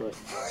by it. But.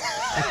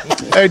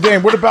 Hey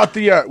Dan, what about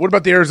the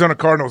Arizona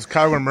Cardinals,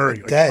 Kyler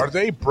Murray? Like, are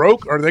they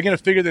broke? Are they going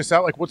to figure this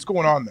out? Like, what's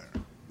going on there?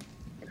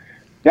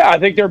 Yeah, I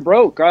think they're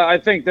broke. I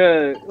think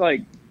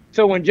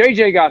so when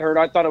JJ got hurt,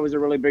 I thought it was a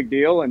really big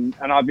deal, and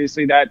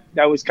obviously that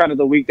was kind of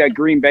the week that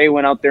Green Bay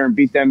went out there and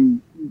beat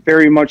them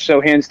very much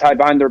so, hands tied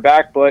behind their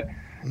back, but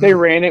they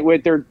ran it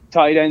with their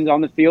tight ends on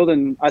the field,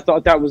 and I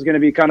thought that was going to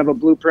be kind of a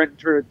blueprint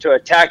to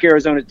attack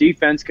Arizona's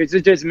defense, because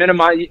it just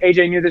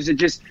AJ knew this,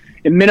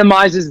 it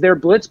minimizes their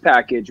blitz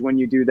package when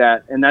you do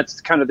that, and that's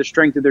kind of the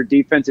strength of their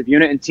defensive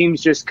unit, and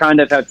teams just kind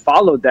of have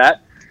followed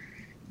that.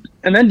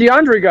 And then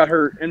DeAndre got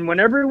hurt, and when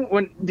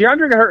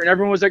DeAndre got hurt and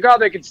everyone was like, oh,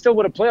 they could still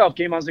win a playoff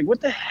game, I was like, what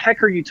the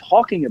heck are you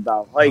talking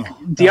about? Like,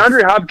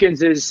 DeAndre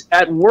Hopkins is,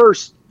 at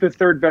worst, the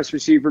third best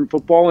receiver in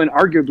football and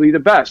arguably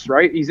the best,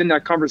 right? He's in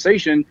that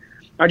conversation.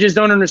 I just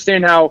don't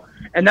understand how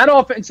 – and that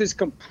offense is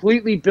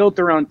completely built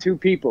around two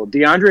people,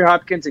 DeAndre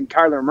Hopkins and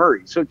Kyler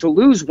Murray. So to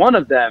lose one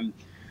of them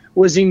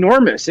was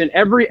enormous in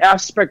every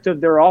aspect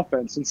of their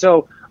offense. And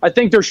so I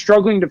think they're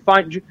struggling to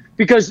find –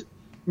 because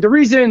the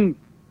reason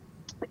 –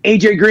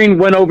 AJ Green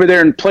went over there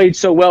and played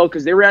so well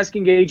because they were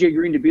asking AJ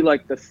Green to be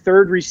like the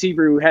third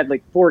receiver who had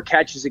like 4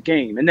 catches a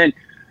game. And then,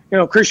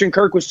 Christian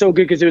Kirk was so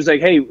good because it was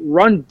like, hey,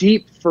 run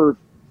deep for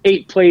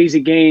 8 plays a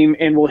game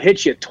and we'll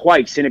hit you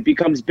twice and it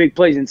becomes big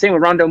plays. And same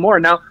with Rondale Moore.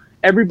 Now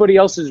everybody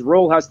else's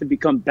role has to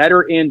become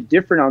better and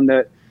different on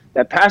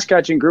that pass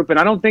catching group. And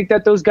I don't think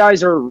that those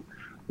guys are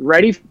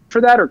ready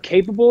for that or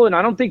capable. And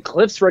I don't think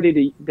Cliff's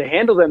ready to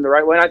handle them the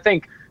right way. And I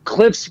think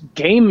Cliff's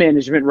game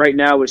management right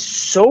now is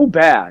so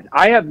bad.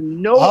 I have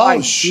no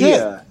idea.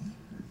 Shit.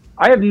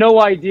 I have no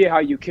idea how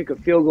you kick a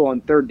field goal on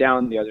third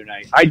down the other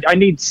night.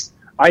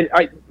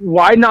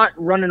 Why not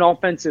run an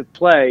offensive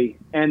play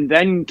and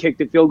then kick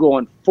the field goal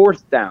on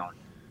fourth down?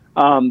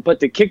 But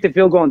to kick the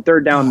field goal on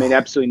third down made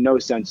absolutely no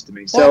sense to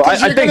me. So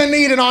you're going to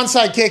need an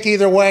onside kick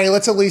either way.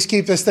 Let's at least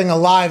keep this thing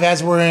alive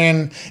as we're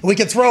in. We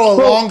could throw a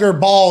longer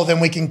ball than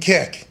we can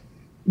kick.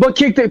 But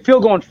kick the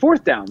field goal on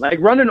fourth down. Like,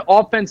 run an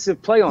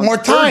offensive play on more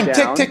time. Third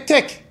down. Tick,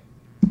 tick, tick.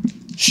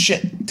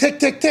 Shit. Tick,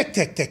 tick, tick,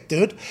 tick, tick,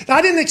 dude. Now,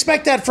 I didn't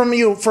expect that from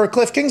you for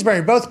Cliff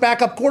Kingsbury, both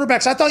backup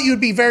quarterbacks. I thought you'd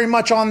be very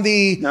much on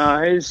the...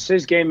 No,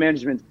 his game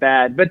management's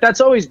bad. But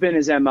that's always been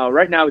his MO.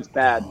 Right now, it's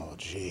bad. Oh,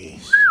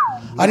 jeez.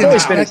 I didn't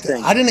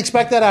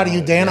expect that out of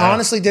you, Dan. I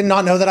honestly did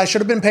not know that. I should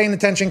have been paying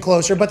attention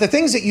closer. But the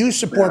things that you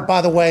support,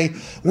 by the way,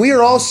 we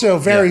are also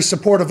very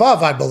supportive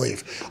of, I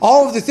believe.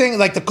 All of the things,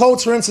 like the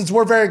Colts, for instance,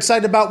 we're very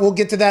excited about. We'll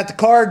get to that. The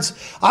Cards,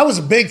 I was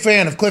a big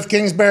fan of Cliff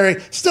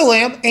Kingsbury, still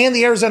am, and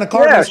the Arizona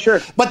Cardinals. Yeah,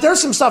 sure. But there's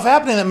some stuff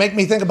happening that make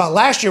me think about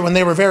last year when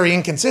they were very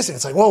inconsistent.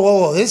 It's like,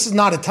 whoa, this is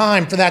not a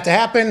time for that to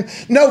happen.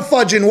 No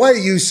fudging way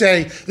you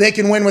say they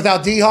can win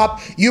without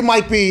D-Hop. You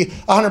might be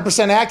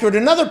 100% accurate.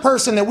 Another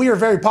person that we are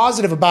very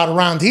positive about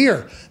around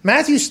here,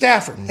 Matthew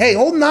Stafford. Hey,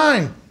 old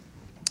 9.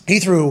 He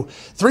threw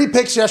 3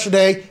 picks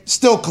yesterday,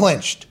 still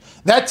clinched.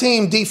 That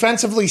team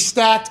defensively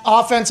stacked,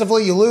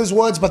 offensively you lose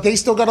Woods, but they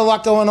still got a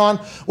lot going on.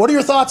 What are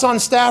your thoughts on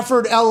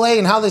Stafford, LA,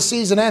 and how this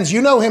season ends?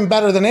 You know him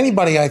better than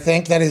anybody, I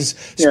think, that is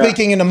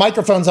speaking into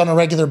microphones on a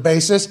regular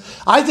basis.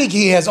 I think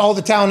he has all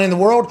the talent in the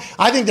world.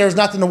 I think there's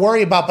nothing to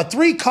worry about. But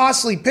 3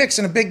 costly picks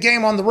in a big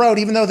game on the road,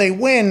 even though they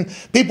win,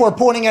 people are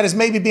pointing at as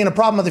maybe being a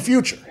problem of the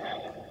future.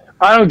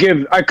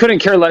 I couldn't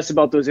care less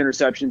about those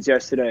interceptions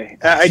yesterday.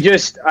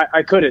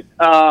 I couldn't.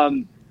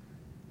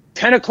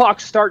 10 o'clock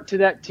start to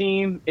that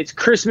team. It's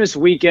Christmas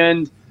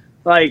weekend.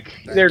 Like,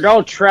 they're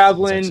all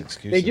traveling.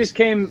 They just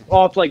came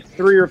off like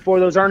 3 or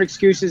 4. Those aren't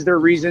excuses. They're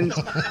reasons.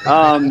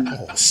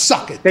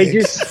 Suck it.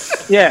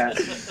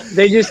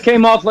 They just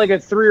came off like a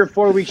 3 or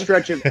 4 week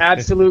stretch of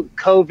absolute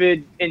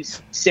COVID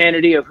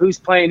insanity of who's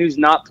playing, who's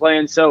not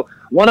playing. So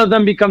one of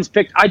them becomes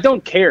picked. I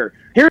don't care.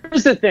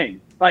 Here's the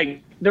thing.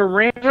 Like, the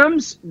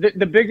Rams,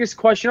 the biggest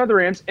question of the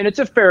Rams, and it's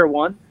a fair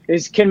one,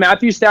 is can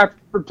Matthew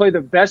Stafford play the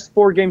best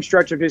 4-game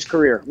stretch of his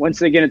career once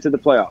they get into the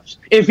playoffs?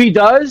 If he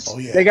does,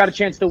 they got a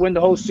chance to win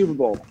the whole Super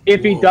Bowl.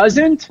 If he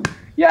doesn't,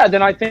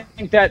 then I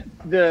think that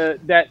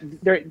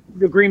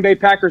the Green Bay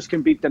Packers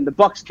can beat them, the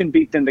Bucs can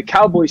beat them, the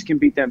Cowboys can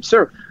beat them,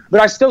 sir. But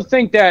I still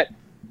think that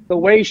the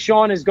way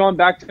Sean has gone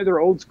back to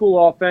their old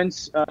school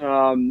offense,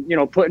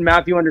 putting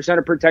Matthew under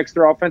center protects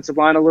their offensive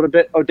line a little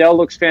bit. Odell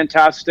looks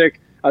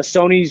fantastic.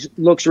 Sony's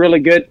looks really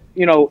good.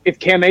 If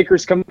Cam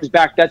Akers comes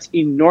back, that's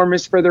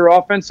enormous for their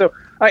offense. So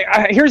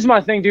here's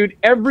my thing, dude.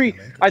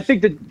 I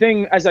think the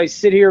thing as I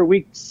sit here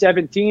week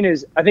 17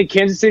 is I think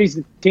Kansas City's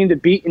the team to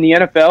beat in the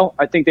NFL.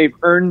 I think they've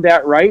earned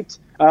that right.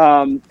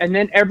 And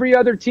then every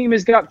other team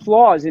has got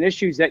flaws and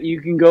issues that you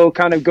can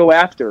go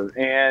after.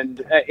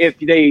 And if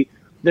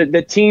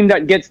the team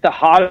that gets the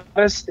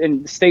hottest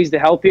and stays the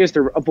healthiest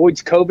or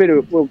avoids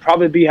COVID will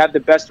probably have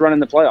the best run in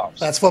the playoffs.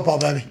 That's football,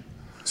 baby.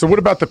 So what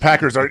about the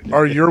Packers?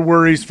 Are your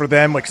worries for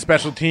them like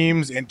special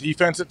teams and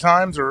defense at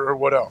times, or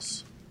what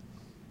else?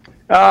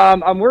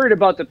 I'm worried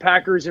about the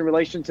Packers in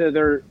relation to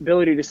their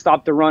ability to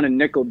stop the run and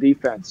nickel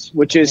defense,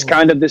 which is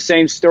kind of the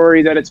same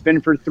story that it's been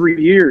for 3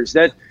 years.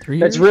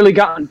 That's really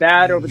gotten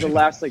bad over the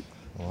last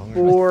 4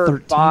 or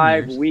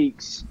 5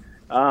 weeks.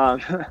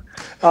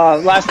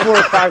 Last 4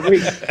 or 5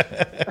 weeks.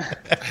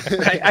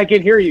 I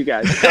can hear you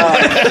guys.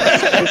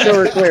 Just so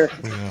we're clear.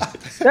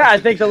 Yeah, I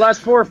think the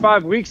last 4 or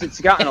 5 weeks it's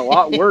gotten a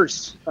lot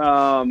worse.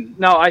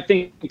 Now I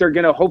think they're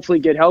going to hopefully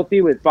get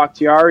healthy with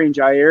Bakhtiari and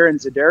Jair and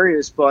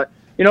Darius. But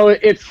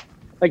if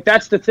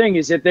that's the thing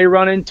is if they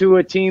run into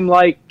a team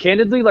like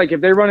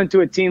if they run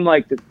into a team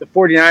like the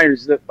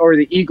 49ers or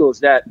the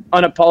Eagles that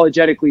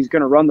unapologetically is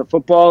going to run the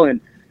football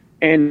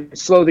and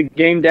slow the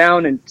game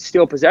down and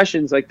steal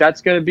possessions,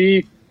 that's going to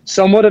be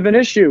somewhat of an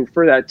issue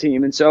for that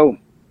team. And so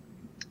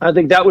I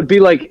think that would be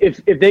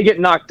if they get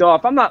knocked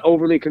off. I'm not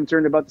overly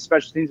concerned about the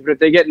special teams, but if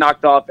they get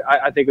knocked off,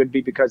 I think it would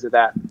be because of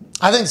that.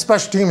 I think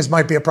special teams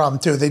might be a problem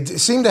too. They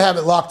seem to have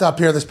it locked up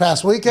here this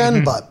past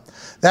weekend, but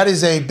that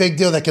is a big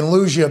deal that can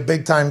lose you a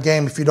big-time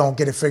game if you don't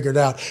get it figured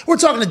out. We're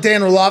talking to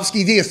Dan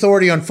Orlovsky, the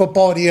authority on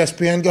football at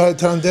ESPN. Go ahead,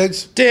 Tone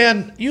Diggs.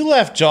 Dan, you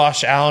left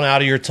Josh Allen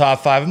out of your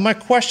top 5, and my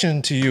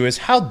question to you is,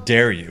 how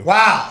dare you?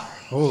 Wow.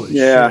 Holy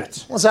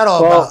shit. What's that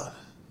all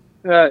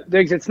about?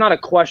 Diggs, it's not a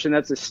question.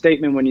 That's a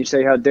statement when you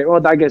say how dare.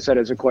 Well, I guess that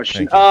is a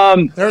question.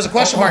 There was a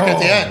question mark at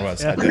the end.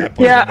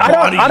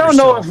 I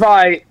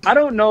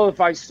don't know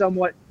if I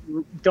somewhat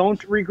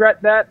don't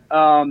regret that.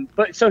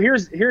 But so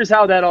here's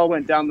how that all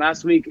went down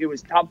last week. It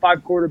was top 5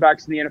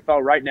 quarterbacks in the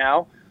NFL right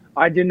now.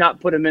 I did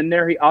not put him in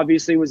there. He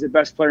obviously was the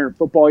best player in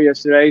football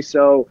yesterday.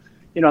 So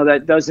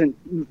that doesn't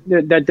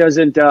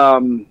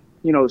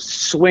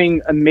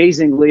swing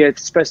amazingly,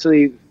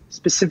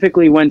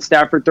 specifically when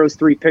Stafford throws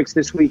 3 picks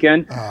this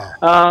weekend.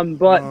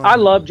 But I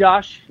love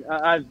Josh.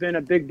 I've been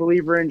a big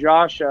believer in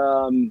Josh,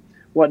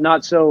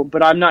 whatnot. So,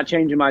 but I'm not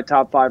changing my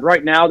top 5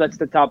 right now. That's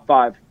the top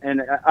 5,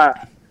 and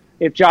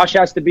if Josh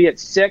has to be at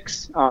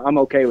 6, I'm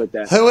okay with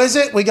that. Who is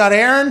it? We got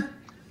Aaron,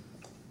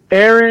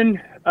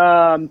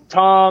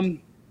 Tom,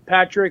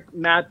 Patrick,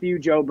 Matthew,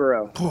 Joe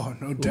Burrow. Oh,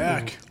 no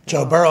Dak.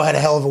 Joe Burrow had a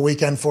hell of a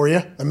weekend for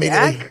you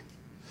immediately. Dak?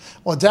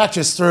 Well, Dak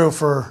just threw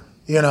for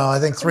I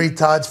think 3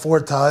 tuds,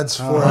 4 tuds,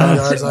 400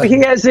 yards.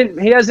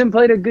 He hasn't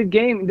played a good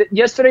game.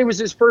 Yesterday was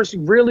his first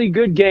really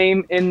good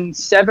game in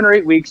 7 or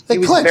 8 weeks. He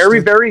was very,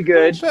 very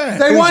good.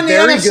 They won the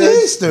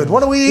NFC East, dude.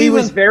 What are we He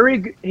was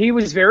very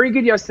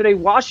good yesterday.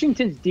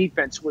 Washington's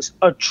defense was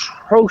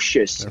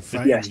atrocious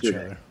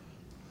yesterday.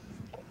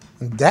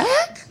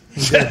 Dak?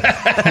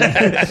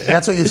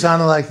 That's what you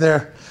sounded like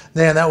there.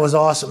 Man, that was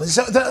awesome.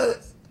 So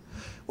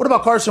what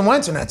about Carson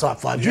Wentz in that top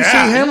 5? Did you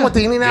see him with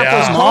the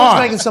Indianapolis Colts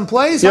making some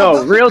plays?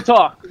 Yo, real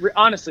talk.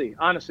 Honestly,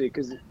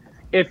 because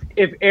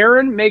if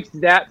Aaron makes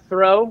that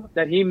throw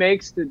that he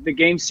makes, the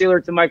game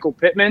sealer to Michael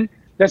Pittman,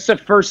 that's the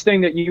first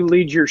thing that you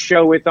lead your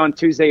show with on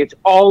Tuesday. It's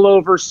all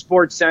over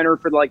SportsCenter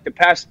for the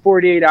past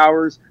 48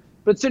 hours.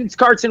 But since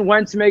Carson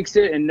Wentz makes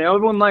it, and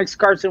everyone likes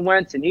Carson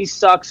Wentz, and he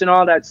sucks and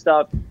all that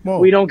stuff,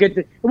 we don't get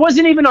it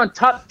wasn't even on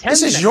top 10.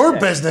 This is your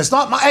business,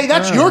 not my. Hey,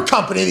 that's your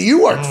company that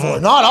you work for,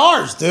 not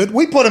ours, dude.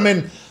 We put him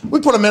in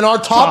our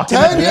top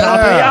 10. We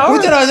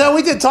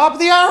did top of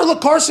the hour.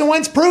 Look, Carson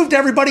Wentz proved to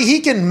everybody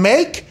he can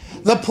make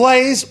the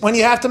plays when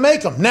you have to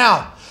make them.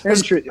 Now,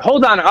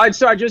 hold on. I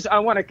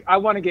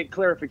want to get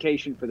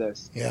clarification for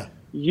this. Yeah.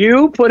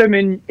 You put him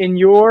in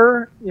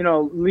your,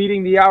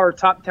 leading the hour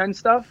top 10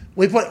 stuff?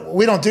 We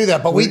don't do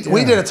that, but we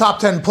did a top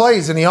 10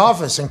 plays in the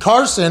office, and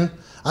Carson,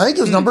 I think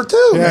it was number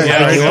 2.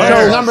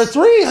 Number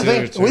 3, I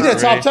think. We did a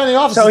top 10 in the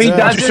office. So he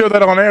does show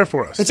that on air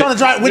for us. It's on the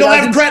drive. We don't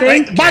have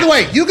credit. By the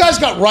way, you guys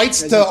got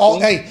rights to all.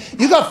 Hey,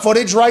 you got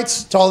footage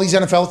rights to all these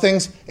NFL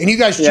things, and you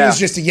guys choose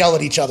just to yell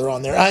at each other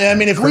on there. I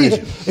mean, if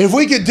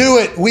we could do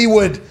it, we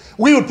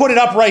would put it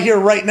up right here,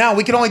 right now.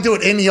 We can only do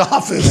it in the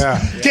office.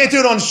 Can't do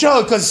it on the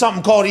show because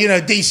something called,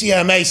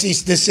 DCMA,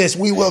 cease, desist.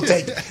 We will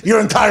take your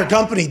entire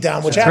company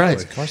down, which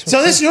happens. Right.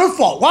 So this is your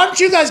fault. Why don't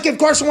you guys give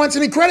Carson Wentz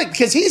any credit?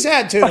 Because he's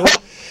had to.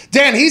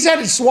 Dan, he's had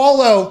to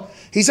swallow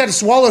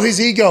his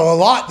ego a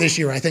lot this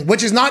year, I think,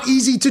 which is not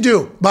easy to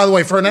do, by the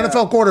way, for an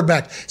NFL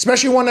quarterback,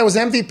 especially one that was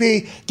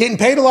MVP, getting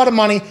paid a lot of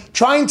money,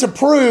 trying to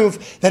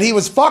prove that he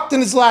was fucked in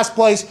his last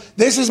place.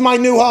 This is my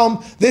new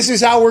home. This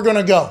is how we're going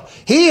to go.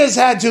 He has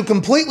had to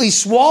completely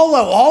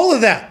swallow all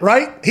of that,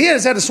 right? He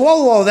has had to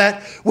swallow all of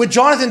that with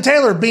Jonathan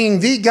Taylor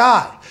being the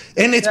guy.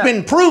 And it's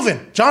been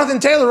proven. Jonathan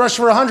Taylor rushed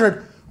for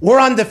 100. We're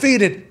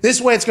undefeated. This is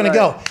the way it's going to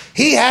go.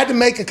 He had to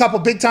make a couple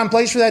big-time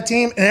plays for that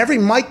team, and every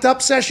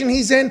mic'd-up session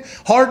he's in,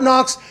 Hard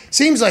Knocks,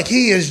 seems like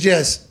he is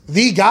just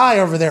the guy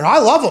over there. I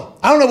love him.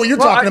 I don't know what you're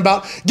talking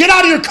about. Get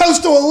out of your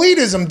coastal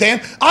elitism,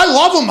 Dan. I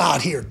love him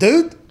out here,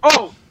 dude.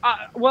 I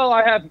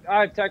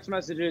have text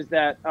messages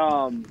that,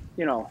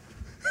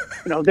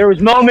 there was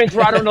moments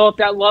where I don't know if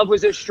that love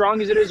was as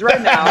strong as it is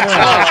right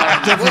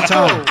now. Different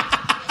time.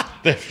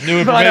 New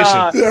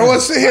information.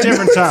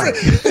 Different time.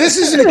 This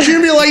is an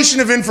accumulation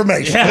of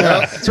information.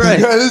 Yeah, that's right.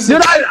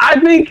 Dude,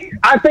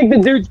 I think the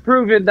dude's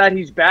proven that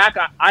he's back.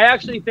 I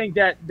actually think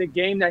that the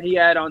game that he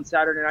had on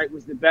Saturday night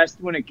was the best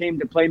when it came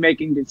to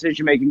playmaking,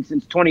 decision-making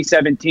since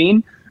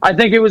 2017. I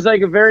think it was a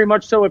very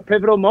much so a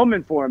pivotal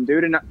moment for him,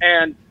 dude.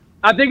 And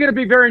I think it'll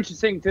be very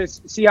interesting to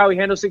see how he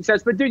handles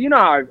success. But dude, you know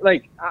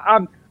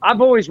how I've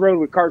always rode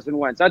with Carson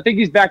Wentz. I think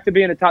he's back to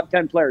being a top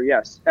 10 player.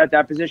 Yes, at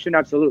that position,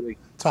 absolutely.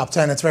 Top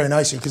 10. That's very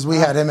nice because we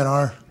had him in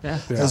our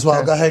as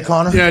well. Go ahead,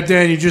 Connor. Yeah,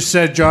 Dan, you just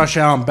said Josh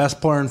Allen, best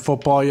player in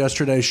football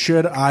yesterday.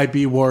 Should I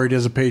be worried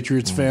as a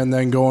Patriots fan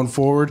then going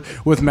forward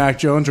with Mac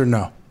Jones or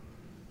no?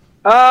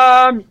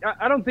 I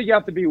don't think you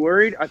have to be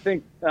worried. I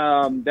think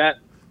that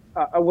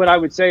what I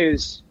would say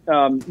is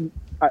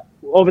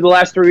over the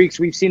last 3 weeks,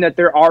 we've seen that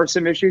there are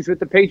some issues with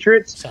the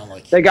Patriots.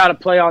 They got to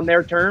play on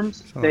their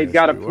terms. They've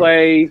got to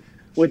play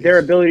with their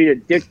ability to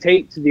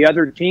dictate to the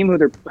other team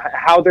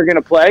how they're going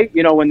to play.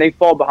 You know, when they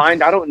fall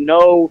behind, I don't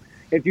know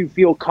if you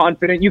feel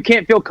confident. You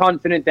can't feel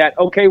confident that,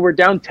 okay, we're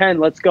down 10,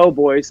 let's go,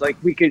 boys. Like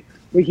we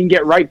can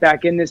get right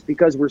back in this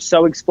because we're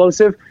so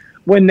explosive.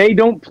 When they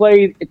don't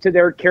play to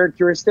their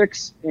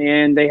characteristics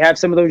and they have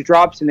some of those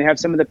drops and they have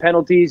some of the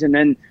penalties and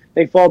then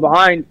they fall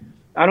behind,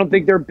 I don't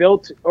think they're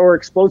built or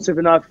explosive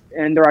enough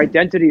and their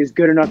identity is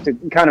good enough to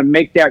kind of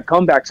make that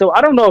comeback. So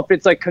I don't know if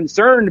it's like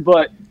concerned,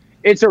 but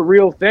it's a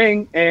real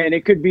thing and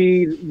it could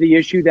be the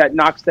issue that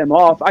knocks them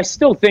off. I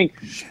still think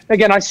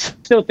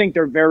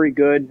they're very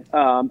good.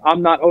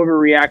 I'm not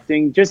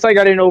overreacting, just like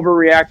I didn't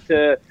overreact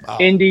to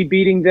Indy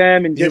beating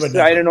them and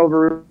I didn't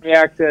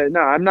overreact to,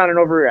 no, I'm not an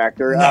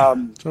overreactor.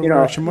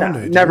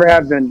 Never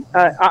have been.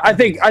 I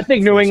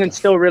think New England's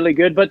still really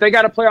good, but they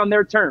got to play on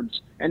their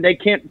terms and they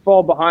can't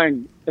fall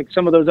behind like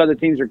some of those other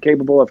teams are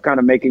capable of kind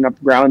of making up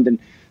ground, and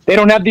they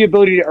don't have the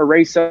ability to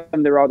erase some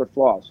of their other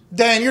flaws.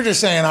 Dan, you're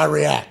just saying I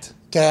react.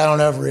 Okay, I don't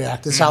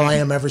overreact. That's how I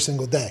am every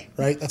single day,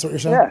 right? That's what you're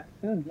saying?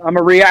 Yeah. I'm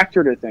a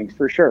reactor to things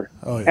for sure.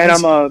 Oh, yeah. And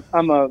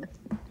I'm a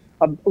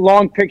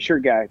long picture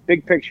guy,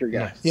 big picture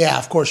guy. Yeah,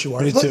 of course you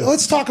are.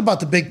 Let's talk about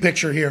the big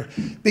picture here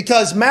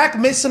because Mac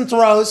missed some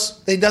throws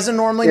that he doesn't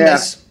normally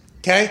miss.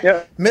 Okay?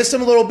 Yep. Missed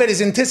him a little bit.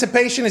 His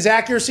anticipation, his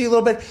accuracy a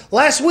little bit.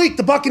 Last week,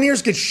 the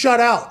Buccaneers get shut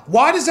out.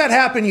 Why does that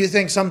happen, you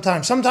think,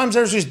 sometimes? Sometimes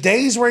there's just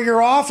days where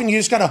you're off and you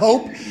just got to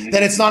hope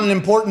that it's not an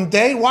important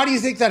day. Why do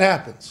you think that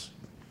happens?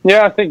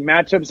 Yeah, I think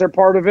matchups are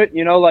part of it.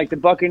 You know, like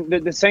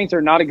the Saints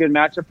are not a good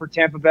matchup for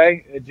Tampa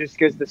Bay. It just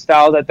gives the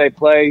style that they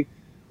play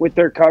with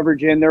their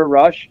coverage and their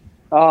rush.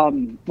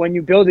 When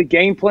you build a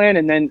game plan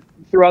and then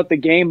throughout the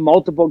game,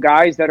 multiple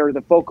guys that are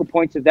the focal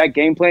points of that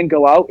game plan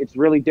go out, it's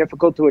really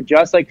difficult to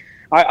adjust. Like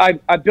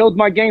I build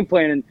my game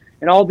plan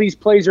and all these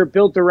plays are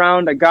built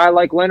around a guy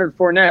like Leonard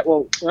Fournette.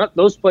 Well,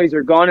 those plays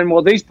are gone.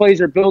 And these plays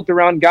are built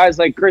around guys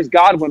like Chris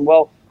Godwin.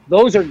 Well,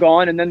 those are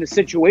gone, and then the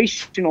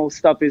situational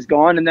stuff is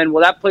gone, and then,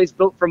 that play's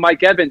built for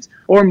Mike Evans,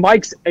 or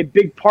Mike's a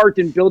big part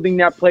in building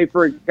that play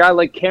for a guy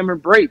like Cameron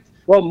Brate.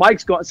 Well,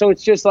 Mike's gone, so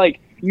it's just like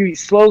you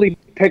slowly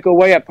pick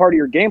away at part of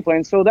your game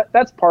plan, so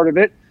that's part of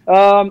it.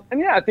 And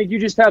yeah, I think you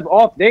just have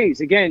off days.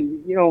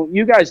 Again,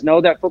 you guys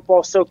know that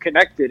football's so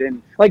connected.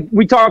 And like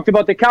we talked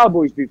about the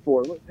Cowboys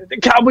before. The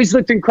Cowboys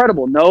looked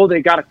incredible. No,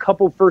 they got a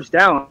couple first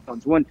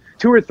downs. When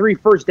 2 or 3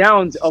 first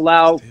downs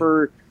allow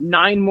for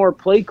 9 more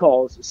play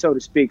calls, so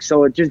to speak.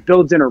 So it just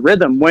builds in a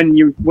rhythm. When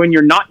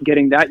you're not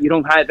getting that, you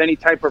don't have any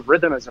type of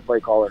rhythm as a play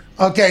caller.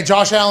 Okay,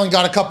 Josh Allen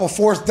got a couple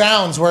fourth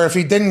downs where if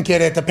he didn't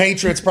get it, the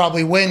Patriots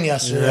probably win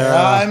yesterday.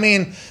 Yeah. I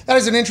mean, that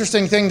is an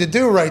interesting thing to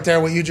do right there,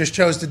 what you just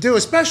chose to do,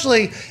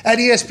 especially at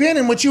ESPN,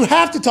 in which you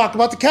have to talk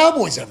about the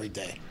Cowboys every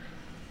day.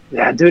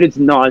 Yeah, dude, it's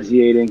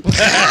nauseating.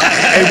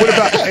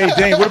 Hey,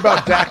 Dane, what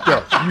about Dak,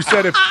 though? You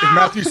said if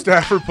Matthew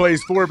Stafford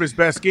plays 4 of his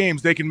best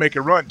games, they can make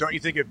a run. Don't you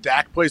think if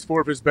Dak plays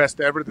 4 of his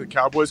best ever, the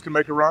Cowboys can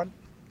make a run?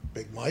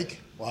 Big Mike,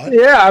 what?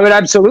 Yeah, I would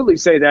absolutely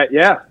say that,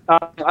 yeah.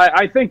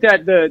 I think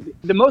that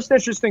the most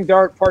interesting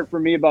part for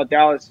me about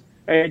Dallas,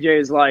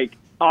 AJ, is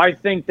I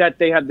think that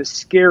they have the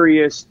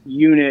scariest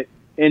unit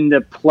in the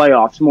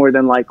playoffs, more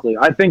than likely.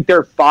 I think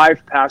their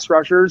 5 pass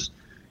rushers,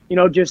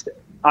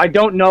 I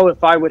don't know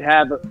if I would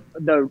have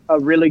a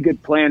really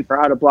good plan for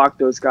how to block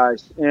those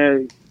guys.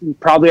 And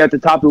probably at the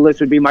top of the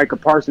list would be Micah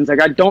Parsons.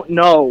 I don't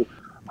know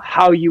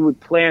how you would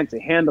plan to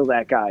handle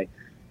that guy.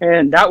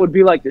 And that would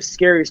be the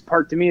scariest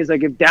part to me is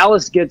if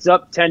Dallas gets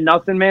up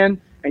 10-0, man,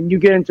 and you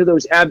get into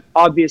those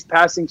obvious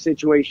passing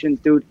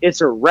situations, dude,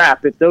 it's a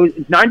wrap. If those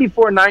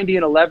 94, 90,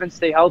 and 11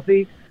 stay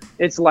healthy,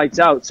 it's lights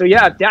out. So,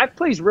 yeah, if Dak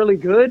plays really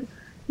good,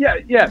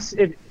 yes,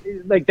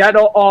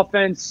 that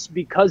offense,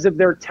 because of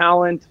their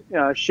talent,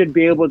 should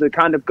be able to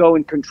kind of go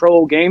and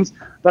control games.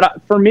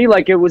 But for me,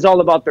 it was all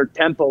about their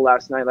tempo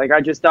last night. I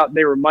just thought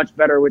they were much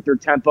better with their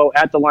tempo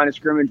at the line of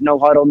scrimmage, no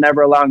huddle,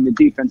 never allowing the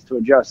defense to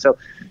adjust. So,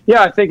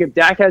 yeah, I think if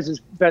Dak has his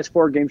best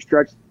 4-game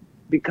stretch,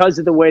 because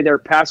of the way their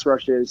pass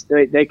rush is,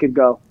 they could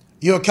go.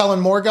 You a Kellen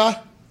Moore guy?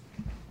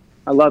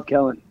 I love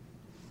Kellen.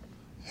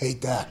 Hate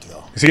Dak,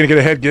 though. Is he going to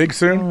get a head gig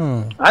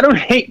soon? I don't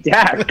hate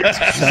Dak.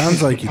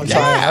 Sounds like you I'm do.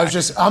 sorry.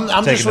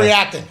 I'm just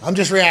reacting. I'm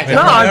just reacting.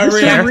 No, I'm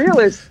just being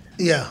realist.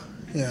 Yeah.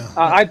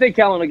 I think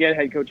Kellen will get a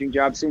head coaching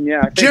job soon,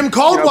 yeah. Jim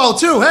Caldwell,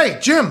 too. Hey,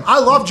 Jim, I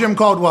love Jim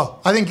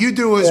Caldwell. I think you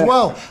do as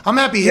well. I'm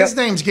happy his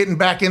name's getting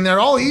back in there.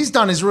 All he's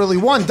done is really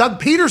won. Doug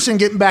Peterson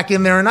getting back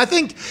in there. And I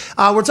think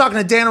we're talking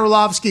to Dan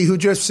Orlovsky, who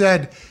just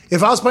said,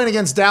 if I was playing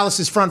against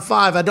Dallas's front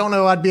 5, I don't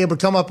know if I'd be able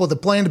to come up with a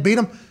plan to beat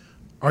them.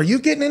 Are you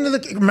getting into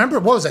the? Remember,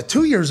 what was that?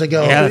 2 years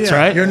ago? Yeah, that's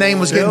right. Your name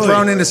was getting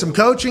thrown into some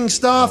coaching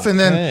stuff, and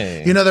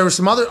then there was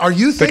some other. Are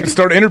you They thinking can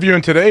start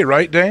interviewing today,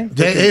 right, Dane?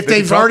 if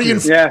they've already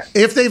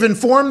if they've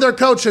informed their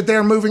coach that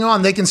they're moving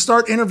on, they can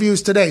start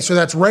interviews today. So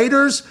that's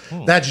Raiders,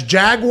 that's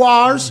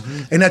Jaguars,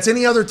 and that's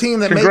any other team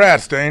that.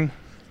 Congrats, Dane.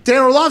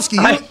 Dan Orlovsky.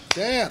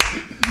 Damn.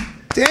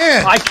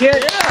 Dan.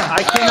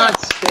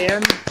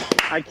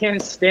 I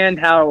can't stand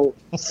how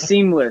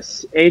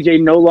seamless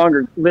AJ no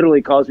longer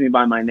literally calls me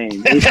by my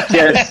name. It's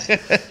just,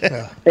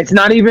 it's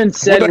not even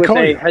said with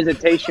a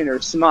hesitation or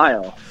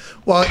smile.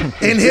 Well,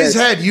 in his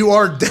head, you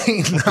are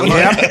Dane.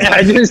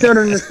 I just don't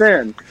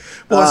understand.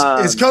 Well,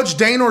 is Coach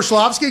Dane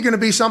Orlovsky going to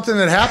be something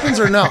that happens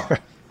or no?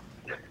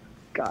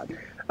 God.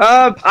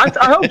 I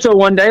hope so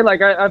one day.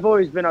 Like, I've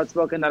always been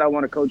outspoken that I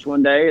want to coach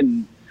one day,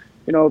 and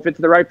if it's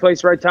the right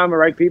place, right time, or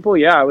right people,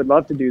 yeah, I would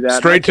love to do that.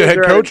 Straight to head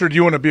coach, or do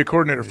you want to be a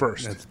coordinator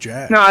first? That's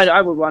Jack. No,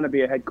 I would want to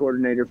be a head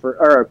coordinator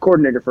or a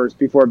coordinator first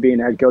before being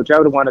a head coach. I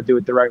would want to do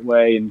it the right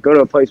way and go to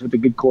a place with a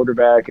good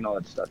quarterback and all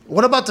that stuff.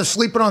 What about the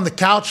sleeping on the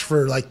couch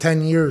for like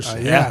 10 years?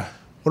 Yeah.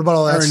 What about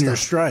all that Earn stuff? your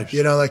stripes.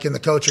 Like in the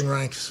coaching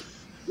ranks.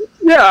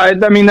 Yeah,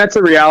 I mean, that's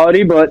a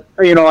reality, but,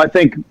 I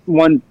think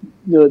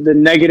the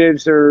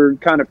negatives are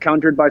kind of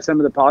countered by some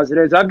of the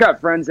positives. I've got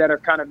friends that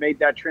have kind of made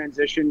that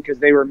transition because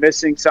they were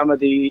missing some of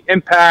the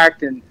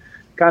impact and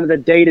kind of the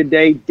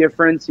day-to-day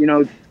difference.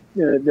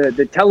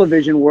 The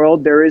television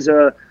world, there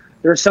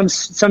are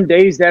some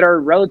days that are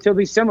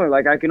relatively similar.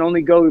 Like, I can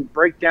only go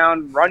break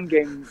down run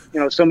game,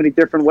 so many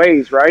different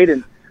ways, right?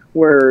 And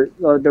where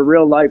the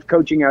real life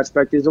coaching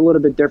aspect is a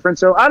little bit different.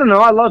 So I don't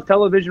know. I love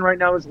television right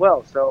now as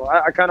well. So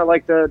I kind of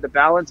like the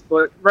balance,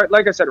 but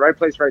like I said, right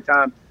place, right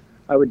time.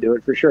 I would do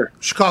it for sure.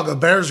 Chicago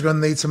Bears are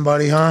going to need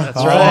somebody, huh? That's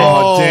right.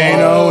 Oh,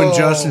 Dano and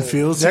Justin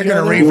Fields. They're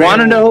going to You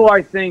want to know who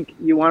I think?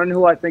 You want to know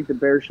who I think the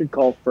Bears should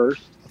call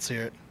first? Let's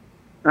hear it.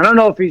 I don't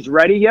know if he's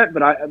ready yet,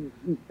 but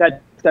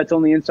that's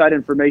only inside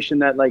information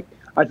that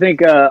I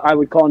think I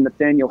would call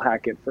Nathaniel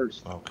Hackett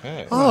first.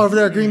 Okay. Oh, over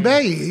there at Green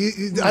Bay.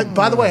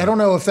 By the way, I don't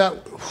know if that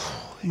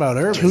About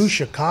Urban. to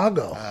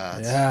Chicago.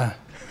 Yeah.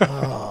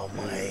 Oh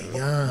my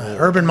God!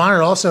 Urban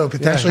Meyer also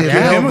potentially give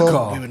him a available.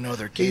 call. We would know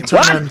their He game.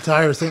 turned the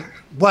entire thing.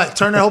 What?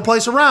 Turn the whole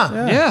place around?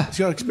 Yeah. He's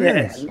got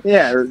experience.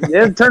 Yeah,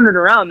 they've turned it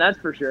around. That's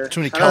for sure.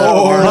 Too many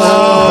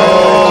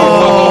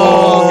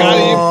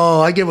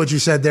Oh, I get what you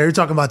said there. You're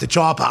talking about the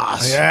chop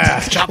house.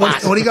 Yeah.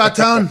 What do you got,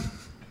 Tone?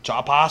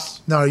 Chop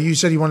house. No, you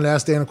said you wanted to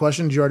ask Dan a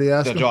question. Did you already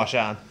ask him? Josh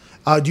Allen.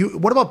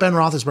 What about Ben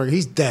Roethlisberger?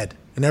 He's dead,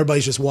 and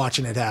everybody's just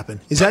watching it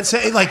happen. Is that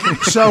say like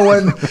so?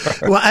 When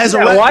as a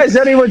Why is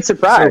anyone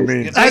surprised?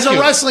 as a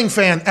wrestling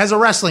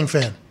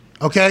fan,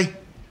 okay?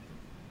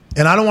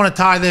 And I don't want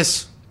to tie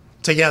this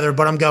together,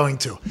 but I'm going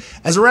to.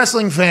 As a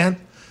wrestling fan,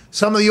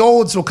 some of the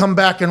olds will come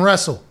back and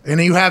wrestle, and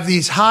you have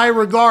these high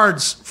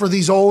regards for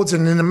these olds,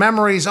 and in the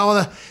memories,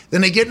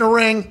 then they get in a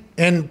ring,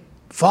 and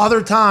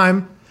Father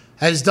Time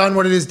has done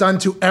what it has done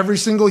to every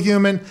single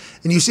human,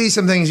 and you see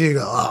some things, you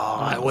go, oh,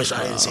 I wish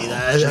I didn't see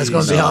that. That's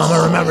going to be, I'm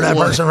going to remember that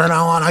person from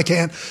now on. I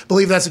can't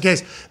believe that's the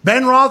case.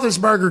 Ben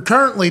Roethlisberger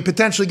currently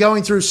potentially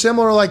going through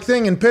similar like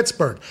thing in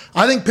Pittsburgh.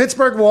 I think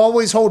Pittsburgh will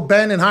always hold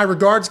Ben in high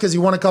regards because he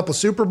won a couple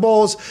Super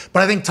Bowls,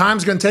 but I think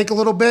time's going to take a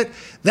little bit.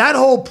 That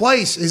whole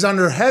place is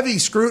under heavy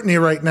scrutiny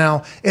right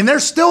now, and they're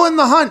still in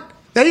the hunt.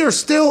 They are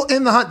still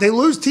in the hunt. They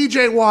lose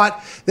T.J.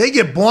 Watt. They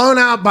get blown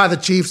out by the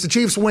Chiefs. The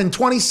Chiefs win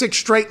 26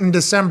 straight in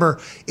December.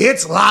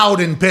 It's loud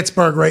in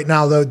Pittsburgh right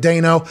now, though,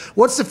 Dano.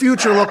 What's the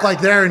future look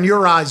like there in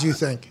your eyes, you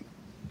think?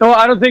 No,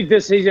 I don't think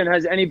this season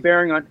has any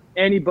bearing on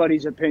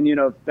anybody's opinion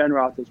of Ben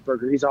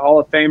Roethlisberger. He's a Hall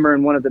of Famer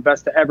and one of the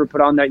best to ever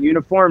put on that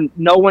uniform.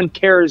 No one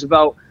cares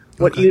about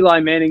what Eli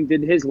Manning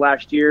did his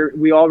last year.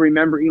 We all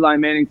remember Eli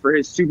Manning for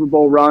his Super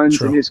Bowl runs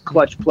and his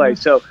clutch play.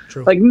 So,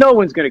 no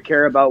one's going to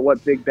care about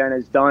what Big Ben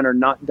has done or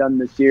not done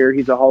this year.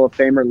 He's a Hall of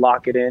Famer.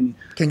 Lock it in.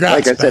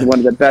 Congrats, like I said, one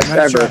of the best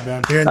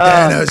ever. You're in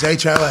Dano's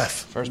HOF.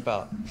 First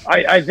ballot.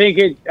 I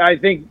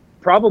think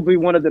probably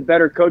one of the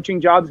better coaching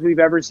jobs we've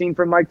ever seen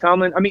from Mike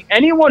Tomlin. I mean,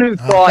 anyone who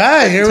thought...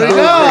 Hey, here we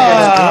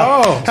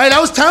go. Hey, that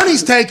was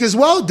Tony's take as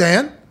well,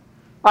 Dan.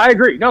 I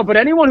agree. No, but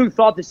anyone who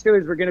thought the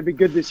Steelers were going to be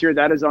good this year,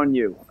 that is on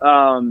you.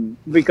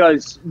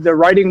 Because the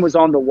writing was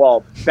on the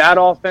wall. Bad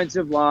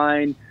offensive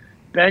line.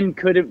 Ben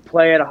couldn't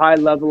play at a high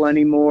level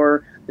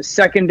anymore. The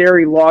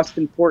secondary lost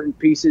important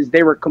pieces.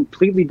 They were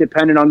completely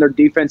dependent on their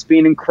defense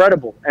being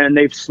incredible. And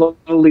they've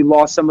slowly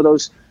lost some of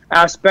those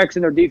aspects,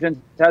 and their defense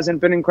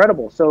hasn't been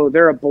incredible. So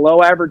they're a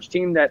below-average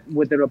team that,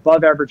 with an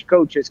above-average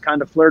coach, has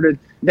kind of flirted.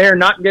 They're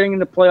not getting in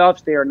the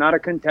playoffs. They are not a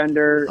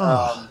contender.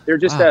 They're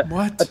just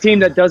a team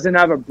that doesn't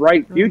have a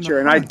bright future.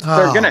 And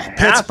they're going to have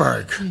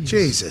Pittsburgh.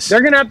 Jesus.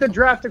 They're going to have to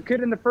draft a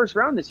kid in the first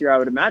round this year, I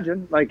would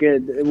imagine. Like, Go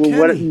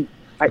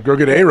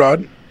get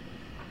A-Rod.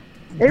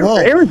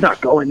 Aaron's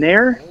not going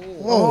there.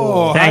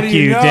 Whoa, Thank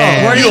you,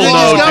 Dan. Where do you think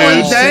he's going,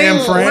 Dan?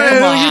 Sam Fran.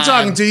 Who are you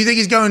talking to? You think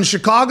he's going to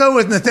Chicago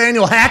with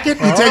Nathaniel Hackett?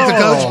 You take the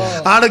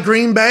coach out of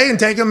Green Bay and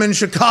take him in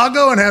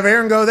Chicago and have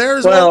Aaron go there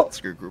as well? That's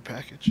a good group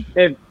package.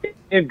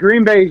 If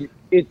Green Bay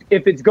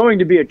if it's going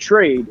to be a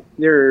trade,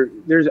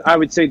 I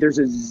would say there's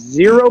a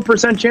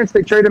 0% chance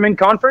they trade him in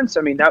conference.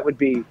 I mean, that would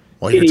be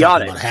You're idiotic.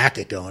 talking about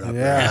Hackett going up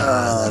there.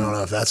 I don't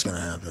know if that's going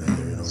to happen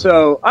either, you know?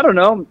 So I don't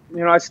know.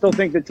 I still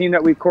think the team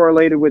that we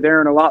correlated with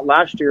Aaron a lot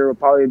last year will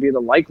probably be the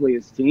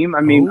likeliest team.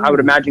 I mean, I would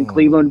imagine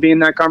Cleveland would be in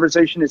that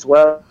conversation as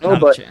well.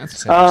 But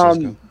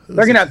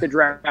they're going to have to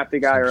draft the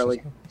guy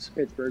early.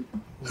 Pittsburgh.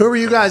 Who are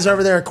you guys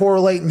over there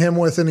correlating him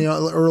with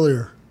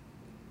earlier?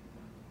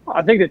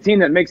 I think the team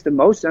that makes the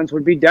most sense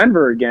would be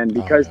Denver again,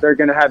 because they're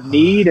going to have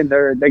need, and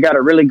they got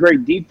a really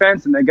great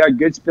defense, and they got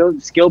good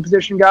skill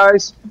position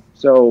guys.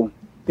 So,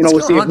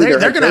 we'll see. They're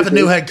going to have a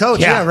new head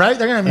coach, right?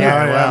 They're going to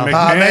have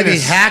a new maybe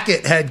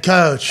Hackett head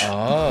coach.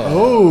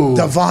 Oh,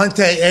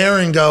 Devontae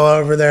Aaron go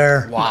over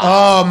there. Wow.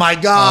 Oh my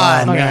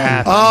God.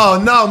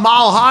 Oh no,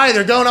 Mile High.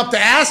 They're going up to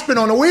Aspen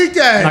on the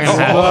weekend.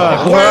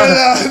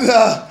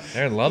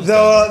 Aaron loves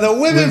the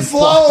women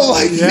flow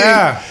like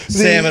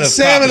salmon of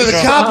the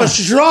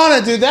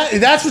Capistrano, dude.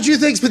 That's what you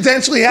think's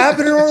potentially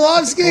happening,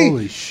 Orlovsky?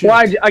 Holy shit! Well,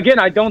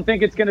 I don't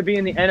think it's going to be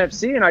in the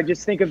NFC, and I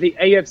just think of the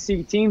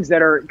AFC teams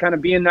that are kind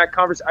of be in that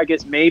conversation. I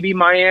guess maybe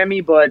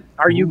Miami, but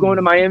are you going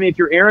to Miami if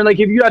you're Aaron?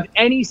 Like, if you have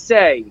any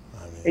say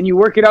and you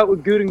work it out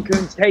with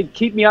Gutekunst, hey,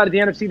 keep me out of the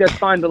NFC, that's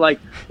fine. But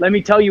let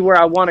me tell you where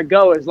I want to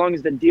go, as long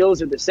as the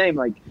deals are the same.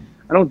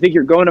 I don't think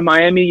you're going to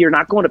Miami. You're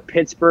not going to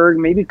Pittsburgh.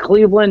 Maybe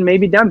Cleveland.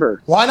 Maybe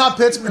Denver. Why not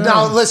Pittsburgh?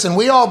 Now, listen,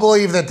 we all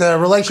believe that the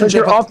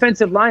relationship... Because their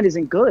offensive line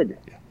isn't good.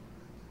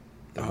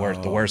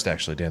 The worst,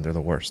 actually, Dan. They're the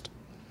worst.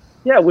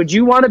 Yeah, would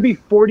you want to be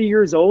 40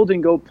 years old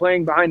and go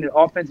playing behind an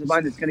offensive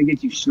line that's going to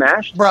get you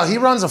smashed? Bro, he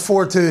runs a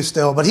 4-2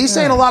 still, but he's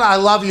saying a lot of I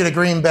love you to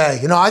Green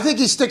Bay. I think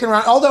he's sticking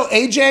around. Although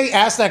AJ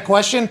asked that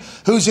question,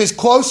 who's his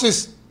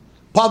closest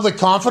public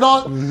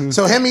confidant,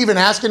 so him even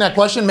asking that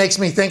question makes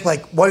me think,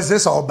 what is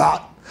this all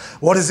about?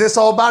 What is this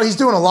all about? He's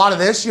doing a lot of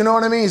this, you know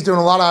what I mean? He's doing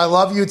a lot of I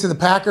love you to the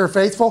Packer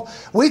faithful.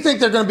 We think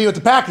they're going to be with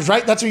the Packers,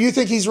 right? That's what you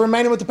think, he's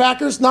remaining with the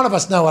Packers? None of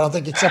us know, I don't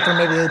think, except for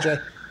maybe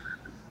AJ.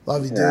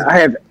 Love you, dude.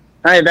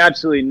 I have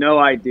absolutely no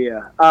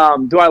idea.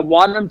 Do I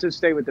want him to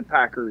stay with the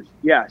Packers?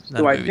 Yes.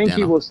 Do I think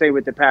he will stay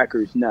with the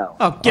Packers? No.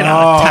 Oh, get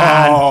out of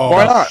town.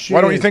 Why not?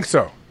 Why don't you think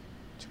so?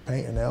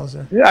 Paint your nails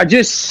there. Yeah,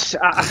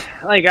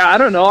 I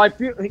don't know. I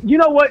feel, you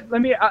know what?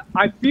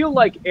 I feel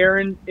like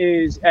Aaron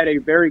is at a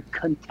very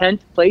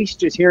content place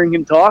just hearing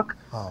him talk.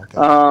 Oh,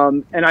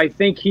 okay. And I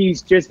think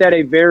he's just at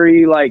a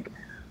very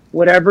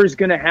whatever's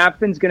going to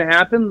happen is going to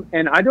happen.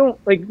 And I don't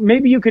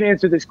maybe you can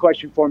answer this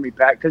question for me,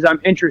 Pat, because I'm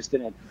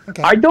interested in it.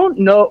 Okay. I don't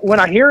know. When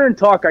I hear him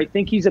talk, I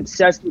think he's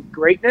obsessed with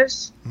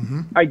greatness.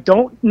 Mm-hmm. I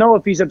don't know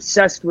if he's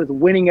obsessed with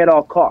winning at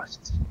all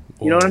costs.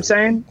 You know what I'm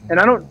saying? And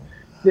I don't.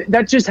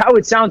 That's just how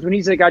it sounds when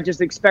he's like, I just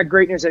expect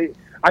greatness.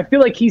 I feel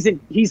like he's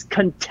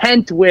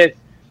content with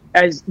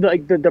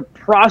the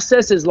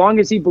process, as long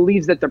as he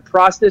believes that the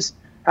process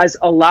has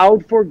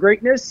allowed for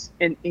greatness.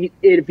 And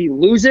if he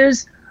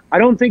loses, I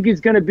don't think he's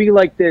going to be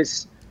like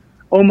this,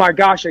 oh my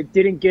gosh, I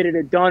didn't get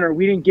it done, or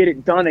we didn't get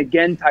it done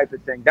again type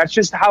of thing. That's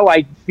just how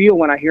I feel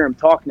when I hear him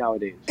talk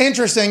nowadays.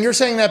 Interesting. You're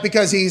saying that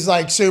because he's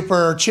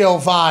super chill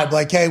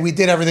vibe, hey, we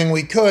did everything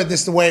we could.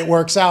 This is the way it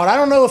works out. I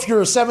don't know if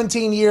you're a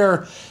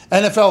 17-year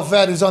NFL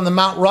vet who's on the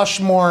Mount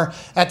Rushmore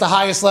at the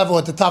highest level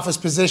at the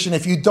toughest position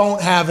if you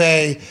don't have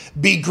a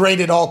be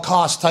great at all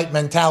costs type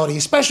mentality,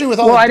 especially with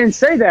all. Well, I didn't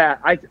say that.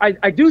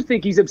 I do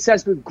think he's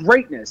obsessed with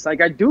greatness. I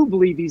do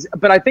believe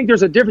but I think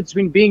there's a difference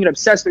between being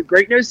obsessed with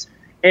greatness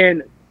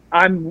and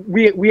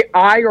we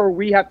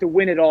have to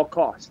win at all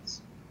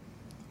costs.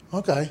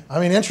 Okay.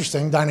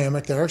 Interesting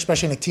dynamic there,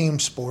 especially in a team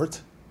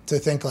sport to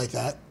think like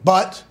that.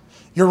 But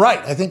you're right.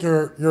 I think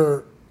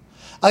you're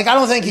I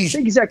don't think he's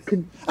Nancy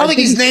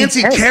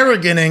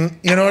Kerriganing,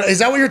 is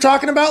that what you're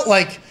talking about?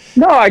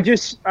 No, I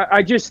just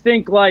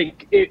think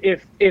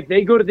if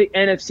they go to the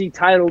NFC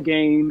title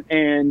game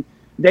and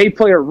they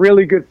play a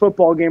really good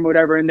football game or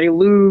whatever, and they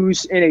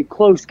lose in a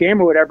close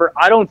game or whatever,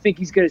 I don't think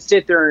he's going to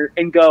sit there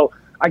and go,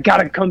 I got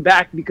to come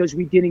back because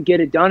we didn't get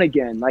it done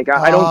again. I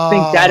don't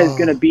think that is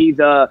going to be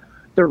the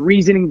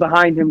reasoning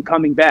behind him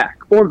coming back,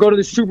 or go to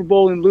the Super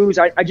Bowl and lose.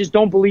 I just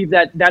don't believe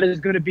that is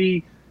going to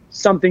be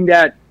something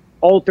that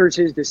alters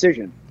his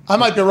decision. I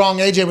might be wrong.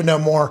 AJ would know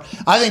more.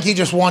 I think he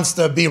just wants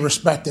to be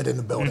respected in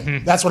the building.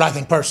 Mm-hmm. That's what I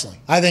think personally.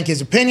 I think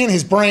his opinion,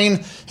 his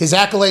brain, his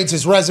accolades,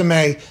 his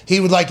resume,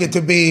 he would like it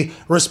to be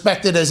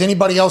respected as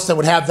anybody else that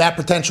would have that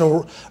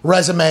potential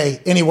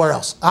resume anywhere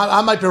else.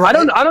 I might be right.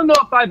 I don't know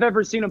if I've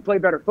ever seen him play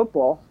better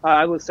football.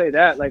 I will say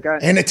that.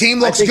 And the team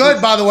looks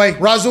good, by the way.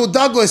 Rasul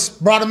Douglas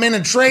brought him in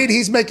a trade.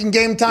 He's making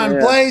game time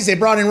plays. They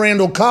brought in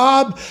Randall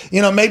Cobb.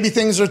 Maybe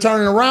things are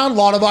turning around. A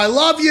lot of I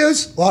love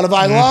yous.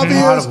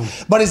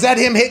 But is that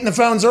him hitting the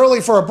phones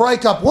early for a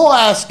breakup? We'll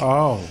ask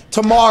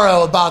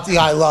tomorrow about the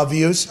I love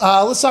yous.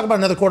 Let's talk about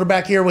another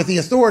quarterback here with the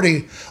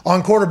authority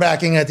on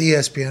quarterbacking at the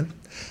ESPN.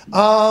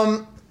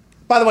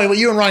 By the way, what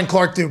you and Ryan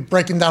Clark do,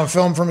 breaking down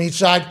film from each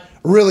side,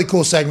 really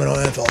cool segment on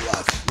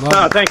NFL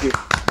Live. Thank you.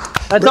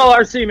 That's all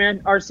RC, man.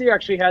 RC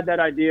actually had that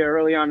idea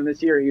early on in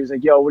this year. He was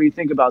like, yo, what do you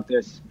think about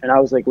this? And I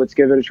was like, let's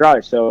give it a try.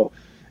 So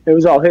it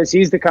was all his.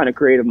 He's the kind of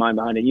creative mind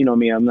behind it. You know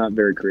me, I'm not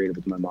very creative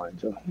with my mind.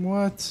 So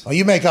What? Well,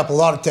 you make up a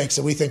lot of takes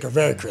that we think are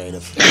very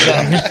creative.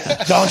 So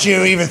don't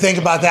you even think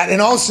about that.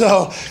 And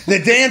also, the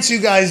dance you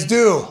guys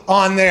do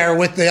on there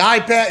with the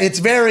iPad, it's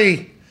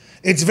very,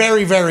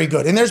 very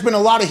good. And there's been a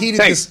lot of heated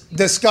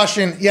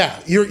discussion. Yeah,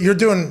 you're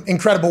doing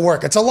incredible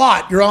work. It's a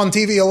lot. You're on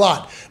TV a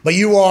lot. But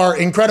you are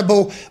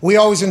incredible. We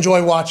always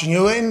enjoy watching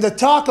you. And the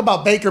talk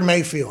about Baker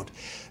Mayfield,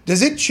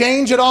 does it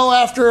change at all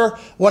after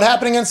what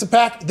happened against the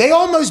Packers? They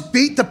almost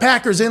beat the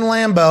Packers in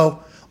Lambeau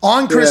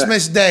on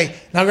Christmas Day.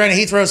 Now, granted,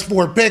 he throws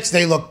 4 picks.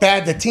 They look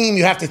bad. The team,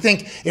 you have to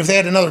think, if they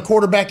had another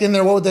quarterback in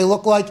there, what would they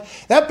look like?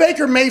 That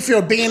Baker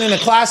Mayfield being in a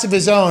class of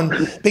his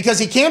own, because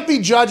he can't be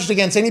judged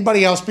against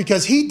anybody else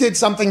because he did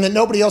something that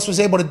nobody else was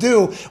able to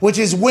do, which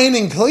is win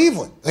in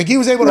Cleveland. Like, he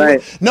was able to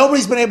win.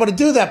 Nobody's been able to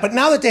do that. But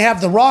now that they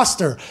have the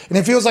roster, and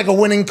it feels like a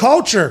winning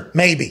culture,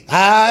 maybe.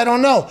 I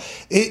don't know.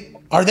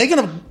 Are they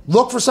going to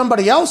look for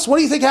somebody else? What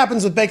do you think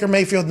happens with Baker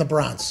Mayfield and the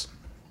Browns?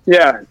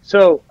 Yeah,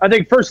 so I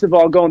think, first of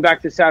all, going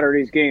back to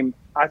Saturday's game,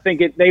 I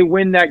think they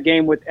win that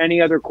game with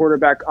any other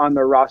quarterback on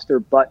their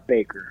roster but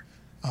Baker.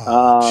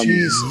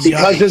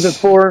 Because of the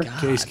 4.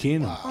 Case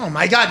Keenum. Oh,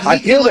 my God. I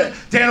feel it.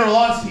 Dan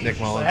Orlovsky.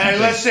 Hey,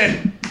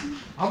 listen.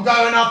 I'm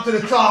going up to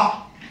the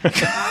top.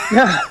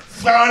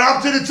 Going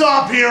up to the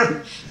top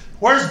here.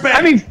 Where's Baker?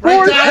 I mean,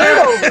 4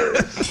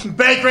 turnovers.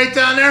 Baker right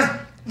down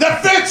there. The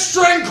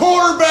 5th-string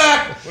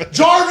quarterback,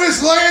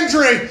 Jarvis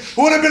Landry,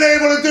 would have been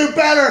able to do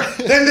better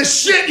than the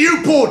shit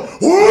you pulled.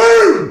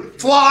 Woo!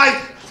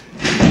 Fly.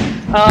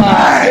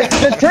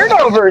 The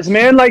turnovers,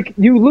 man. Like,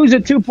 you lose a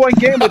 2-point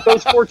game with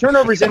those 4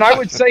 turnovers, and I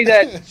would say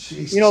that,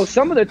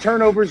 some of the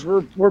turnovers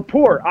were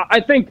poor. I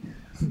think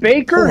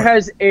Baker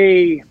has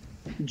a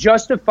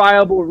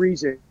justifiable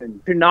reason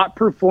to not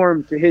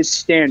perform to his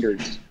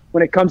standards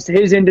when it comes to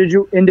his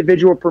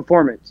individual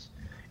performance,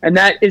 and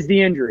that is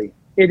the injury.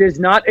 It is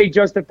not a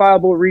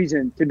justifiable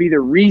reason to be the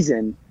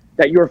reason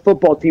that your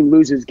football team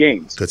loses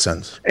games. Good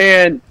sense.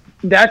 And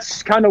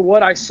that's kind of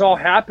what I saw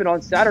happen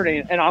on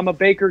Saturday, and I'm a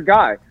Baker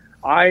guy.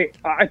 I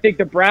think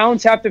the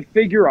Browns have to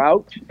figure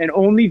out, and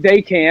only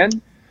they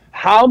can,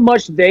 how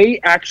much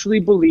they actually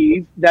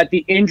believe that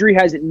the injury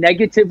has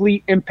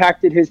negatively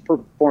impacted his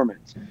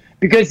performance.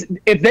 Because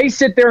if they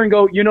sit there and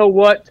go, you know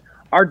what,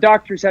 our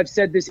doctors have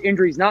said this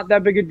injury is not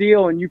that big a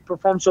deal and you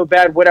perform so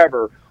bad,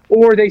 whatever.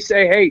 Or they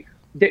say, hey,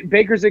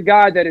 Baker's a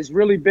guy that is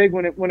really big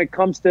when it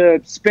comes to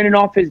spinning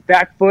off his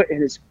back foot,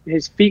 and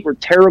his feet were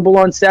terrible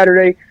on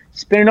Saturday,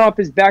 spinning off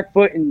his back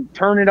foot and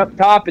turning up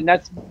top, and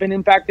that's been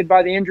impacted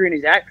by the injury in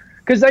his act.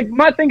 Because, like,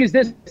 my thing is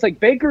this, it's like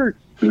Baker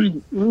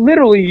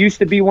literally used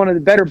to be one of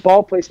the better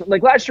ball placement.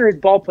 Like, last year his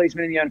ball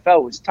placement in the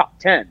NFL was top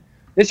 10.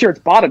 This year it's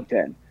bottom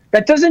 10.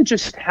 That doesn't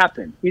just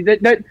happen.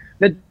 That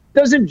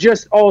doesn't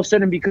just all of a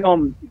sudden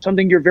become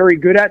something you're very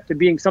good at to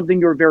being something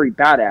you're very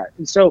bad at.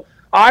 And so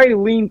I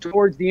lean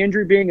towards the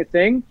injury being a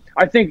thing.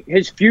 I think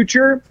his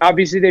future,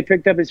 obviously they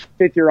picked up his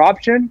 5th-year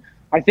option.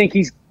 I think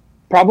he's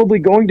probably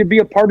going to be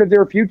a part of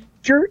their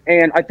future,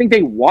 and I think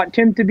they want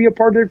him to be a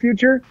part of their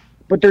future,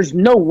 but there's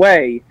no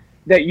way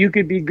that you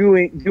could be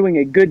doing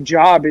a good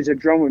job as a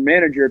drummer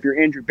manager if you're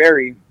Andrew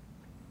Berry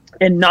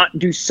and not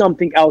do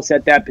something else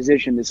at that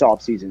position this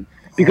offseason.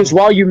 Because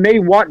while you may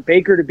want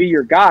Baker to be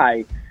your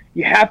guy,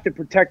 you have to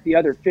protect the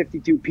other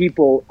 52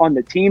 people on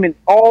the team and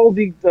all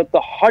the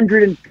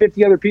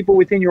 150 other people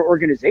within your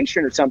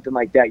organization or something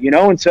like that,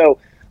 And so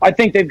I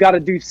think they've got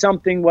to do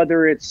something,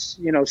 whether it's,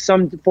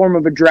 some form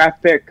of a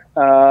draft pick,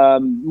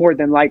 more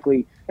than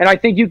likely. And I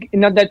think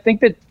I think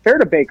that's fair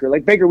to Baker.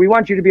 Like, Baker, we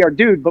want you to be our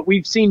dude, but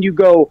we've seen you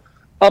go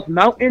up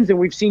mountains and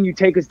we've seen you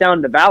take us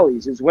down to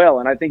valleys as well.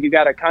 And I think you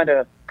got to kind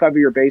of cover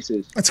your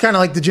bases. It's kind of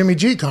like the Jimmy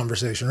G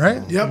conversation,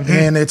 right? Yep.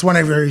 And it's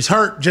whenever he's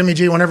hurt, Jimmy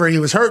G, whenever he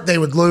was hurt, they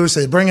would lose.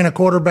 They bring in a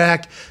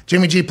quarterback.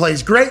 Jimmy G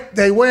plays great,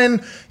 they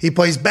win. He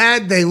plays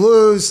bad, they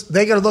lose.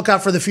 They got to look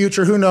out for the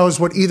future. Who knows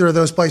what either of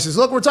those places.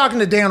 Look, we're talking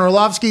to Dan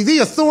Orlovsky, the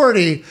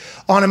authority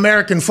on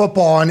American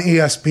football on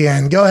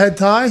ESPN. Go ahead,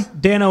 Ty.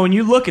 Dano, when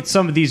you look at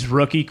some of these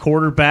rookie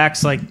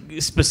quarterbacks, like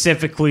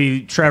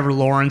specifically Trevor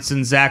Lawrence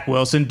and Zach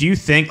Wilson, do you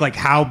think like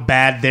how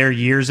bad their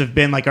years have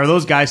been? Like, are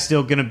those guys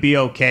still going to be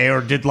okay,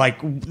 or did like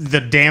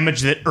the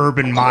damage that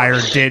Urban Meyer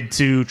did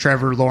to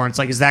Trevor Lawrence,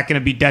 like, is that going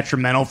to be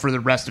detrimental for the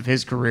rest of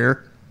his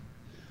career?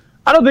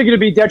 I don't think it'll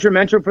be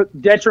detrimental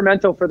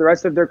for the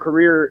rest of their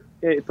career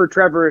for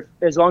Trevor,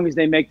 as long as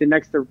they make the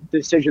next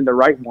decision the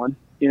right one.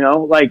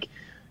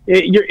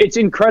 It's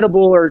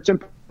incredible, or it's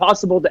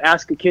impossible to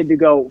ask a kid to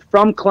go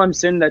from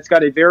Clemson, that's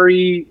got a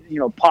very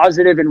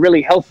positive and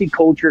really healthy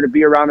culture to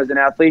be around as an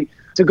athlete,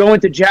 to go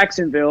into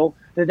Jacksonville,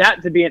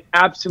 to be an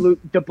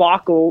absolute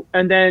debacle,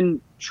 and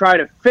then try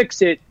to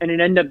fix it and it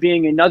end up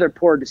being another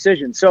poor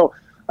decision. So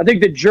I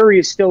think the jury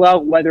is still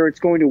out whether it's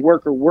going to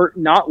work or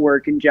not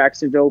work in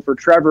Jacksonville for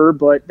Trevor,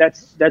 but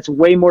that's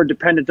way more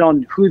dependent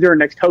on who their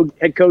next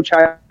head coach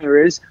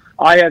hire is.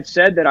 I have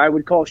said that I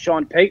would call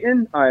Sean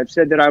Payton. I have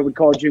said that I would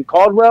call Jim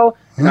Caldwell,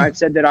 and I've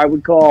said that I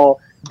would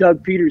call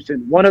Doug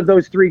Peterson. One of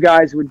those 3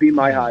 guys would be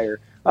my hire.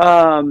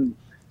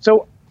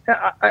 So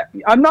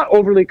I'm not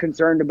overly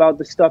concerned about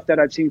the stuff that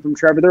I've seen from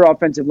Trevor. Their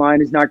offensive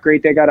line is not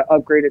great. They got to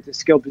upgrade at the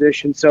skill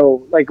position.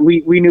 So, like,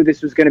 we knew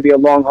this was going to be a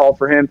long haul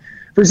for him.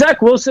 For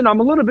Zach Wilson, I'm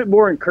a little bit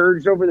more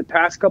encouraged over the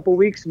past couple of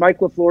weeks. Mike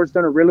LaFleur's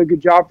done a really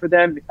good job for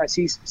them as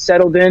he's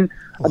settled in.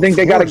 I think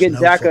they got to get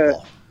Zach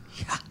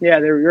Yeah,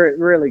 they're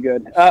really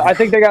good. I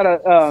think they got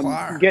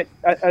to get.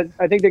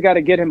 I think they got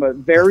to get him a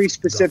very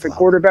specific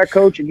quarterback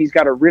coach, and he's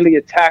got to really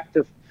attack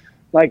the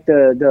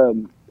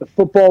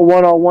football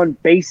one-on-one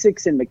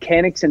basics and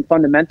mechanics and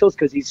fundamentals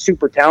because he's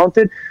super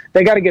talented.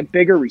 They got to get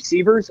bigger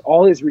receivers.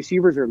 All his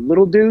receivers are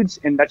little dudes,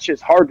 and that's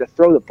just hard to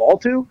throw the ball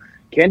to.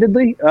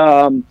 Candidly,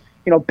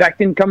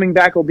 Becton coming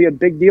back will be a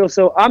big deal.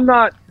 So I'm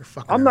not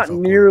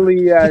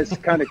nearly as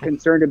kind of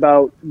concerned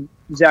about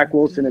Zach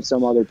Wilson as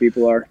some other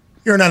people are.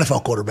 You're an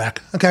NFL quarterback.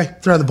 Okay,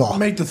 throw the ball.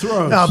 Make the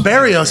throws. Now,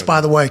 Darius,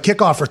 by the way,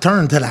 kickoff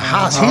return to the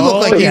house. He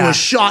looked like he was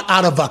shot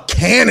out of a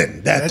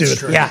cannon, that dude.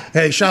 True. Yeah.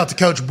 Hey, shout out to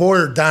Coach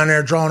Boyer down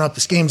there drawing up the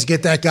schemes to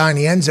get that guy in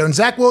the end zone.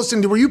 Zach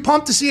Wilson, were you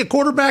pumped to see a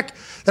quarterback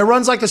that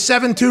runs like a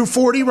 7.2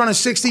 40, run a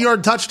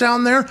 60-yard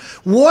touchdown there?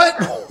 What?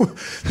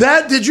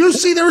 Did you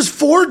see there was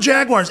 4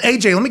 Jaguars?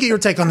 AJ, let me get your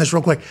take on this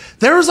real quick.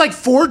 There was like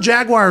 4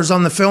 Jaguars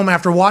on the film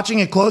after watching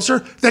it closer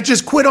that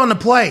just quit on the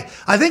play.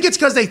 I think it's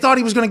because they thought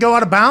he was going to go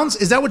out of bounds.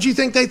 Is that what you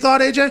think they thought,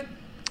 AJ?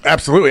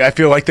 Absolutely. I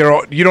feel like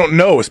you don't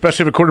know,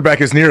 especially if a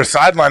quarterback is near a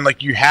sideline,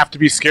 like you have to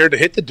be scared to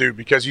hit the dude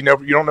because you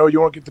don't know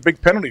you won't get the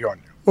big penalty on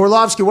you.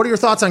 Orlovsky, what are your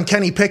thoughts on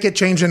Kenny Pickett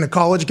changing the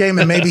college game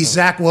and maybe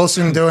Zach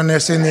Wilson doing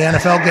this in the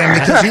NFL game?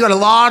 Because you got a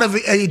lot of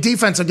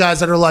defensive guys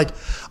that are like,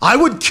 I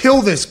would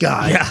kill this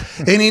guy. Yeah.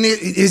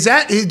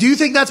 And do you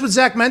think that's what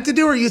Zach meant to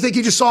do, or you think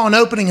he just saw an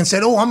opening and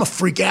said, I'm a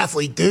freak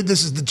athlete, dude.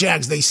 This is the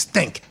Jags. They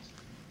stink.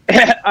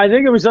 I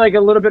think it was like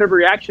a little bit of a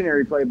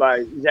reactionary play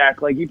by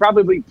Zach. Like he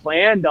probably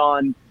planned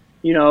on,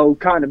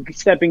 kind of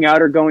stepping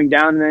out or going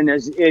down. And then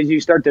as you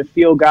start to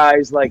feel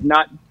guys like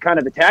not kind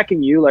of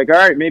attacking you, like, all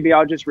right, maybe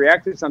I'll just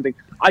react to something.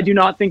 I do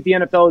not think the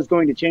NFL is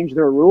going to change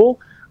their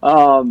rule.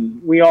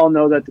 We all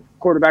know that the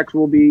quarterbacks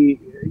will be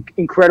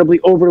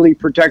incredibly overly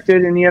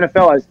protected in the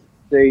NFL, as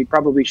they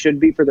probably should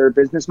be for their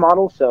business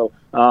model. So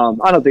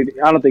I don't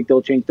think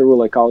they'll change the rule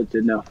like college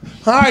did now.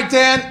 All right,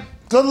 Dan.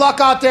 Good luck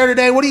out there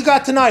today. What do you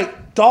got tonight?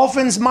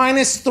 Dolphins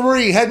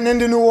 -3 heading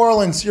into New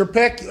Orleans. Your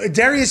pick.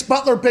 Darius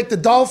Butler picked the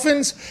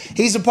Dolphins.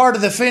 He's a part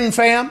of the Finn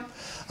fam.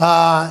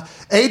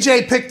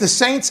 AJ picked the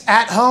Saints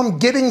at home,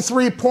 getting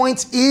 3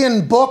 points.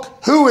 Ian Book,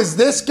 who is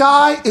this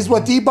guy, is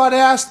what D-Bud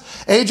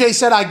asked. AJ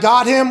said, I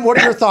got him. What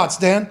are your thoughts,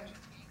 Dan?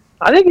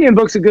 I think Ian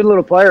Book's a good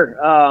little player.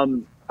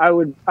 I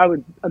would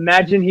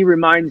imagine he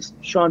reminds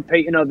Sean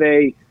Payton of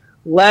a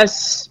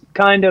less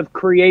kind of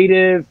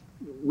creative,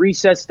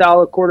 recess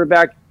style of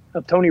quarterback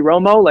of Tony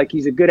Romo. Like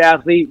he's a good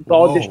athlete,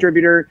 ball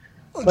distributor,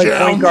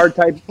 point guard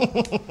type of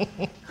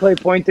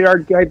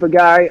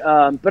guy.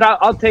 But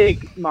I'll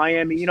take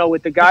Miami.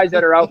 With the guys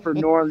that are out for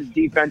New Orleans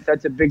defense,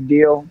 that's a big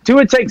deal.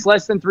 Tua takes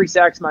less than 3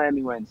 sacks,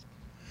 Miami wins.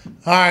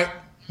 All right.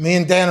 Me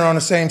and Dan are on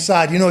the same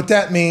side. You know what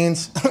that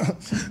means?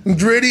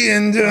 Gritty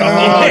and doing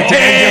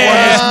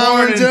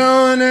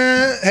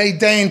it. Hey,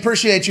 Dane,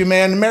 appreciate you,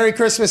 man. Merry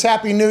Christmas,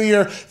 Happy New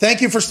Year.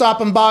 Thank you for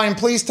stopping by, and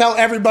please tell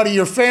everybody,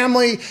 your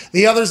family,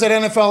 the others at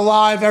NFL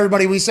Live,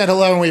 everybody, we said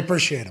hello and we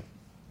appreciate them.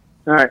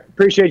 All right.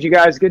 Appreciate you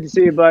guys. Good to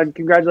see you, bud.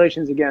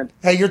 Congratulations again.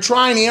 Hey, you're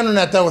trying the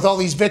internet, though, with all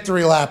these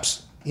victory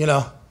laps,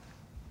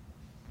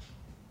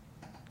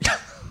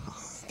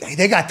 Hey,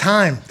 they got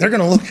time. They're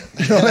going to look.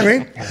 You know what I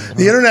mean?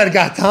 The internet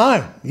got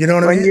time. You know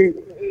what I mean?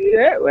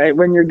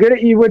 When you're good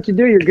at what you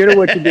do, you're good at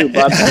what you do,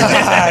 Bob.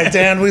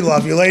 Dan, we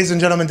love you. Ladies and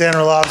gentlemen, Dan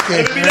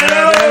Orlovsky.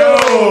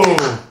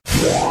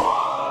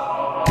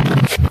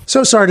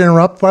 So sorry to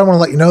interrupt, but I want to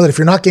let you know that if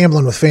you're not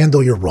gambling with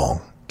FanDuel, you're wrong.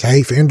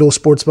 Okay, FanDuel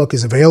Sportsbook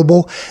is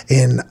available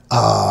in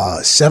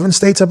 7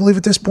 states, I believe,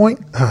 at this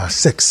point.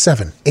 6,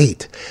 7,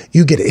 8.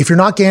 You get it. If you're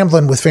not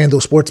gambling with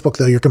FanDuel Sportsbook,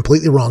 though, you're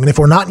completely wrong. And if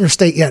we're not in your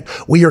state yet,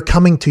 we are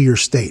coming to your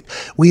state.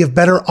 We have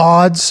better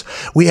odds.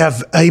 We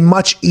have a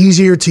much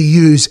easier to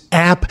use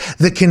app.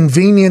 The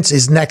convenience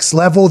is next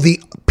level.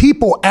 The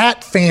people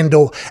at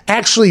FanDuel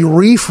actually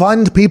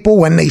refund people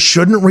when they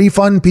shouldn't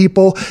refund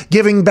people,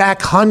 giving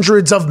back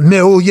hundreds of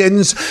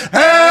millions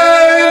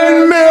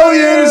and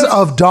millions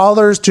of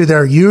dollars to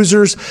their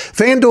users.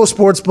 FanDuel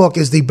Sportsbook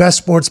is the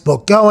best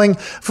sportsbook going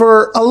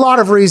for a lot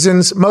of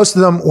reasons, most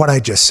of them what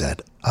I just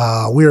said.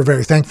 We are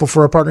very thankful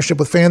for our partnership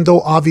with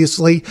FanDuel.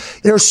 Obviously,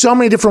 there's so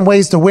many different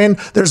ways to win.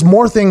 There's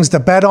more things to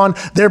bet on.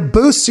 Their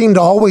boosts seem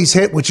to always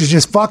hit, which is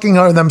just fucking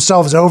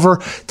themselves over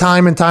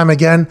time and time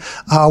again.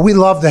 We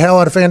love the hell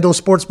out of FanDuel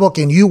Sportsbook,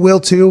 and you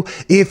will too.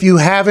 If you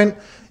haven't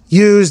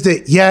used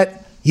it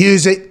yet,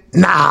 use it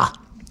now.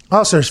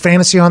 Also, there's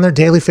fantasy on there,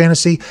 daily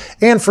fantasy,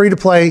 and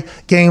free-to-play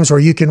games where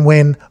you can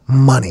win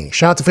money.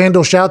 Shout out to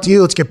FanDuel. Shout out to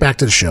you. Let's get back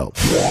to the show.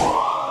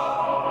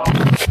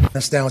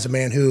 This down is a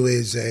man who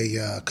is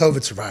a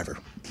COVID survivor.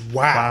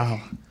 Wow.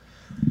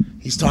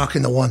 He's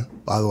talking to one,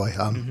 by the way.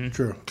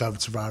 True. COVID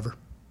survivor.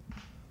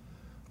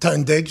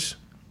 Tutton Diggs,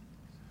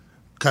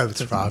 COVID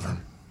survivor.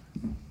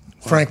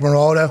 Frank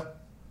Moraldo,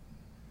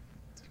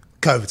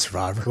 COVID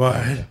survivor.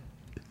 What?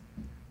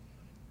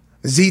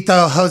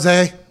 Zito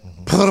Jose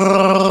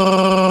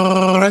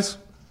Perez.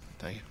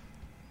 Thank you.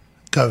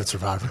 COVID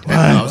survivor.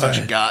 That was what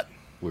you got.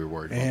 We were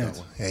worried about that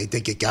one. Yeah, he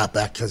did get got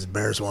back because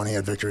Bears won. He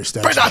had victory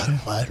stats.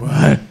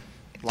 What?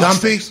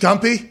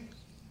 Gumpy.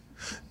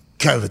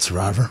 COVID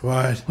survivor.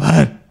 What?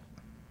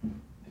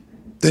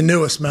 The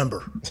newest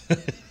member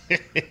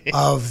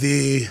of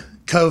the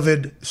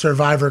COVID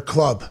survivor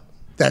club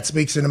that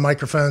speaks into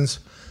microphones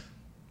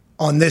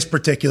on this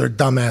particular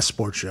dumbass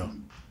sports show.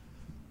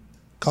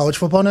 College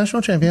football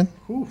national champion,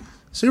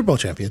 Super Bowl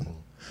champion,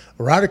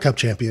 Ryder Cup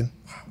champion,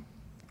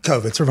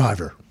 COVID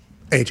survivor,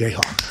 AJ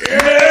Hawk.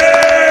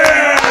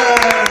 Yeah!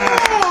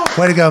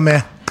 Way to go,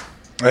 man.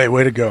 Hey,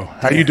 way to go.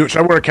 How do you do it? Should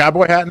I wear a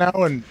cowboy hat now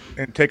and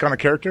take on a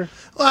character?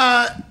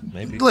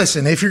 Maybe.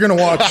 Listen, if you're going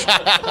to watch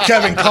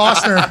Kevin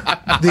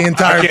Costner the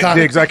entire time.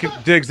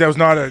 Diggs, that was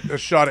not a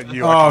shot at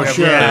you. Oh,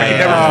 sure.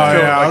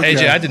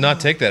 AJ, I did not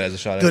take that as a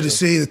shot. Good to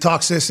see the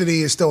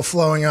toxicity is still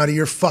flowing out of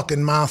your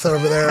fucking mouth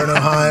over there in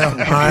Ohio.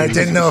 I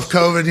didn't know if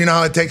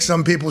COVID, it takes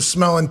some people's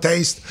smell and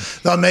taste.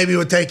 Thought maybe it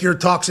would take your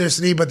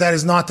toxicity, but that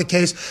is not the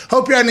case.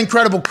 Hope you had an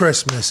incredible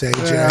Christmas,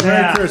 AJ. Yeah,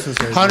 Merry Christmas,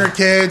 AJ. 100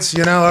 kids,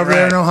 over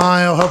there in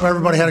Ohio. Hope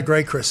everybody had a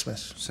great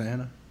Christmas.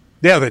 Santa.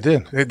 Yeah, they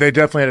did. They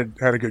definitely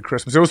had a good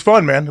Christmas. It was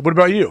fun, man. What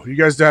about you? You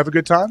guys have a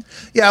good time?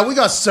 Yeah, we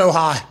got so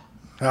high.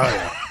 Oh,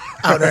 yeah.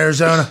 Out in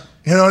Arizona.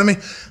 You know what I mean?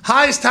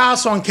 Highest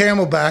house on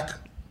Camelback.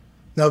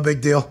 No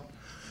big deal.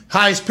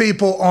 Highest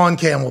people on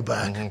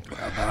Camelback.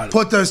 Mm-hmm.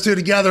 Put those two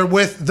together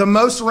with the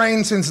most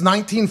rain since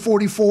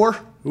 1944.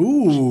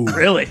 Ooh.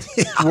 Really?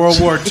 World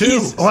War II.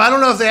 Well, I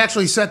don't know if they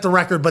actually set the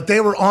record, but they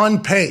were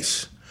on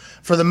pace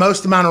for the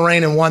most amount of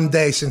rain in one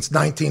day since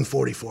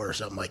 1944 or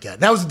something like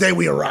that. That was the day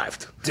we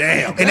arrived.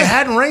 Damn. And it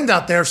hadn't rained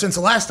out there since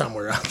the last time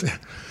we were out there.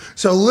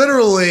 So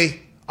literally,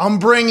 I'm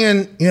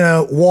bringing,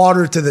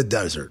 water to the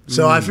desert.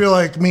 So I feel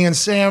like me and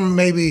Sam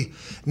maybe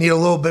need a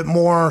little bit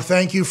more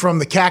thank you from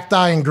the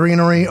cacti and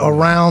greenery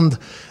around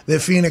the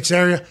Phoenix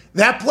area.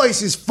 That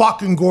place is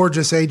fucking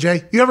gorgeous,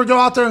 AJ. You ever go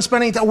out there and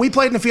spend any time? We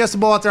played in the Fiesta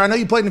Bowl out there. I know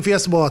you played in the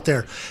Fiesta Bowl out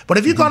there. But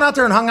if you've gone out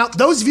there and hung out,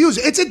 those views,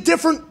 it's a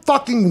different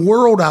fucking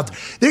world out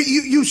there.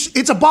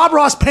 It's a Bob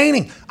Ross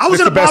painting. I was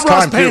It's in a the best Bob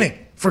Ross time, too. painting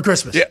for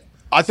Christmas. Yeah.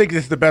 I think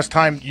this is the best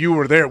time you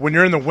were there. When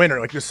you're in the winter,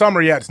 like the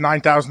summer, it's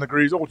 9,000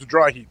 degrees. Oh, it's a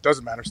dry heat.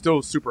 Doesn't matter.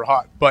 Still super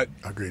hot. But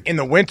Agreed. In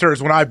the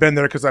winters, when I've been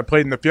there, because I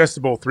played in the Fiesta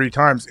Bowl 3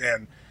 times,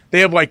 and they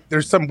have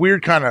there's some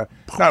weird kind of,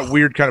 not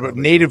weird kind of, but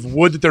native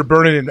wood that they're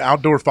burning in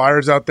outdoor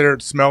fires out there.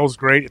 It smells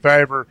great. If I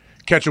ever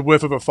catch a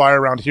whiff of a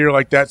fire around here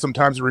like that,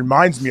 sometimes it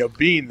reminds me of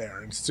being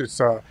there. It's just,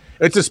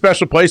 it's a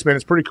special place, man.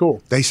 It's pretty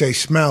cool. They say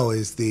smell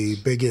is the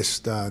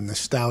biggest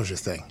nostalgia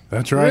thing.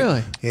 That's right.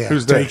 Really? Yeah.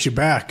 Who's Takes you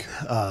back.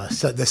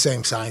 So the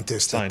same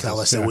scientists that tell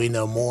us that we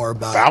know more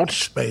about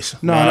Fauci? space.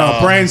 No, brain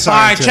All right,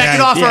 science. check it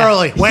off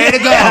early. Way to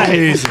go.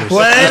 Jesus.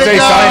 Way to Say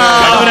go.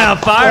 science. Coming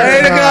out fire.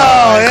 Way to go.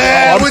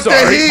 Yeah, I'm with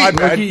sorry. the heat. My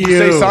bad. Look at You you.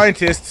 say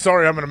scientist.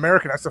 Sorry, I'm an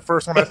American. That's the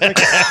first one I think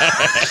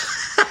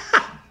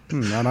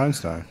of. Not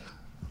Einstein.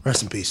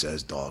 Rest in peace,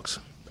 says dogs.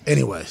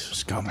 Anyways,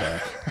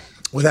 Scumbag.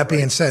 with that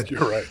being said,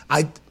 You're right.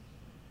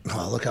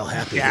 Look how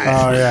happy he is.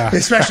 Oh, yeah.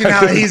 Especially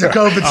now that he's a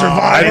COVID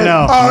survivor. I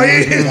know. Oh,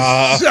 he is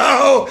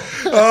so.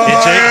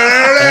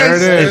 There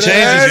it is. It changes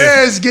There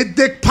you. it is. Get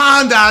Dick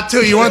Pond out,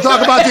 too. You want to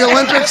talk about the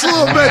Olympics a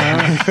little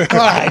bit? All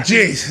right,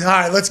 jeez. All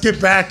right, let's get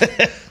back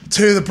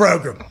to the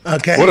program.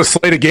 Okay. What a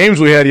slate of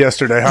games we had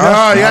yesterday,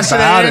 huh? Oh,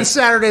 yesterday about and it.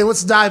 Saturday.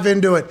 Let's dive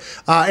into it.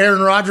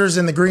 Aaron Rodgers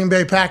and the Green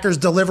Bay Packers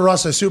deliver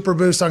us a super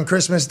boost on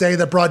Christmas Day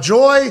that brought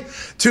joy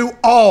to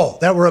all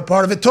that were a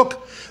part of it.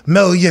 Took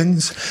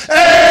millions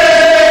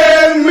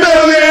and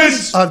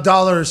millions of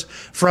dollars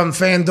from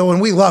FanDuel,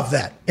 and we love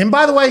that. And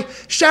by the way,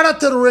 shout out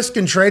to the Risk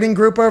and Trading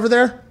Group over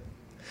there.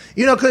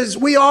 Because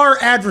we are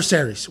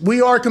adversaries.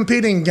 We are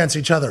competing against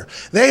each other.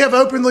 They have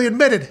openly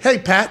admitted, hey,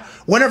 Pat,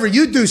 whenever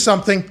you do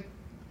something,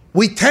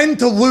 we tend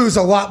to lose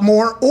a lot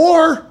more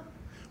or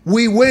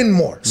we win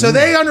more. So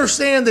they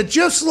understand that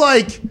just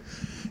like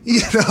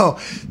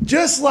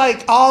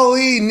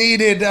Ali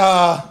needed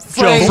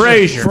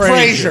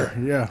Frazier.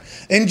 Yeah.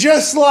 And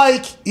just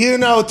like,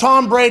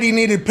 Tom Brady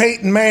needed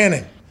Peyton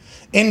Manning.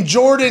 And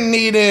Jordan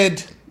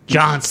needed,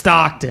 John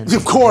Stockton.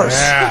 of course.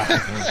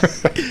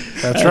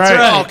 That's right.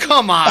 Oh,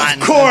 come on.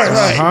 Of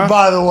course,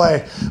 by the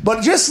way.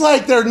 But just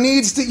like there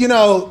needs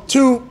to,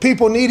 two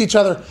people need each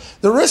other.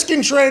 The Risk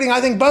and Trading, I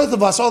think both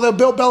of us, although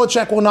Bill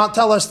Belichick will not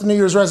tell us the New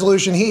Year's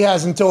resolution he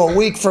has until a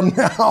week from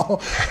now,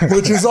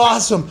 which is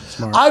awesome.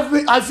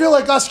 I feel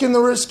like us in the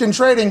Risk and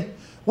Trading,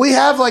 we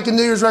have like a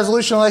New Year's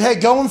resolution, like, hey,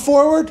 going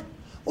forward,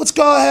 let's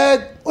go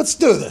ahead, let's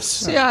do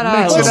this.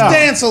 Let's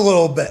dance a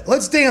little bit.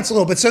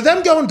 So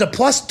them going to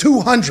plus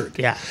 200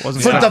 for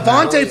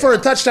Devontae for a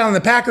touchdown on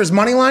the Packers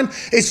money line,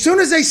 as soon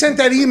as they sent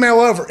that email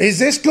over, is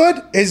this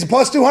good? Is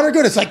plus 200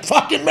 good? It's like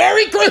fucking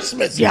Merry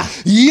Christmas. Yeah.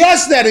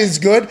 Yes, that is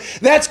good.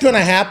 That's going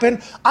to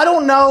happen. I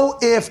don't know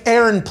if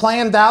Aaron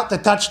planned out the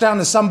touchdown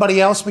to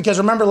somebody else, because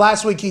remember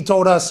last week he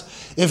told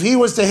us if he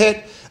was to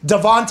hit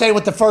Devontae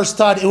with the first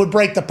tud. It would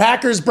break the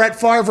Packers' Brett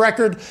Favre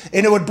record,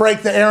 and it would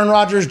break the Aaron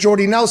Rodgers,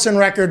 Jordy Nelson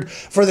record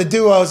for the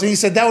duos. And he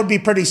said that would be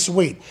pretty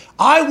sweet.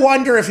 I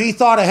wonder if he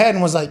thought ahead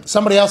and was like,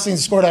 somebody else needs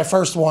to score that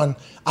first one.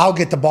 I'll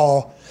get the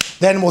ball.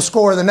 Then we'll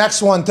score the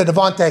next one to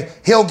Devontae.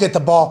 He'll get the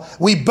ball.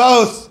 We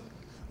both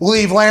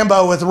leave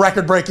Lambeau with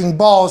record-breaking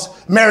balls.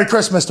 Merry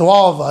Christmas to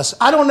all of us.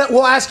 I don't know.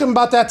 We'll ask him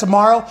about that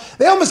tomorrow.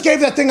 They almost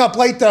gave that thing up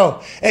late,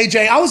 though,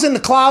 AJ. I was in the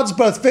clouds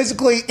both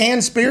physically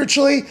and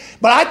spiritually,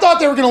 but I thought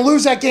they were going to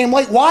lose that game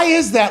late. Why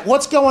is that?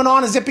 What's going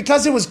on? Is it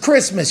because it was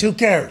Christmas? Who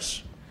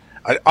cares?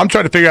 I'm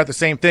trying to figure out the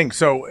same thing.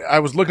 So I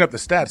was looking up the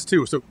stats,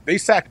 too. So they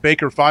sacked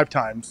Baker 5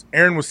 times.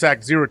 Aaron was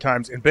sacked 0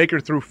 times, and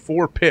Baker threw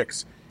 4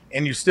 picks.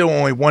 And you still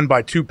only won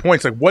by 2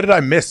 points. Like, what did I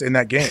miss in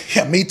that game?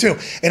 Yeah, me too.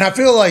 And I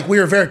feel like we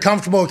were very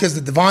comfortable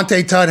because the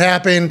Devontae tud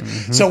happened.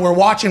 Mm-hmm. So we're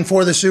watching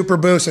for the super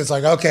boost. It's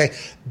like, okay,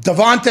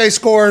 Devontae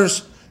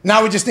scores.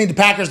 Now we just need the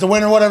Packers to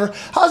win or whatever.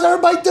 How's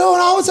everybody doing?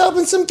 I was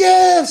opening some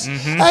gifts.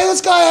 Mm-hmm. Hey, let's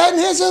go ahead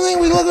and hit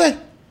something. We look like,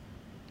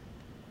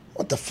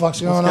 what the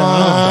fuck's going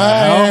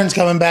on? Aaron's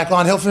coming back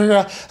on. He'll figure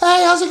out,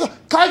 hey, how's it going?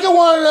 Can I get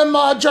one of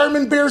them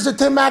German beers that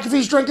Tim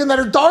McAfee's drinking that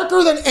are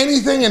darker than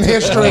anything in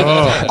history?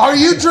 Are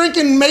you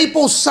drinking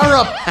maple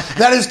syrup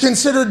that is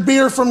considered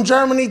beer from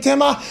Germany,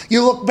 Timma?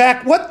 You look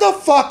back, what the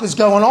fuck is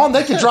going on?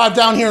 They could drive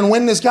down here and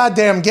win this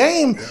goddamn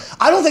game.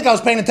 I don't think I was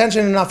paying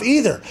attention enough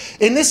either.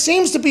 And this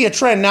seems to be a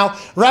trend. Now,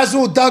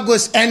 Rasul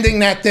Douglas ending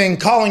that thing,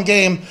 calling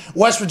game,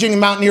 West Virginia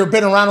Mountaineer,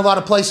 been around a lot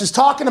of places,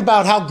 talking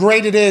about how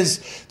great it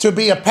is to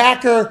be a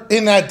Packer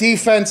in that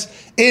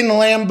defense in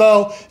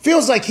Lambeau.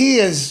 Feels like he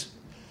is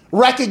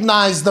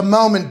recognized the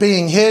moment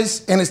being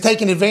his and is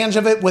taking advantage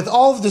of it with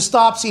all of the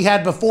stops he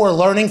had before,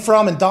 learning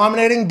from and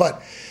dominating. But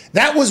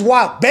that was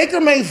wild. Baker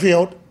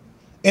Mayfield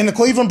in the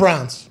Cleveland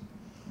Browns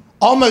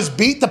almost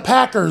beat the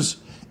Packers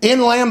in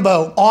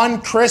Lambeau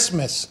on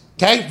Christmas.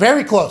 Okay,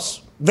 very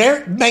close.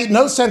 Made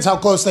no sense how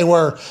close they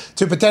were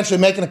to potentially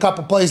making a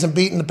couple plays and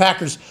beating the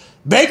Packers.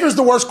 Baker's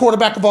the worst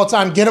quarterback of all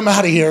time. Get him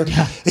out of here.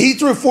 Yeah. He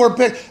threw 4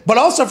 picks. But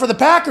also for the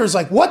Packers,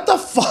 like, what the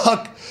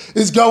fuck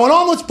is going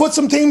on? Let's put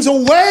some teams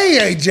away,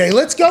 AJ.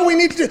 Let's go. We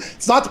need to.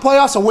 It's not the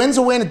playoffs. A win's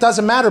a win. It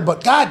doesn't matter.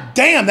 But god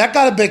damn, that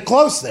got a bit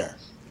close there.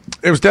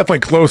 It was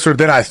definitely closer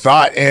than I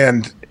thought.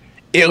 And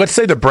let's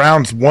say the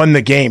Browns won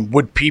the game.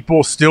 Would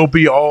people still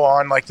be all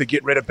on like the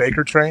get rid of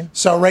Baker train?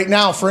 So right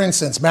now, for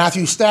instance,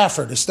 Matthew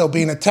Stafford is still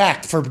being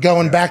attacked for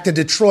going back to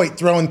Detroit,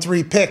 throwing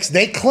 3 picks.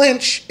 They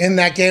clinch in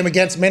that game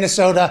against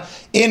Minnesota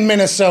in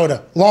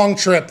Minnesota. Long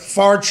trip,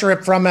 far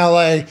trip from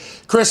LA,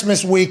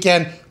 Christmas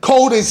weekend.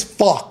 Cold as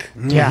fuck.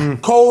 Yeah.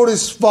 Cold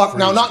as fuck.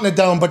 Now, not in the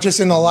dome, but just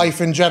in the life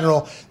in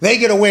general. They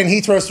get a win. He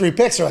throws 3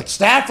 picks. They're like,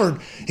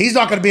 Stafford, he's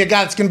not going to be a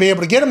guy that's going to be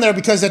able to get him there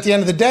because at the end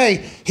of the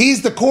day,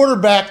 he's the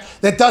quarterback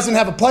that doesn't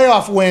have a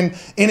playoff win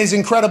in his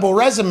incredible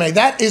resume.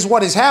 That is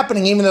what is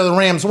happening, even though the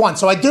Rams won.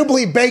 So I do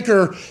believe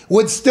Baker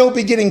would still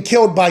be getting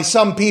killed by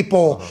some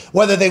people,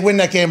 whether they win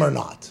that game or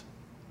not.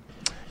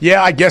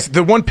 Yeah, I guess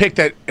the one pick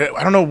that,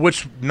 I don't know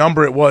which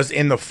number it was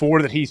in the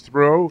 4 that he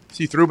threw,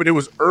 but it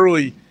was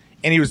early.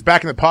 And he was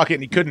back in the pocket,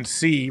 and he couldn't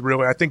see,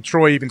 really. I think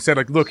Troy even said,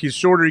 like, look, he's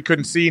shorter, he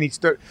couldn't see, and he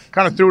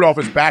kind of threw it off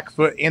his back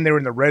foot, and they were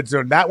in the red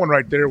zone. That one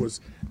right there was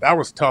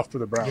tough for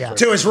the Browns. Yeah.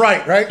 To his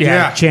right, right?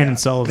 Yeah. Shannon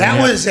Sullivan.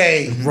 That was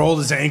rolled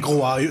his ankle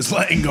while he was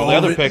letting go. The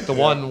other pick, the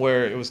one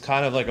where it was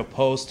kind of like a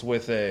post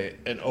with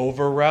an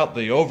over route.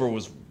 The over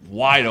was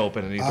wide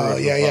open, and he threw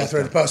it.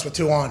 Threw the post with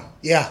 2 on.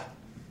 Yeah.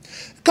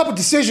 A couple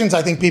decisions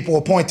I think people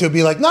will point to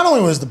be like, not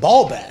only was the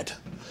ball bad,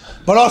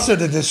 but also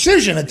the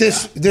decision at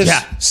this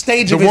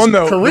stage of his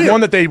career. The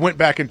one that they went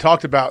back and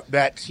talked about,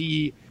 that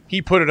he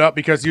put it up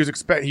because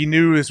he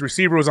knew his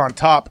receiver was on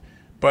top,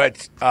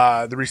 but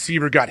the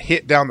receiver got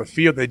hit down the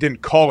field. They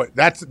didn't call it.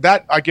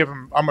 That I give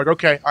him. I'm like,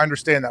 okay, I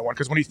understand that one,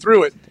 because when he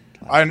threw it,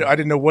 I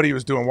didn't know what he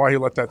was doing, why he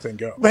let that thing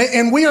go.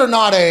 And we are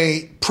not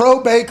a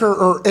pro-Baker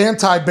or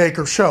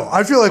anti-Baker show.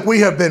 I feel like we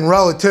have been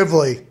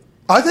relatively.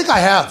 I think I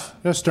have.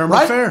 Yeah,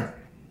 Sturman fair.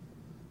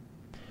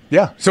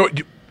 Yeah. So.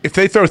 If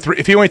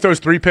he only throws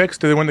 3 picks,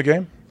 do they win the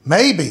game?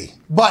 Maybe,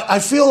 but I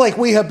feel like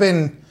we have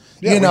been,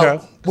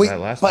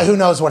 but who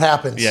knows what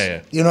happens? Yeah.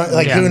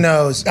 Who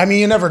knows? I mean,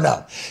 you never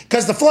know,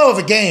 because the flow of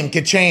a game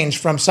could change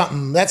from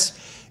something that's,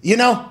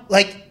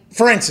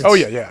 for instance. Oh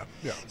yeah.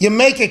 You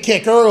make a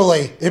kick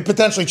early, it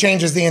potentially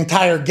changes the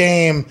entire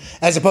game,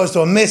 as opposed to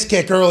a missed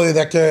kick early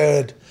that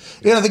could.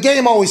 The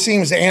game always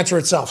seems to answer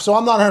itself. So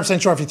I'm not 100%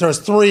 sure if he throws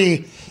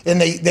 3 and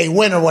they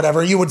win or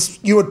whatever. You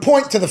would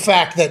point to the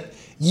fact that.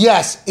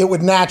 Yes, it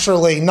would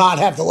naturally not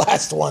have the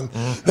last one.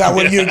 That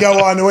when you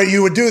go on the way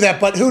you would do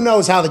that, but who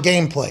knows how the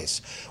game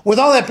plays. With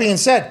all that being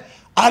said,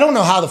 I don't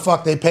know how the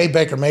fuck they paid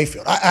Baker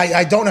Mayfield.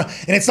 I don't know.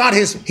 And it's not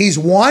he's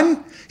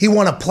won. He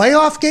won a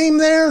playoff game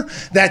there.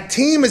 That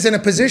team is in a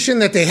position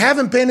that they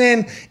haven't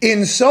been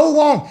in so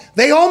long.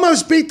 They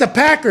almost beat the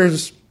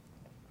Packers.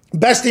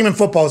 Best team in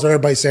football is what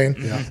everybody's saying.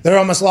 Yeah. They're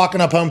almost locking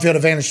up home field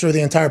advantage through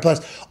the entire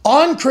playoffs.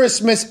 On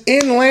Christmas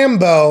in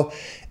Lambeau.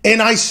 And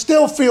I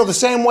still feel the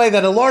same way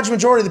that a large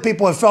majority of the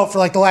people have felt for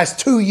like the last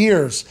 2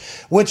 years,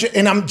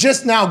 and I'm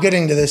just now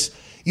getting to this.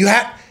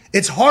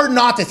 It's hard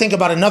not to think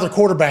about another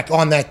quarterback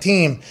on that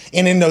team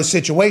and in those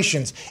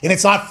situations. And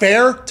it's not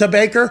fair to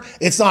Baker.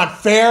 It's not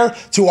fair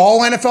to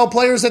all NFL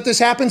players that this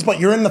happens, but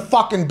you're in the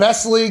fucking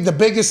best league, the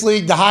biggest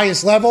league, the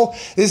highest level.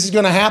 This is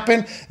going to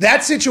happen.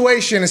 That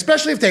situation,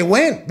 especially if they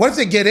win. What if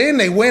they get in,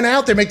 they win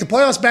out, they make the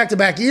playoffs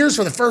back-to-back years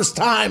for the first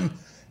time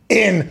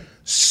in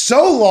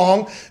so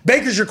long?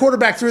 Baker's your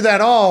quarterback through that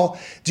all.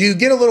 Do you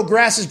get a little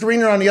grass is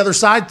greener on the other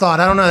side thought?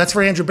 I don't know. That's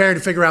for Andrew Barry to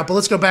figure out. But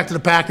let's go back to the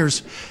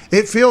Packers.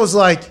 It feels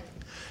like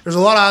there's a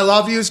lot of I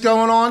love yous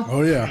going on.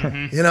 Oh,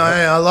 yeah. You know,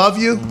 hey, I love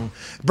you.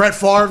 Brett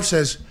Favre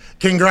says,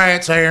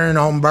 congrats, Aaron,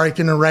 on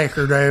breaking the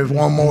record. There's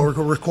one more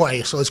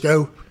request. Let's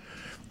go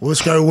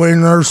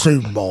win their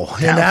Super Bowl.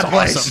 And that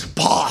place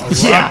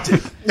pops. Yeah.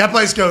 That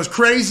place goes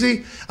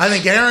crazy. I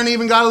think Aaron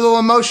even got a little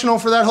emotional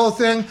for that whole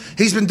thing.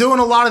 He's been doing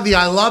a lot of the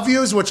I love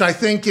yous, which I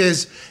think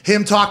is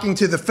him talking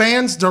to the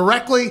fans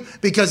directly,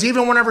 because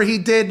even whenever he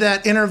did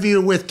that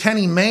interview with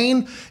Kenny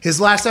Mayne,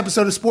 his last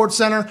episode of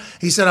SportsCenter,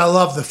 he said, I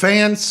love the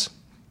fans.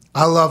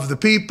 I love the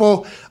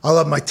people. I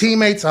love my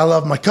teammates. I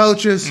love my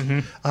coaches.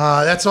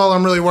 That's all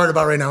I'm really worried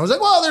about right now. I was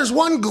like, well, there's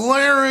one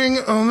glaring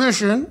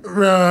omission,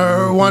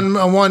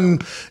 one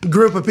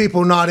group of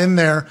people not in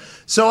there.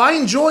 So I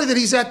enjoy that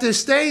he's at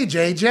this stage,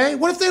 AJ.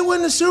 What if they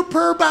win the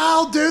Super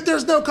Bowl, dude?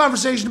 There's no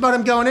conversation about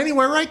him going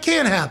anywhere, right?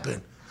 Can't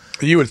happen.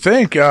 You would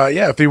think,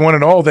 if he won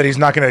it all, that he's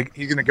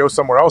gonna go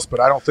somewhere else. But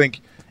I don't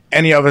think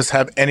any of us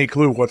have any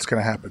clue what's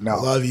gonna happen now.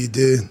 I love you,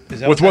 dude.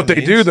 With what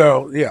they do,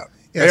 though,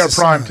 they are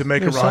primed to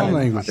make a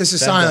run. This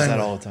is Ben sign does that language.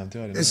 all the time,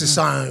 too. This is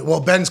sign language.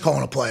 Well, Ben's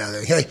calling a play, I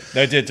think.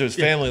 Hey. I did to his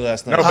family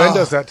last night. No, Ben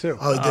does that too.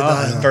 Oh, he did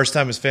that. First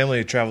time his family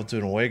had traveled to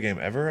an away game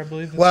ever, I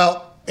believe.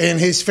 Well, and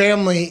his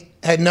family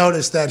had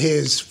noticed that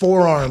his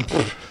forearm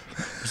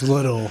It's a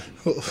little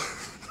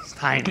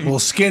Tiny.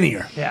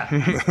 skinnier. Yeah.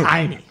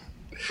 Tiny.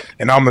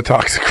 And I'm the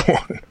toxic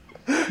one.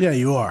 Yeah,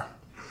 you are.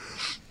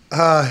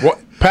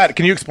 Pat,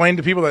 can you explain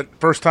to people that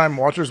first-time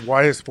watchers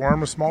why his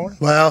forearm was smaller?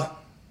 Well,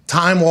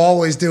 time will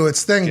always do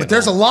its thing, but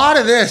there's a lot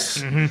of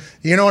this.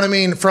 You know what I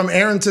mean? From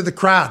Aaron to the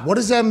crowd. What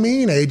does that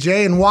mean,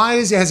 AJ? And why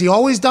has he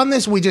always done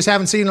this? We just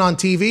haven't seen it on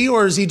TV,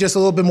 or is he just a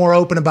little bit more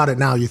open about it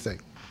now, you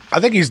think? I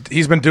think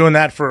he's been doing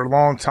that for a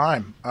long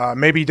time.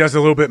 Maybe he does a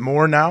little bit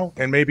more now,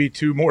 and maybe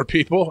to more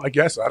people, I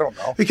guess. I don't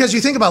know. Because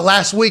you think about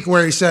last week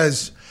where he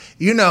says,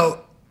 you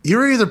know,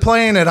 you're either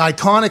playing at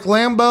iconic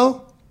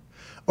Lambeau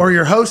or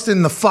you're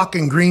hosting the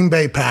fucking Green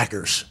Bay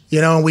Packers,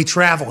 you know, and we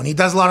travel. And he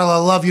does a lot of I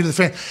love you to the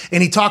fan.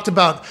 And he talked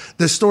about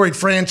the storied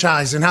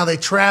franchise and how they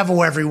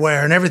travel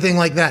everywhere and everything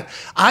like that.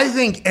 I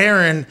think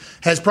Aaron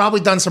has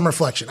probably done some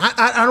reflection.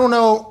 I don't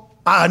know,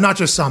 not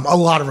just some, a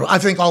lot of, I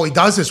think all he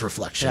does is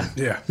reflection.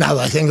 Yeah. Now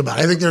that I think about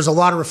it, I think there's a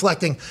lot of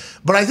reflecting,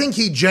 but I think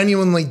he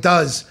genuinely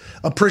does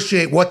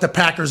appreciate what the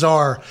Packers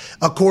are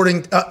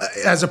according,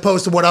 as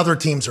opposed to what other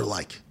teams are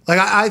like. Like,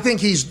 I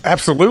think he's...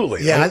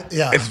 Absolutely. Yeah.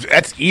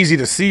 That's easy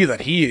to see that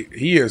he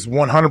is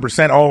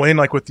 100% all in,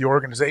 like, with the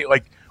organization,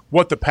 like,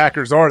 what the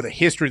Packers are, the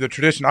history, the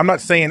tradition. I'm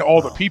not saying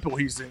all the people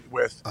he's in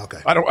with. Okay.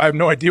 I have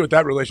no idea what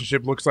that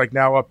relationship looks like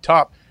now up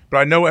top, but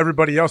I know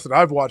everybody else that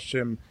I've watched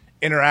him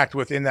interact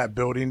with in that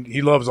building.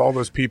 He loves all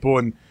those people,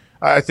 and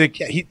I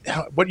think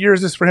what year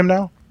is this for him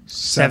now?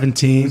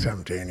 17.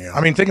 17, yeah.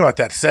 I mean, think about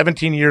that.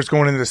 17 years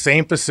going into the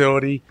same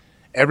facility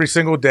every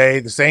single day,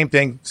 the same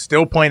thing,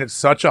 still playing at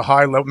such a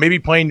high level, maybe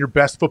playing your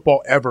best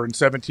football ever in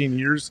 17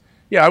 years.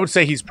 Yeah, I would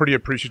say he's pretty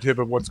appreciative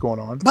of what's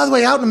going on. By the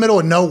way, out in the middle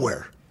of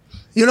nowhere.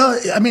 You know,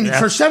 I mean,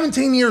 for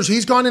 17 years,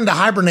 he's gone into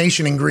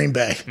hibernation in Green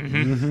Bay.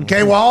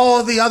 Okay, while all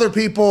of the other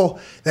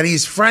people that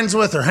he's friends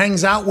with or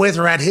hangs out with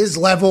or at his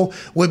level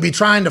would be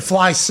trying to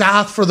fly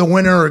south for the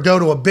winter or go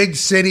to a big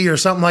city or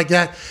something like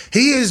that,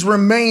 he has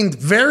remained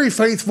very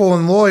faithful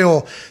and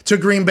loyal to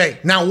Green Bay.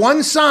 Now,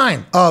 one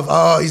sign of,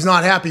 he's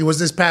not happy was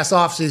this past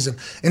offseason.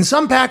 And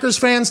some Packers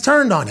fans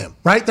turned on him,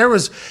 right? There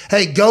was,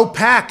 hey, go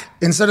Pack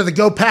instead of the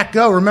go Pack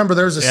go. Remember,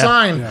 there's a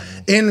sign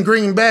in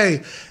Green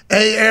Bay.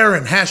 Hey,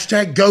 Aaron,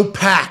 hashtag go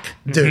Pack.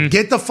 Dude,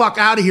 get the fuck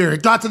out of here.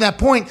 It got to that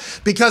point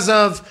because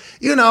of,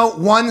 you know,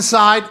 one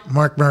side,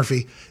 Mark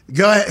Murphy,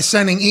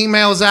 sending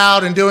emails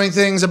out and doing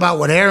things about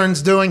what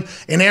Aaron's doing,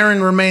 and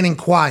Aaron remaining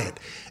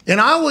quiet.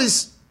 And I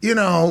was, you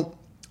know,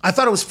 I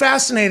thought it was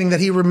fascinating that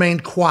he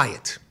remained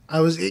quiet.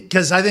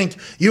 Because I think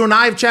you and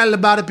I have chatted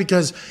about it,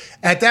 because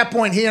at that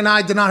point, he and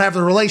I did not have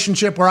the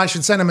relationship where I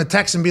should send him a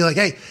text and be like,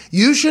 hey,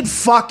 you should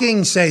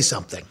fucking say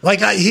something.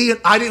 Like I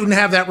didn't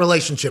have that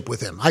relationship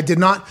with him. I did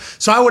not.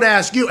 So I would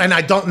ask you, and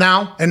I don't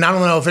now, and I don't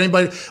know if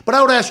anybody, but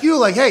I would ask you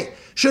like, hey,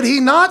 should he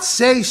not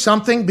say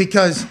something?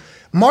 Because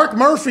Mark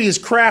Murphy is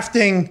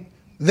crafting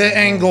the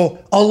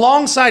angle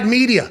alongside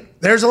media.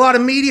 There's a lot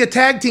of media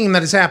tag team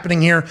that is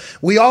happening here.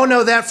 We all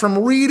know that from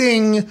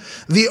reading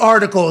the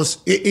articles,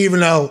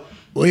 even though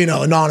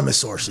anonymous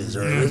sources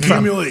or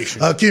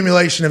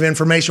Accumulation of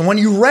information. When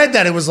you read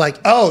that, it was like,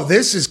 oh,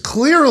 this is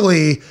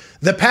clearly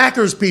the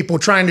Packers people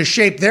trying to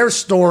shape their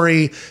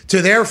story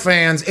to their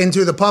fans and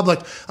to the public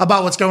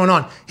about what's going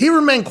on. He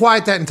remained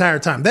quiet that entire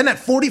time. Then that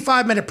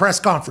 45-minute press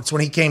conference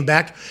when he came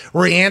back,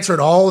 where he answered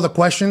all of the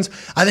questions,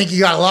 I think he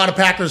got a lot of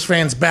Packers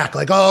fans back.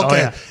 Like,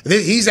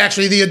 he's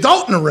actually the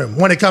adult in the room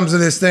when it comes to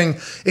this thing,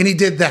 and he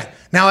did that.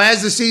 Now,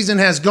 as the season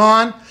has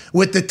gone,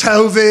 with the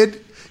COVID,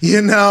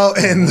 and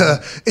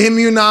the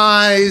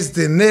immunized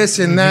and this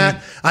and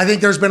that. I think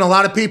there's been a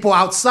lot of people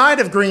outside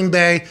of Green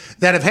Bay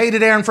that have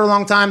hated Aaron for a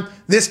long time.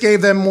 This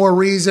gave them more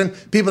reason.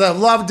 People that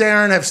loved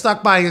Aaron have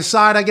stuck by his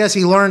side. I guess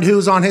he learned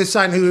who's on his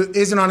side and who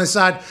isn't on his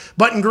side.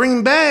 But in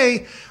Green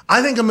Bay,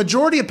 I think a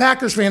majority of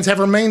Packers fans have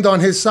remained on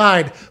his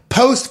side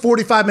post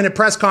 45-minute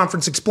press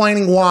conference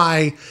explaining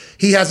why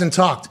he hasn't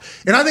talked.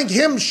 And I think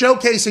him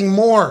showcasing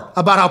more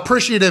about how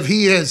appreciative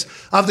he is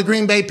of the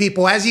Green Bay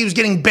people as he was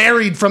getting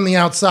buried from the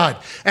outside.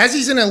 As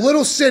he's in a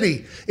little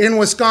city in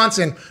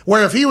Wisconsin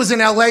where if he was in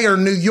LA or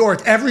New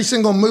York, every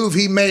single move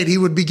he made, he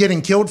would be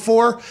getting killed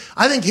for.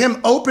 I think him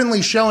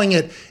openly showing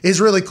it is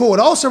really cool. It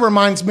also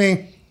reminds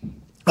me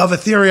of a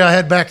theory I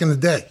had back in the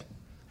day.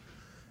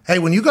 Hey,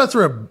 when you go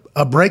through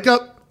a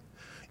breakup,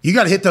 you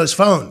got to hit those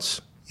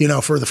phones,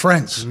 for the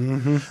friends.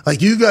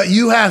 Like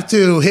you have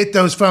to hit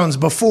those phones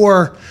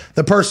before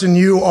the person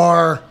you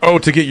are. Oh,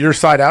 to get your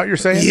side out, you're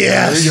saying?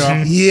 Yes.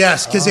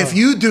 Yes. Because if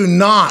you do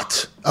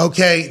not,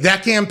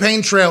 that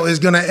campaign trail is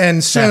going to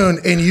end soon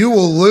and you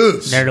will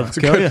lose. That's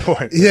a good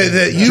point.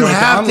 Yeah, you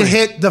have to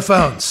hit the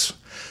phones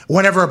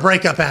whenever a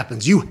breakup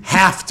happens. You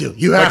have to.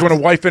 When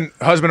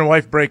a husband and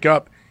wife break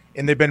up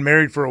and they've been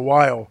married for a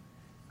while,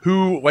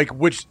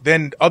 which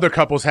then other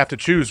couples have to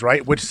choose,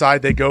 right? Which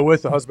side they go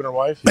with, the husband or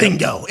wife?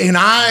 Bingo. And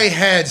I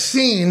had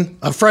seen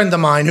a friend of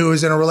mine who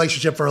was in a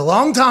relationship for a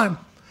long time.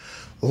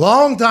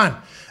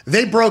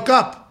 They broke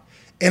up.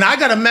 And I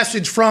got a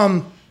message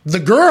from the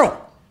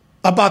girl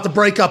about the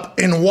breakup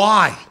and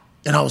why.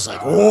 And I was like,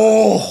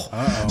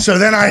 oh. So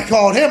then I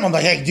called him. I'm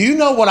like, hey, do you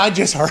know what I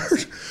just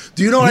heard? And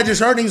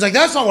he was like,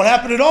 that's not what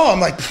happened at all. I'm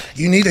like,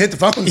 you need to hit the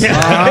phones.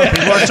 Yeah.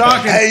 People are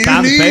talking. Hey,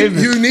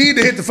 you need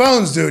to hit the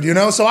phones, dude.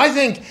 So I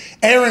think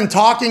Aaron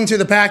talking to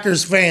the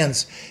Packers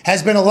fans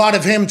has been a lot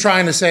of him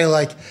trying to say,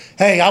 like,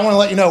 hey, I want to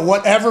let you know,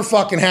 whatever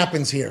fucking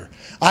happens here,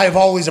 I have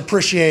always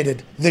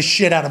appreciated the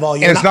shit out of all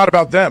you. And it's not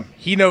about them.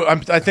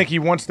 I think he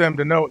wants them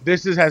to know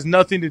this has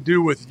nothing to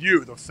do with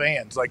you, the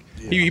fans. Like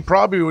he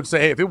probably would say,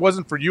 hey, if it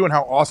wasn't for you and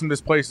how awesome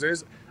this place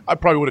is, I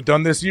probably would have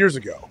done this years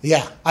ago.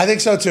 Yeah, I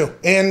think so too.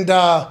 And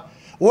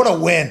what a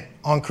win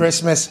on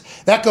Christmas.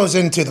 That goes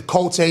into the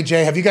Colts,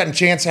 AJ. Have you gotten a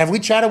chance? Have we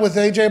chatted with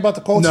AJ about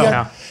the Colts yet?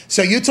 No.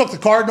 So you took the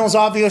Cardinals,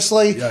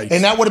 obviously,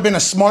 and that would have been a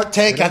smart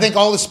take. I think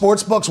all the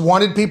sports books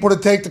wanted people to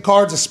take the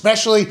Cards,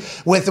 especially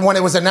when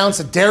it was announced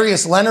that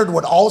Darius Leonard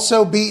would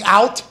also be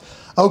out,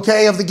 of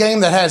the game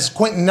that has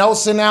Quentin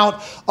Nelson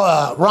out,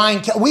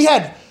 Ryan Kelly. We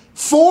had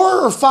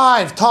 4 or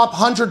 5 top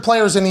 100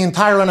 players in the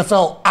entire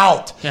NFL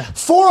out. Yeah.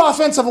 4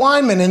 offensive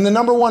linemen in the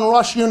number 1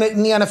 rush unit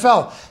in the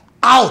NFL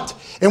out.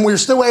 And we were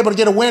still able to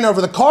get a win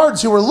over the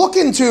Cards, who were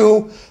looking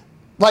to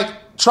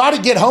try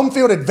to get home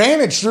field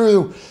advantage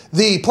through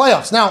the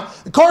playoffs. Now,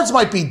 the Cards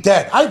might be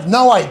dead. I have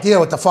no idea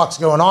what the fuck's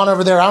going on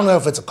over there. I don't know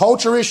if it's a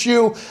culture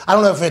issue. I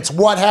don't know if it's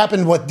what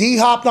happened with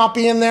D-Hop not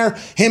being there,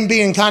 him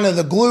being kind of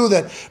the glue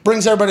that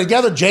brings everybody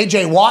together.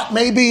 J.J. Watt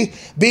maybe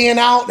being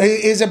out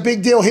is a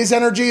big deal. His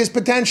energy is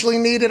potentially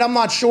needed. I'm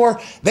not sure.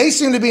 They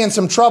seem to be in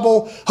some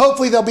trouble.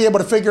 Hopefully they'll be able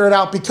to figure it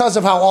out because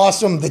of how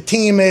awesome the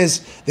team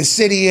is, the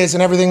city is,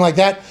 and everything like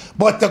that.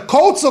 But the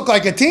Colts look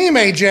like a team,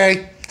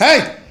 AJ.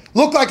 Hey,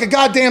 look like a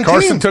goddamn team.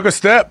 Carson took a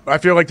step. I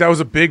feel like that was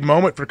a big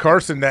moment for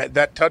Carson,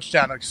 that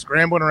touchdown,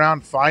 scrambling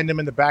around, find him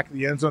in the back of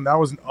the end zone. That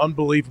was an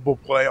unbelievable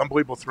play,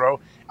 unbelievable throw.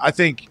 I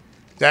think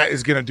that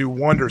is going to do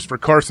wonders for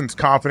Carson's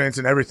confidence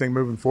and everything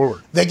moving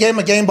forward. They gave him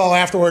a game ball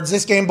afterwards.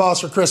 This game ball is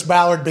for Chris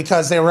Ballard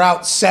because they were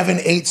out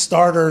 7-8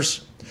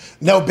 starters.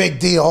 No big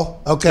deal.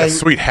 Okay. That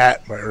sweet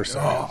hat by Ursa.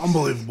 Oh,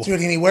 unbelievable.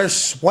 Dude, and he wears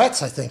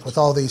sweats, I think, with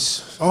all these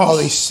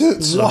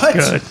suits. So what?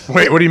 Good.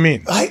 Wait, what do you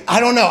mean? I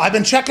don't know. I've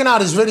been checking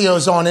out his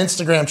videos on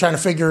Instagram trying to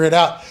figure it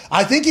out.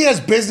 I think he has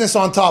business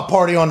on top,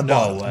 party on the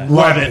bottom. No way.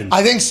 Love it.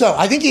 I think so.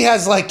 I think he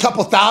has a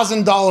couple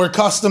 $1,000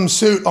 custom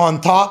suit on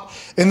top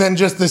and then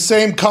just the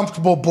same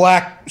comfortable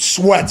black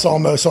sweats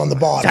almost on the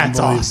bottom. That's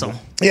awesome.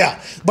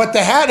 Yeah. But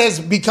the hat has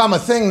become a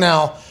thing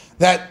now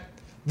that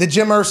the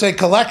Jim Irsay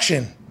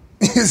collection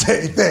is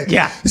a thing.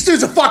 Yeah. This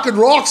dude's a fucking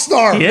rock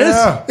star. He is.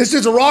 This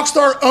dude's a rock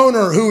star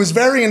owner who is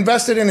very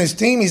invested in his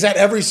team. He's at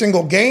every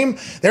single game.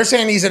 They're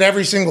saying he's at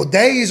every single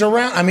day he's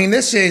around. I mean,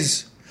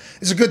 it's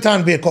a good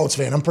time to be a Colts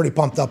fan. I'm pretty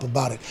pumped up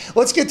about it.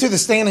 Let's get to the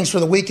standings for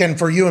the weekend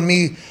for you and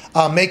me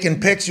making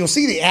picks. You'll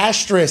see the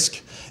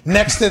asterisk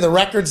next to the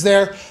records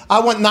there. I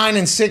went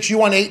 9-6. You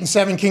went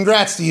 8-7.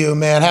 Congrats to you,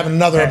 man. Having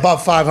another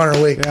above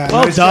 500 week. Yeah,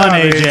 Well done,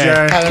 AJ.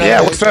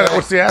 Yeah,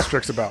 what's the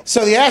asterisk about?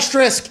 So the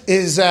asterisk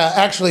is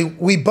actually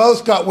we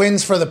both got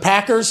wins for the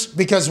Packers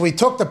because we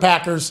took the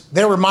Packers.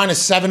 They were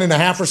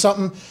 -7.5 or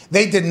something.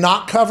 They did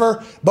not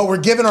cover, but we're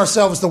giving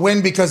ourselves the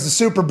win because the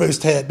Super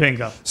Boost hit.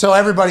 Bingo. So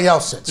everybody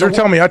else did. So You're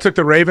telling me I took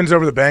the Ravens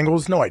over the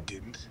Bengals? No, I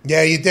didn't.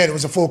 yeah, you did. It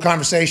was a full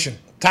conversation.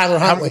 Tyler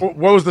Huntley. What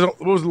was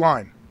the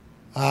line?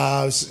 It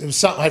was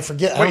something I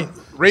forget. Wait,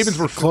 Ravens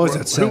were Closed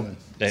at 7.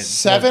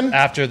 7?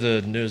 After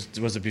the news,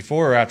 was it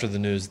before or after the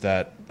news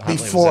that Huntley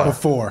was Before. out?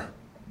 Before.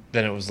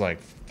 Then it was like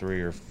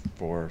 3 or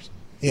 4.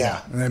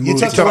 Yeah. then You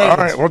moved took it the All Ravens.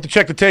 right, we'll have to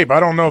check the tape. I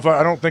don't know if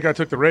I don't think I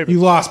took the Ravens.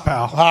 You lost,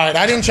 pal. All right,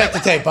 I didn't check the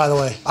tape, by the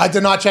way. I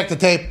did not check the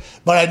tape,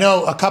 but I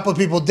know a couple of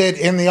people did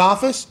in the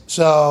office.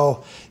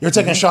 So you're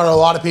taking a shot at a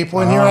lot of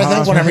people in here, I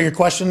think, whenever you're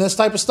questioning this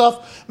type of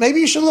stuff.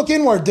 Maybe you should look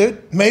inward,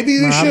 dude. Maybe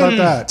you How should about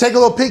that? take a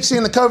little peek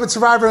seeing the COVID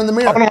survivor in the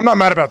mirror. Oh, no, I'm not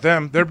mad about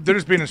them. They're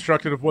just being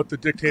instructed of what the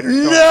dictators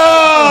tell them. What No!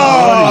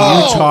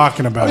 are you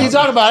talking about? What are you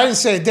talking about? I didn't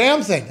say a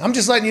damn thing. I'm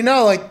just letting you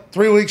know, like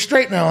 3 weeks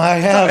straight now, I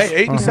have.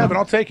 Hey, 8-7,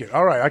 I'll take it.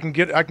 All right, I can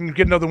get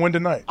another win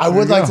tonight. I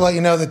would like to let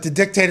you know that the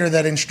dictator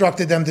that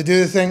instructed them to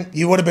do the thing,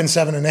 you would have been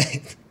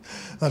 7-8.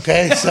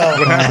 Okay,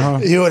 so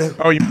you would have.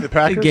 Oh, the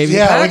Packers? gave you-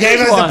 Yeah, we gave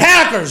it to the one.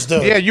 Packers,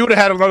 dude. Yeah, you would have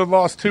had another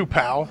loss too,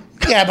 pal.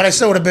 Yeah, but I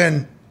still would have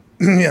been,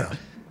 you know.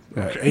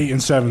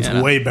 8-7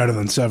 is way better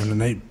than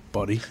 7-8,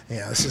 buddy.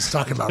 Yeah, this is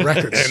talking about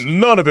records. And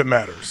none of it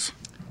matters.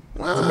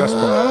 That's the best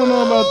part. I don't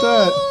know about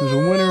that. There's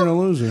a winner and a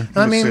loser.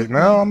 I mean,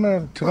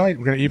 No, tonight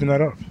we're going to even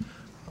that up.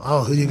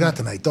 oh, who you got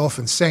tonight?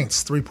 Dolphins,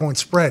 Saints, 3-point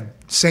spread.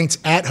 Saints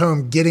at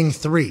home getting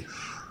 3.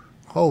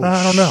 Holy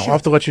I don't know. shit. I'll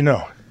have to let you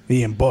know.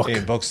 Ian Book. Hey,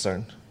 Book's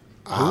starting.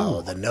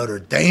 Oh, the Notre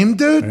Dame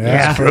dude?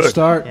 Yeah, first good.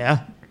 start.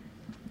 Yeah.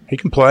 He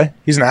can play.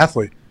 He's an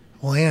athlete.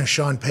 Well, yeah,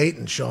 Sean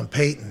Payton. This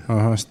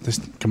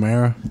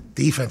Kamara.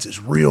 Defense is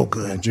real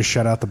good. Just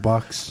shut out the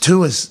Bucks.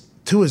 Two is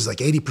like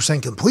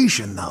 80%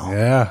 completion, though.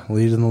 Yeah,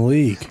 leading the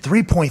league.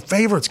 3-point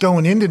favorites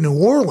going into New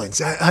Orleans.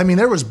 I mean,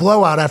 there was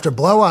blowout after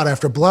blowout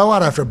after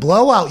blowout after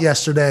blowout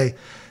yesterday.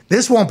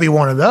 This won't be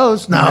one of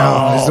those. No.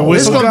 Is the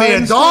This is whistle going to be guy a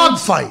in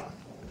dogfight.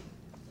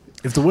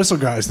 If the whistle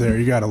guy's there,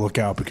 you got to look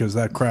out because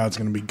that crowd's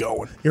going to be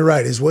going. You're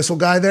right. Is whistle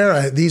guy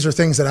there? These are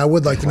things that I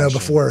would like to know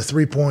before a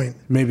 3-point.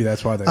 Maybe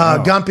that's why they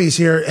know. Gumpy's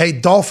here. Hey,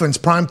 Dolphins,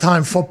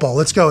 primetime football.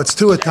 Let's go. It's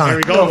Tua time. Here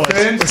we go, boys.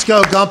 Let's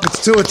go, Gump.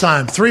 It's Tua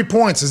time. 3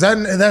 points.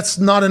 That's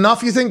not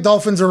enough, you think?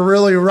 Dolphins are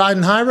really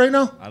riding high right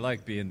now? I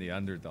like being the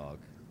underdog.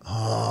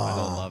 I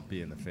don't love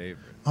being the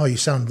favorite. Oh, you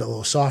sound a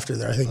little softer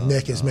there. I think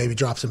Nick has maybe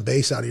dropped some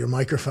bass out of your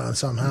microphone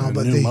somehow.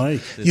 But new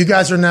mic. you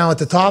guys are now at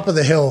the top of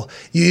the hill.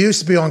 You used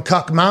to be on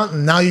Cuck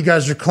Mountain. Now you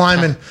guys are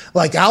climbing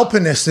like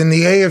alpinists in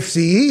the AFC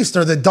East.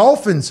 Or the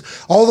Dolphins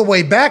all the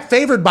way back,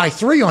 favored by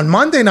 3 on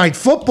Monday Night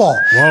Football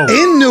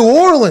in New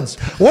Orleans.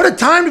 What a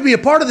time to be a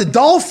part of the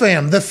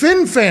Dolphin, the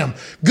Finn fam.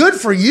 Good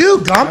for you,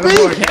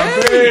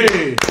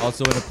 Gumpy.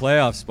 Also in a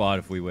playoff spot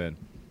if we win.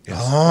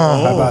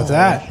 How about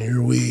that?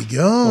 Here we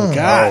go.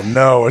 Oh,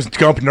 no. Is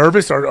Gump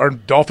nervous? Are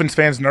Dolphins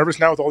fans nervous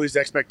now with all these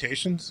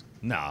expectations?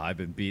 No, I've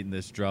been beating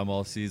this drum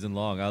all season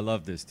long. I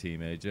love this team,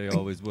 AJ.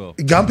 Always will.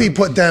 Gumpy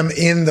put them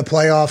in the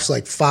playoffs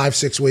like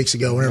 5-6 weeks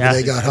ago whenever Yeah.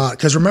 they got hot.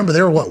 Because remember,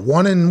 they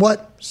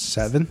were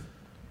 7?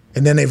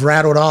 And then they've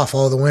rattled off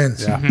all the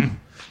wins. Yeah.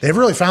 They've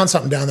really found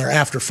something down there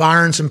after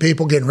firing some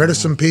people, getting rid of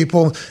some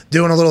people,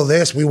 doing a little of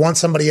this. We want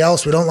somebody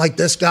else. We don't like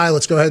this guy.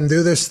 Let's go ahead and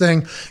do this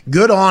thing.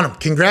 Good on them.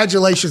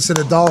 Congratulations to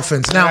the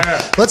Dolphins. Now,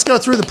 let's go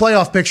through the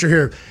playoff picture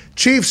here.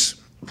 Chiefs.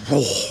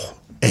 Oh,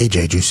 AJ,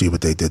 did you see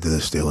what they did to the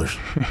Steelers?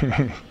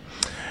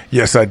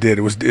 Yes, I did.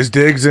 Is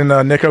Diggs and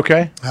Nick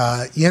okay?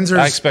 Yinzer's,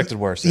 I expected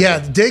worse. Yeah,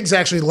 Diggs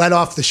actually led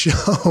off the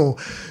show.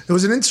 It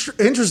was an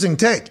interesting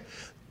take.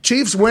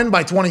 Chiefs win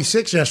by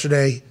 26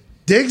 yesterday.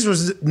 Diggs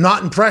was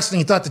not impressed, and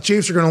he thought the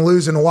Chiefs were going to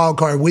lose in a wild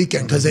card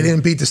weekend because they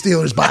didn't beat the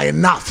Steelers by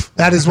enough.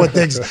 That is what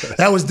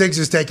that was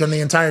Diggs' take on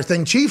the entire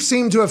thing. Chiefs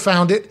seem to have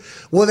found it.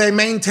 Will they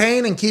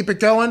maintain and keep it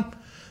going?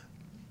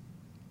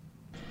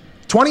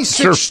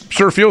 26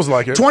 Sure feels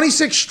like it.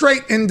 26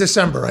 straight in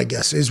December, I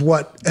guess, is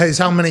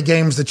how many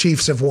games the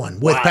Chiefs have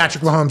won with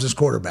Patrick Mahomes as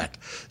quarterback.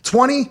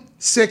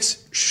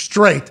 26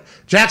 straight.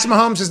 Jackson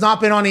Mahomes has not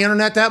been on the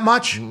internet that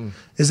much.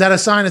 Is that a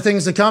sign of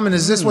things to come? And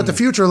is this what the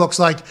future looks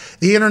like?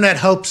 The internet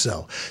hopes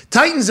so.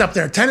 Titans up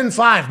there,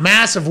 10-5,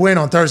 massive win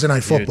on Thursday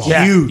Night Football.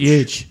 Yeah,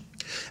 huge.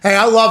 Hey,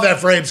 I love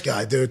that Braves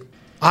guy, dude.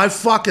 I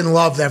fucking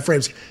love that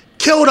Braves.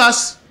 Killed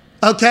us,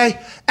 okay?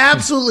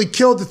 Absolutely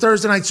killed the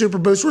Thursday Night Super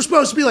Boost. We're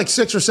supposed to be like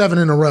 6 or 7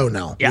 in a row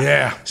now.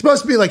 Yeah.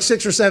 Supposed to be like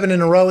 6 or 7 in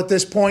a row at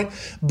this point.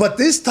 But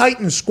this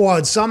Titans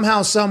squad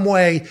somehow, some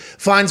way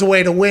finds a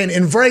way to win.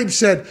 And Braves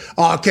said,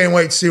 I can't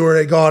wait to see where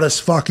they got us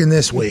fucking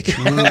this week.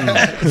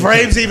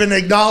 Braves even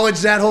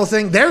acknowledged that whole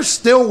thing. They're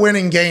still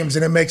winning games,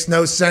 and it makes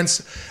no sense.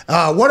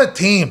 What a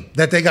team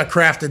that they got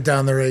crafted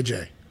down there,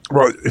 AJ.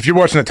 Well, if you're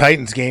watching the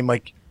Titans game,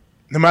 like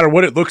no matter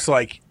what it looks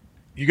like,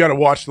 you got to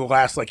watch the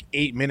last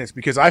 8 minutes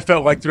because I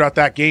felt like throughout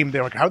that game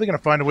they're like, how are they going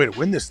to find a way to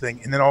win this thing?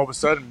 And then all of a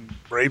sudden,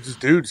 Braves'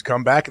 dudes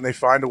come back and they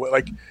find a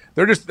way.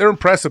 They're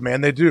impressive,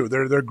 man. They do.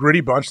 They're a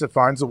gritty bunch that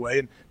finds a way.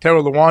 And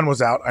Taylor Lewan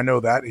was out. I know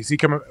that. Is he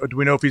coming? Do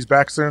we know if he's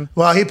back soon?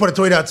 Well, he put a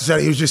tweet out that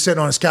said he was just sitting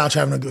on his couch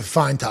having a good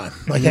fine time.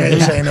 They're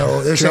saying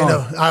no. They're saying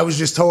no. I was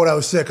just told I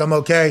was sick. I'm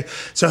okay.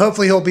 So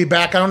hopefully he'll be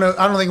back. I don't know.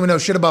 I don't think we know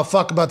shit about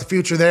the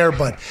future there,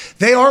 but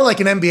they are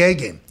like an NBA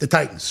game, the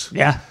Titans.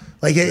 Yeah.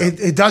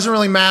 It doesn't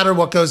really matter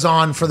what goes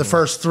on for the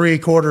first 3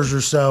 quarters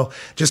or so.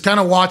 Just kind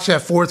of watch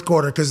that fourth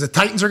quarter because the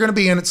Titans are going to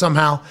be in it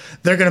somehow.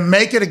 They're going to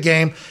make it a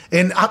game.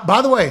 And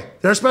by the way,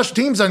 their special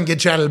teams doesn't get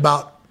chatted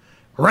about.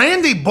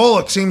 Randy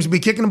Bullock seems to be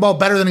kicking the ball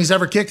better than he's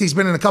ever kicked. He's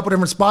been in a couple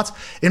different spots.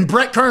 And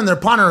Brett Kern, their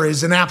punter,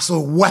 is an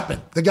absolute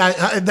weapon. The guy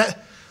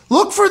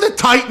look for the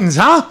Titans,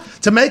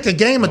 to make a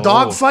game a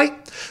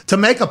dogfight, to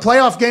make a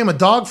playoff game a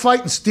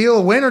dogfight and steal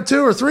a win or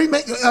 2 or 3.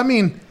 I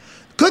mean,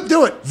 could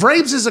do it.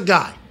 Braves is a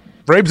guy.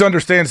 Braves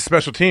understands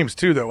special teams,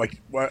 too, though.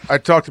 I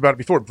talked about it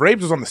before.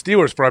 Braves was on the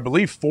Steelers for, I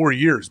believe, 4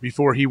 years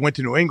before he went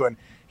to New England.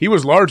 He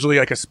was largely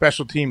a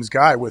special teams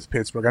guy with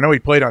Pittsburgh. I know he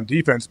played on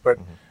defense, but,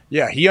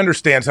 yeah, he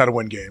understands how to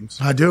win games.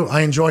 I do.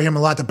 I enjoy him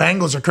a lot. The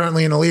Bengals are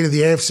currently in the lead of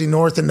the AFC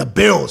North, and the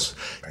Bills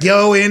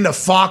go into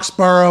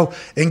Foxborough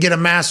and get a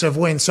massive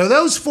win. So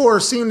those 4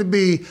 seem to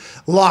be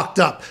locked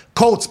up.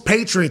 Colts,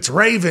 Patriots,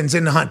 Ravens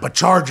in the hunt, but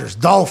Chargers,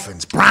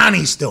 Dolphins,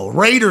 Brownies still,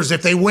 Raiders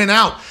if they win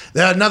out.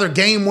 Another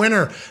game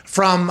winner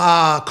from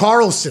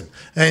Carlson.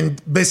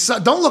 And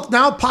don't look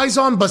now,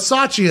 Paisan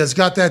Bisaccia has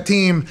got that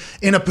team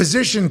in a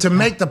position to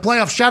make the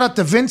playoffs. Shout out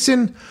to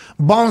Vincent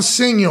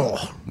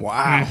Bonsignor.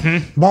 Wow.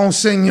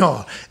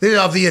 Bonsignor.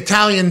 Of the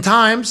Italian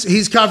Times.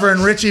 He's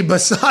covering Richie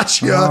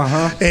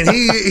Bisaccia, and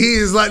he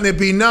is letting it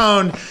be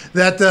known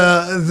that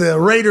the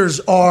Raiders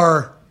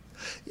are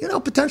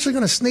potentially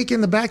going to sneak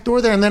in the back door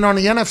there. And then on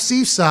the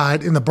NFC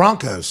side, in the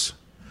Broncos,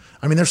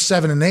 I mean, they're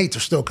 7-8. They're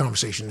still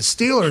conversation. The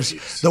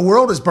Steelers, the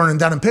world is burning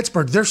down in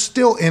Pittsburgh. They're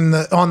still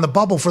on the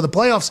bubble for the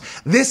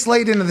playoffs this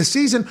late into the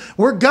season.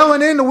 We're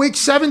going into week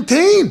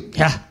 17.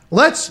 Yeah.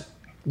 Let's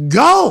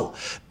go.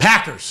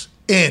 Packers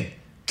in.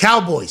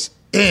 Cowboys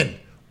in.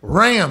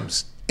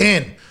 Rams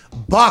in.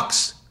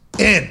 Bucks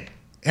in.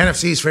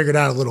 NFC's figured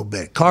out a little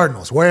bit.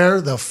 Cardinals,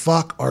 where the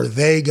fuck are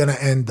they going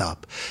to end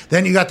up?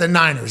 Then you got the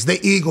Niners, the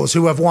Eagles,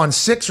 who have won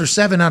 6 or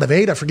 7 out of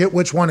 8. I forget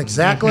which one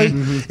exactly.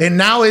 And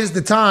now is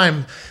the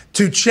time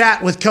to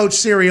chat with Coach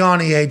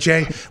Sirianni,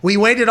 AJ. We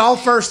waited all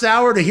first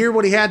hour to hear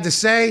what he had to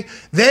say.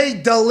 They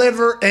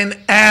deliver an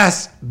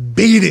ass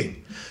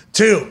beating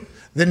to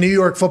the New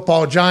York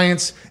Football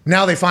Giants.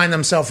 Now they find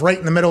themselves right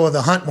in the middle of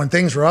the hunt when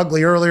things were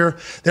ugly earlier.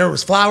 There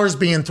was flowers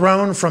being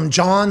thrown from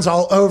Johns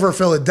all over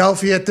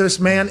Philadelphia at this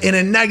man in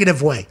a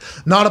negative way,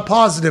 not a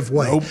positive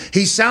way. Nope.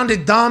 He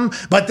sounded dumb,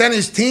 but then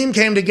his team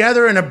came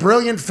together in a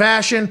brilliant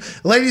fashion.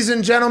 Ladies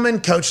and gentlemen,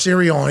 Coach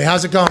Sirianni.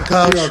 How's it going,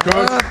 Coach?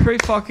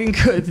 Pretty fucking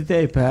good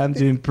today, Pat. I'm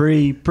doing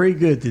pretty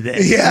good today.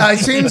 Yeah, it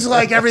seems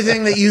like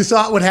everything that you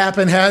thought would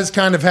happen has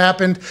kind of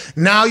happened.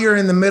 Now you're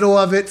in the middle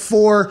of it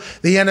for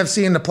the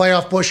NFC and the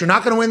playoff push. You're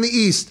not going to win the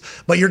East,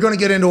 but you're going to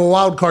get into a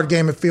wild card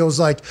game, it feels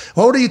like.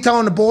 What are you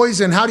telling the boys,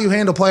 and how do you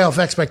handle playoff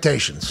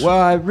expectations? Well,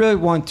 I really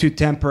want to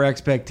temper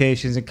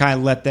expectations and kind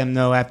of let them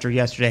know after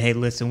yesterday, hey,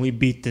 listen, we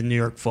beat the New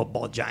York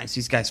Football Giants.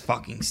 These guys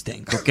fucking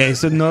stink, okay?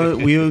 So no,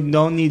 we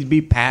don't need to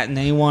be patting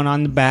anyone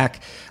on the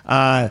back.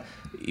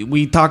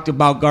 We talked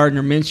about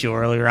Gardner Minshew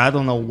earlier. I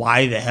don't know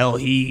why the hell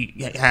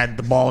he had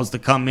the balls to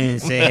come in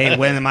and say, hey,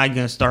 when am I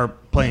going to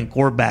start playing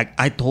quarterback?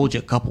 I told you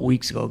a couple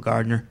weeks ago,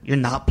 Gardner, you're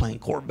not playing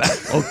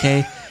quarterback,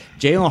 okay?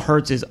 Jalen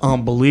Hurts is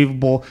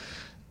unbelievable.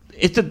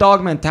 It's a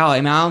dog mentality.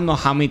 I mean, I don't know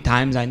how many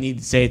times I need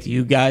to say it to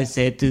you guys,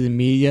 say it to the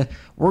media.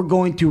 We're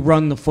going to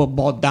run the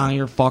football down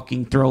your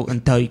fucking throat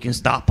until you can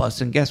stop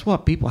us. And guess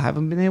what? People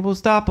haven't been able to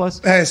stop us.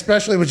 Hey,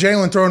 especially with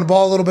Jalen throwing the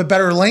ball a little bit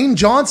better. Lane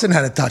Johnson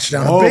had a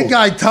touchdown. A big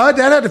guy, Tud.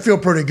 That had to feel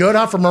pretty good,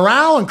 huh? For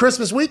morale and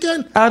Christmas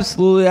weekend?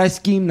 Absolutely. I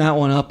schemed that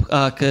one up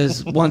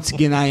because, once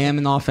again, I am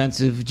an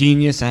offensive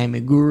genius. I am a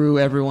guru.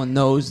 Everyone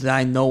knows that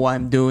I know what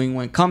I'm doing.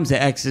 When it comes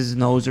to X's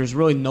and O's, there's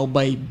really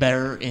nobody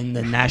better in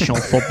the National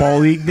Football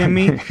League than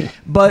me.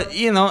 But,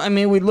 I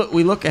mean, we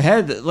look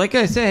ahead. Like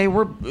I say,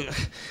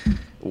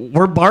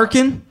 we're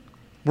barking,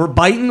 we're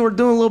biting, we're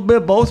doing a little bit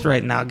of both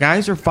right now.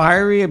 Guys are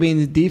fiery. I mean,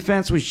 the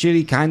defense was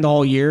shitty kind of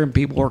all year, and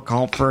people were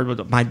comforted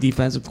with my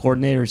defensive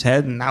coordinator's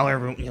head, and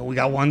now we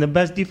got one of the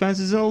best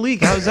defenses in the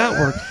league. How does that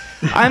work?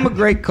 I'm a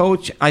great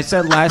coach. I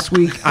said last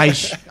week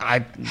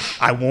I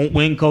won't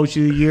win Coach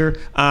of the Year.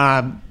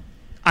 I'm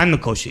the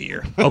Coach of the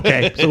Year.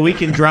 Okay, so we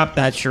can drop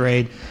that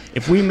charade.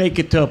 If we make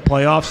it to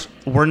playoffs,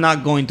 we're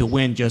not going to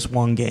win just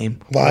one game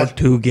or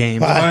 2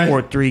 games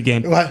or 3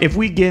 games. If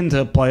we get into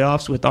the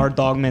playoffs with our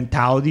dog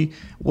mentality,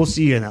 we'll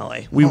see you in LA.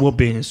 We will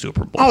be in the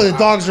Super Bowl. Oh, the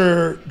dogs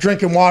are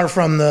drinking water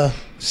from the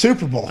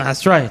Super Bowl.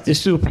 That's right, the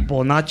Super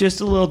Bowl, not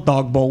just a little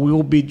dog bowl. We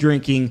will be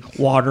drinking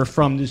water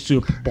from the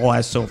Super Bowl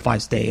at SoFi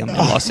Stadium in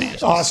Los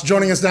Angeles. Awesome.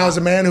 Joining us now is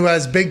a man who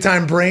has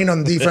big-time brain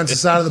on the defensive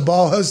side of the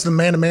ball, hosts the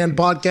Man to Man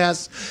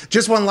podcast.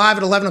 Just went live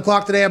at 11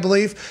 o'clock today, I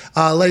believe.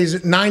 Ladies,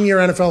 9-year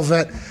NFL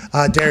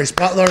vet, Darius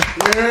Butler.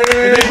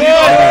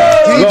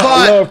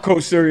 Love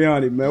Coach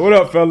Sirianni, man. What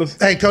up, fellas?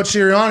 Hey, Coach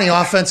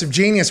Sirianni, offensive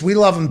genius. We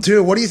love him,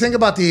 too. What do you think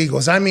about the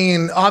Eagles? I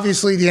mean,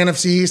 obviously, the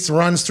NFC East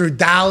runs through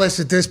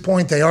Dallas at this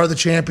point. They are the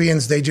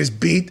champions. They just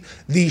beat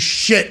the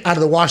shit out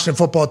of the Washington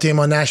football team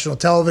on national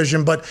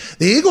television. But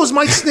the Eagles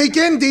might sneak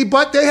in, D,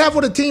 but they have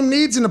what a team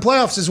needs in the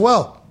playoffs as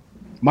well.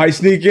 Might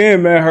sneak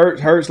in, man.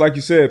 Hurts, like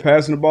you said,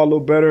 passing the ball a little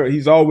better.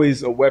 He's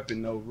always a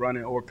weapon, though,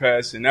 running or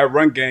passing. That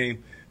run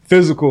game,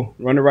 physical,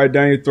 running right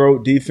down your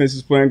throat. Defense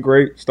is playing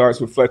great.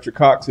 Starts with Fletcher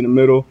Cox in the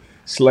middle,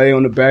 Slay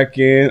on the back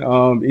end.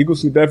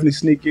 Eagles can definitely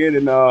sneak in.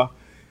 And, I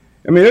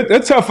mean, they're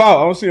tough out.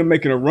 I don't see them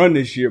making a run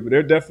this year, but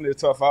they're definitely a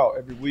tough out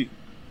every week.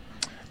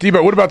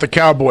 D-But what about the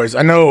Cowboys?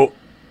 I know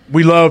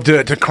we love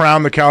to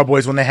crown the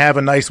Cowboys when they have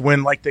a nice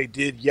win like they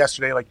did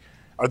yesterday. Like,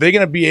 are they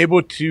going to be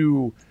able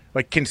to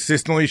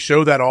consistently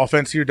show that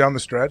offense here down the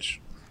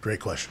stretch? Great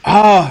question.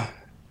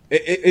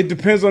 It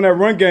depends on that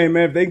run game,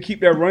 man. If they can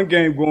keep that run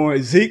game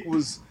going, Zeke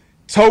was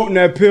toting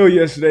that pill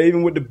yesterday,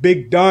 even with the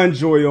big Don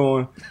Joy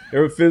on. They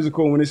were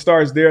physical. When it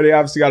starts there, they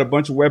obviously got a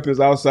bunch of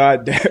weapons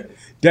outside.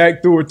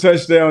 Dak threw a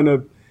touchdown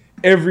to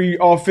every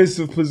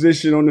offensive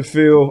position on the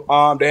field.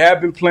 They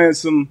have been playing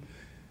some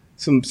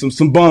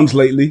bums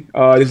lately.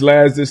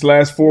 This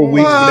last 4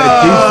 weeks.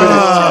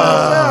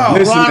 That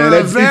defense. Listen, man,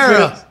 that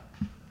defense.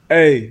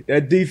 Hey,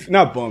 that defense.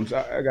 Not bums.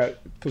 I got to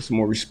put some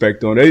more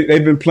respect on.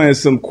 They've been playing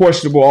some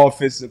questionable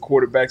offenses and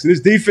quarterbacks. And this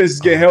defense is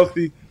getting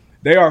healthy.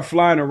 They are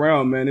flying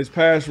around, man. This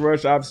pass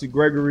rush, obviously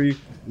Gregory,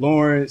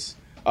 Lawrence,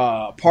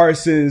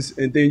 Parsons,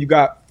 and then you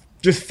got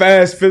just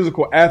fast,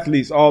 physical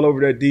athletes all over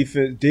that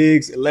defense.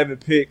 Diggs, 11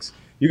 picks.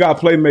 You got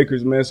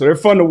playmakers, man. So they're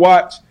fun to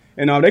watch.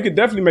 And they could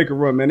definitely make a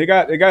run, man.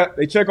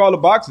 They check all the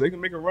boxes. They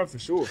can make a run for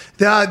sure.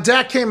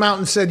 Dak came out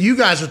and said, "You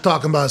guys are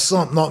talking about a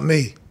slump, not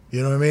me."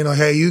 You know what I mean? Like,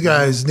 hey, you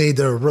guys need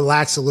to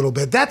relax a little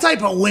bit. That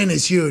type of win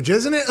is huge,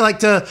 isn't it? Like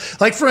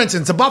for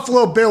instance, the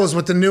Buffalo Bills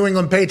with the New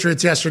England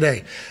Patriots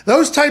yesterday.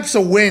 Those types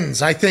of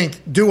wins, I think,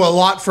 do a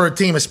lot for a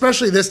team,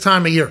 especially this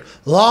time of year.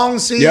 Long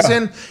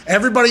season,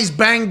 everybody's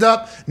banged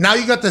up. Now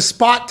you got the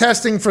spot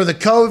testing for the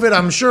COVID.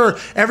 I'm sure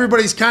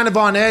everybody's kind of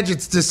on edge.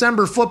 It's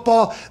December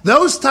football.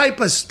 Those type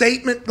of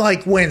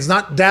statement-like wins,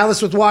 not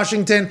Dallas with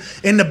Washington,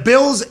 and the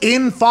Bills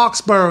in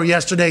Foxborough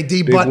yesterday,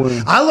 D. But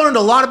I learned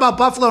a lot about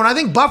Buffalo, and I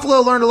think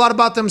Buffalo learned a lot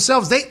about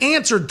themselves. They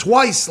answered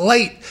twice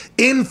late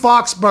in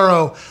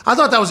Foxborough. I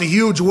thought that was a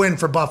huge win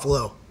for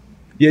Buffalo.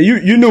 Yeah,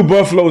 you knew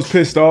Buffalo was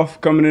pissed off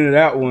coming into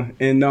that one.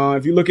 And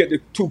if you look at the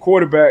two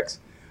quarterbacks,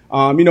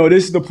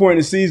 this is the point in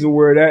the season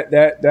where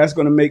that's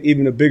going to make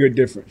even a bigger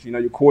difference.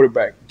 Your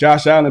quarterback,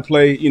 Josh Allen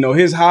played.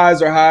 His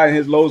highs are high and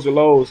his lows are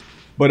lows.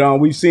 But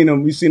we've seen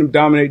him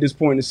dominate this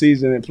point in the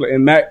season and play.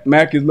 And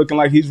Mac is looking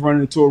like he's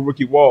running into a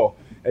rookie wall.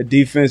 That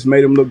defense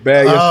made him look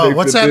bad yesterday.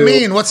 What's that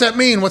mean? What's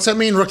that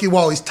mean, rookie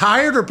wall? He's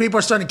tired or people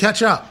are starting to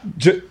catch up?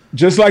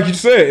 Just like you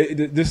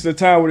said, this is the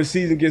time where the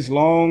season gets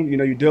long.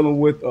 You're dealing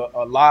with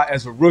a lot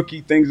as a rookie.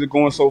 Things are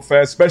going so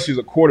fast, especially as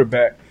a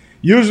quarterback.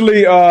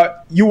 Usually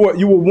you would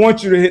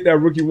want you to hit that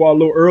rookie wall a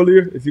little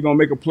earlier if you're going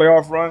to make a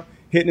playoff run.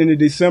 Hitting into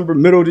December,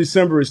 middle of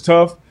December is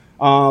tough.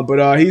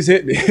 But he's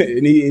hitting it,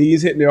 and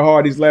he's hitting it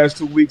hard. These last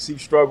 2 weeks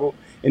he's struggled.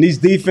 And these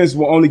defenses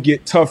will only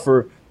get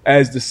tougher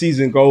as the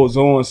season goes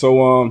on.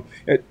 So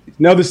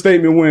another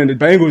statement win. The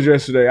Bengals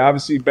yesterday,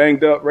 obviously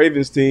banged up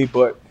Ravens team,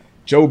 but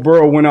Joe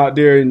Burrow went out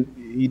there and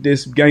he did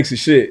some gangster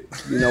shit.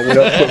 Went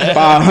up,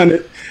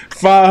 put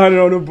 500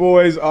 on the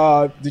boys.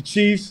 The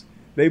Chiefs,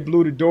 they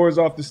blew the doors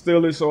off the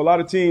Steelers. So a lot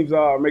of teams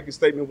are making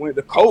statement win.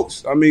 The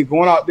Colts,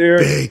 going out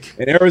there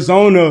in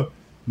Arizona,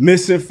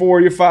 missing 4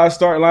 of your 5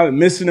 starting lineup,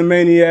 missing a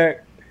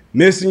maniac,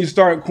 missing your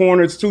starting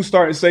corners, 2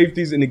 starting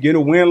safeties, and to get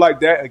a win like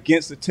that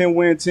against a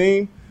 10-win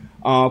team.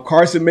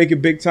 Carson making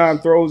big-time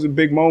throws in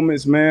big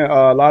moments, man.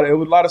 A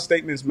lot of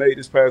statements made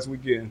this past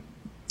weekend.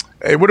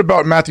 Hey, what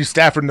about Matthew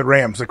Stafford and the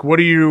Rams? What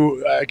do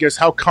you,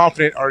 how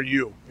confident are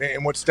you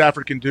in what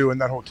Stafford can do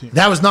and that whole team?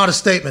 That was not a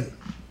statement.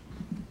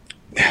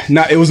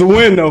 It was a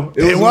win, though.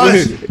 It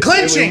was.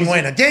 Clinching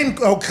win.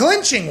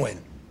 Clinching win.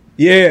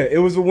 Yeah, it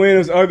was a win. It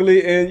was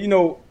ugly.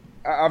 And,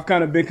 I've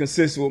kind of been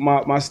consistent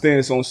with my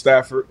stance on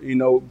Stafford.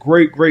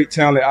 Great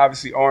talent,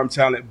 obviously arm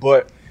talent,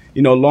 but –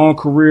 long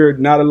career,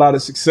 not a lot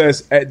of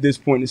success at this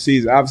point in the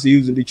season. Obviously, he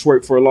was in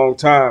Detroit for a long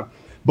time.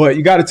 But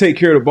you got to take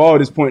care of the ball at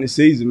this point in the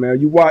season,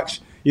 man. You watch,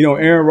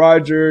 Aaron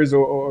Rodgers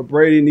or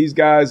Brady and these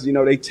guys,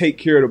 they take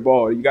care of the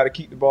ball. You got to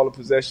keep the ball in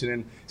possession,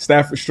 and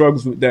Stafford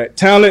struggles with that.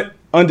 Talent,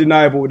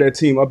 undeniable with that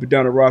team up and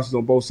down the rosters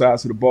on both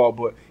sides of the ball.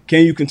 But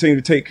can you continue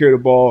to take care of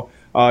the ball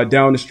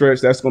down the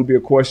stretch? That's going to be a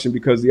question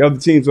because the other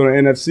teams on the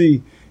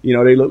NFC,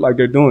 they look like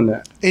they're doing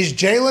that. Is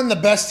Jalen the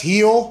best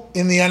heel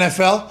in the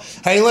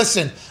NFL? Hey,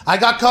 listen, I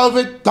got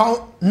COVID.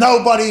 Don't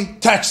nobody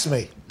text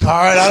me. All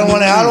right, I don't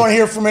want to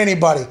hear from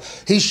anybody.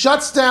 He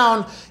shuts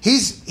down.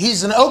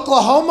 He's an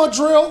Oklahoma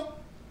drill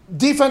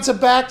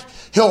defensive back.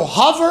 He'll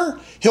hover.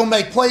 He'll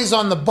make plays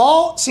on the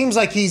ball. Seems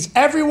like he's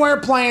everywhere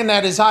playing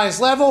at his highest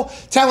level,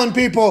 telling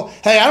people,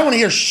 hey, I don't want to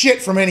hear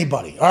shit from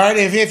anybody. All right,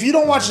 if you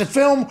don't watch the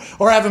film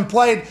or haven't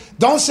played,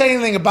 don't say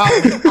anything about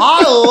me.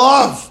 I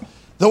love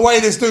the way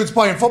this dude's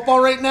playing football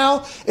right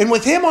now. And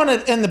with him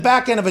in the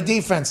back end of a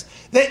defense,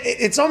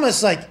 it's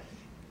almost like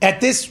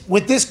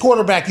with this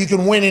quarterback, you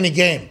can win any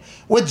game.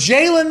 With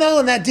Jalen, though,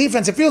 in that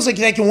defense, it feels like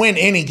they can win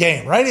any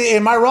game, right?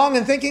 Am I wrong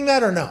in thinking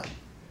that or no?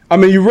 I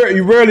mean, you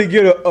rarely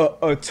get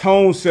a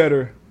tone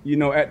setter,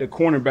 at the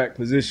cornerback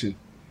position.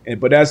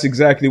 But that's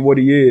exactly what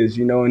he is,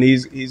 and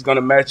he's going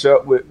to match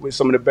up with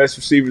some of the best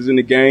receivers in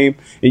the game.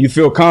 And you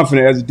feel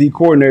confident as a D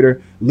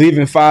coordinator,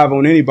 leaving 5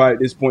 on anybody at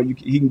this point.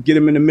 He can get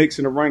him in the mix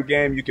in the run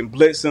game. You can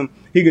blitz him.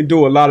 He can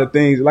do a lot of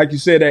things. Like you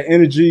said, that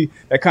energy,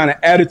 that kind of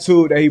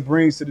attitude that he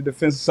brings to the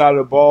defensive side of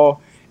the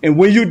ball. And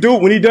when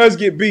he does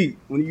get beat,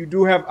 when you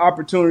do have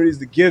opportunities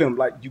to get him,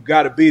 like, you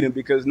got to beat him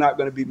because it's not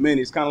going to be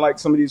many. It's kind of like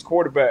some of these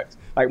quarterbacks,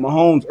 like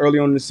Mahomes early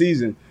on in the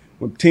season.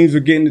 When teams were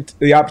getting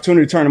the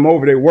opportunity to turn him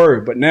over, they were.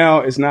 But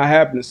now it's not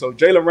happening. So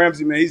Jalen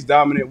Ramsey, man, he's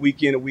dominant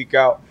week in and week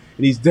out.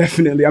 And he's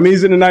definitely –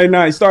 he's in the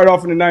 99. He started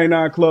off in the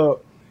 99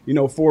 club,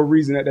 for a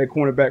reason at that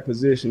cornerback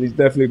position. He's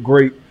definitely a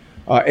great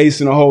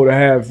ace in the hole to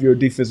have your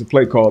defensive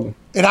play caller.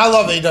 And I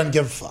love that he doesn't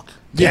give a fuck.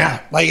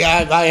 Yeah. Like,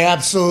 I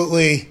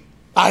absolutely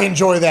 – I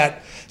enjoy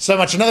that so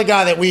much. Another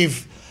guy that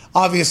we've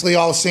obviously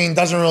all seen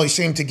doesn't really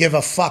seem to give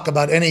a fuck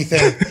about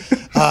anything.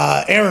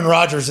 Aaron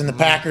Rodgers and the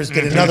Packers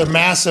get another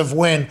massive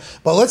win.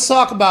 But let's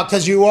talk about,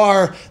 because you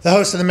are the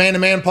host of the Man to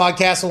Man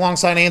podcast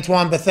alongside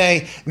Antoine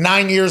Bethea,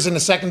 9 years in the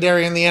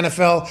secondary in the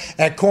NFL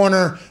at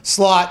corner,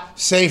 slot,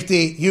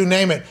 safety, you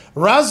name it.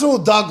 Rasul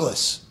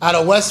Douglas out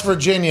of West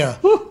Virginia,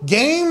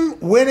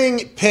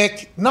 game-winning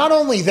pick. Not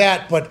only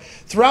that, but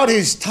throughout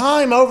his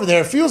time over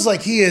there, it feels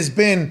like he has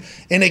been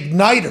an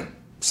igniter.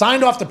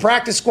 Signed off the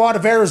practice squad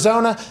of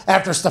Arizona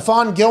after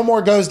Stephon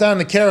Gilmore goes down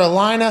to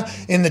Carolina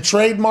in the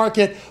trade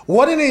market.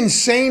 What an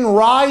insane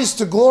rise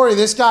to glory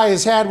this guy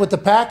has had with the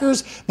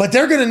Packers, but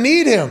they're going to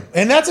need him.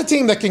 And that's a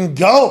team that can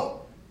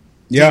go.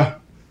 Yeah.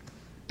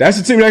 That's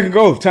a team that can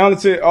go.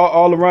 Talented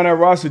all around that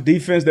roster.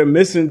 Defense, they're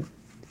missing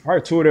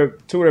probably two of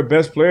their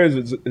best players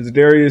is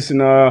Darius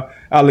and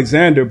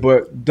Alexander.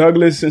 But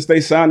Douglas, since they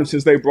signed him,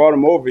 since they brought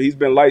him over, he's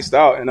been liced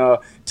out. And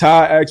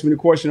Ty asked me the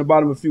question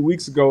about him a few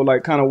weeks ago,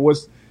 like, kind of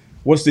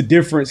what's the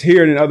difference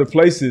here than other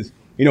places?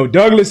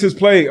 Douglas has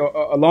played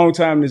a long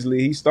time in this league.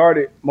 He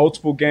started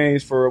multiple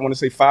games for, I want to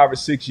say, 5 or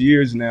 6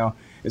 years now.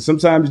 And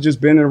sometimes he's just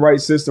been in the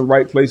right system,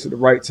 right place at the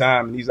right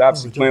time. And he's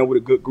obviously playing with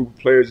a good group of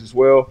players as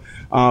well.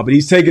 But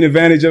he's taking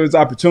advantage of his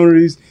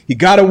opportunities. He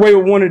got away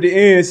with one at the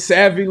end,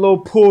 savvy little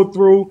pull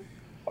through,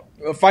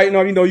 fighting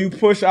on, you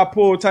push, I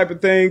pull type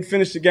of thing,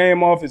 finish the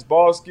game off. His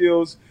ball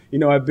skills,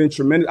 have been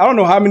tremendous. I don't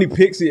know how many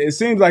picks. It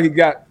seems like he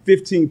got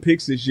 15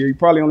 picks this year. He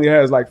probably only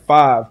has like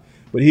 5.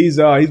 But he's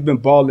been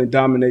balling and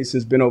dominating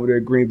since been over there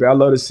at Green Bay. I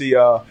love to see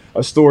a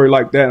story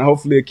like that, and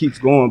hopefully it keeps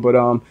going.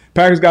 But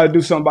Packers got to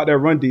do something about their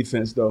run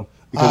defense, though,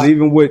 because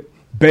even with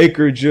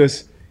Baker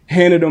just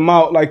handing them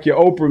out like your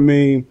Oprah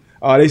meme,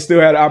 they still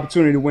had an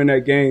opportunity to win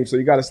that game. So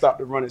you got to stop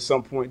the run at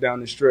some point down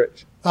the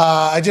stretch.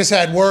 I just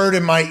had word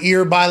in my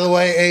ear, by the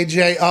way,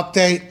 AJ,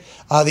 update,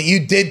 that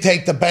you did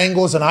take the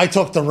Bengals and I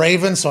took the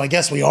Ravens. So I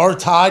guess we are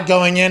tied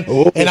going in.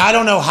 Ooh. And I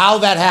don't know how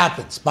that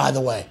happens, by the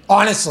way,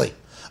 honestly.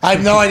 I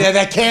have no idea.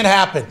 That can't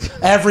happen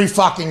every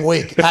fucking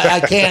week. I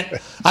can't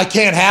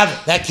have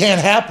it. That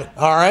can't happen.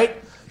 All right?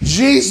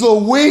 Jeez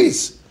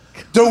Louise.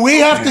 Do we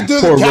have to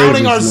do the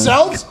counting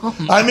ourselves?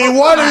 I mean,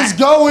 what is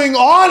going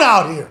on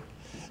out here?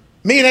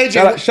 Me and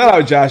AJ. Shout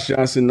out Josh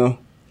Johnson, though.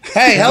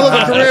 Hey, hell of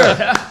a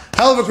career.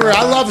 Hell of a career.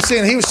 I love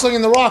seeing he was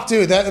slinging the rock,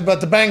 too. But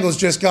the Bengals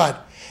just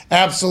got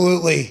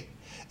absolutely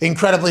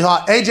incredibly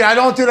hot. AJ, I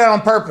don't do that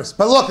on purpose.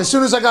 But look, as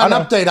soon as I got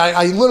an update,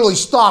 I literally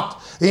stopped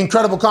the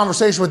incredible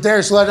conversation with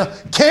Darius.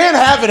 Can't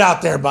have it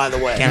out there, by the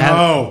way.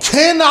 Cannot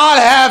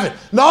have it.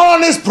 Not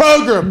on this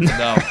program.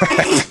 No.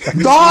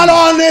 Not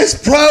on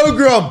this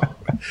program.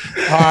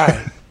 All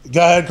right. Go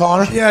ahead,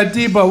 Connor. Yeah,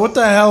 Debo, what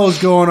the hell is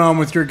going on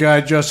with your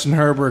guy, Justin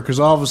Herbert? Because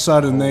all of a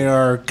sudden they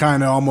are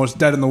kind of almost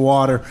dead in the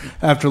water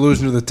after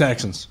losing to the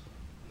Texans.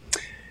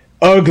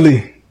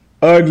 Ugly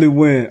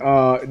win.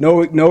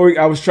 No,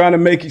 I was trying to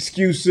make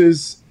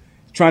excuses,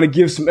 trying to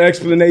give some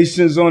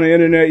explanations on the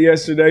internet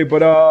yesterday.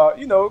 But,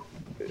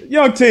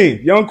 young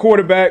team, young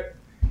quarterback,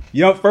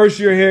 young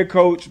first-year head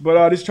coach.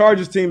 But this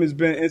Chargers team has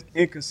been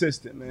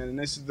inconsistent, man. And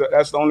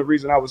that's the only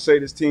reason I would say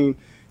this team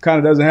kind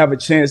of doesn't have a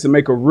chance to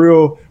make a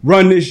real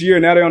run this year.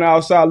 Now they're on the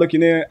outside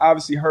looking in.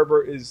 Obviously,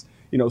 Herbert is,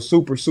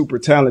 super, super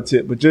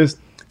talented. But just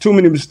too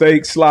many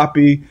mistakes,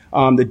 sloppy.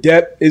 The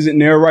depth isn't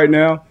there right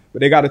now. But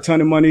they got a ton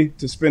of money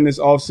to spend this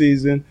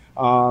offseason.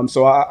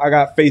 So I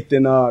got faith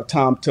in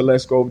Tom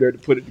Telesco over there to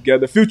put it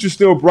together. Future's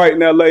still bright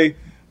in L.A.,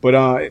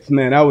 but,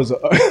 man, that was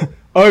an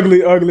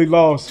ugly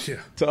loss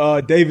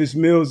to Davis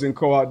Mills and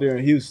co out there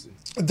in Houston.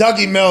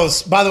 Dougie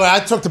Mills, by the way, I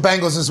took the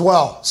Bengals as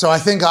well. So I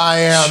think I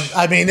am.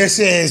 I mean, there's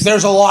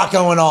a lot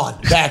going on.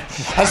 I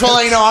just want to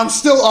let you know, I'm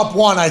still up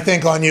 1, I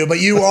think, on you, but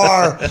you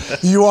are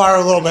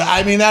a little bit.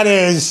 I mean, that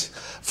is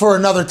for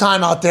another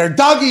time out there.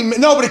 Dougie,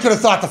 nobody could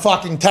have thought the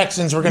fucking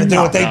Texans were going to do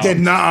what they did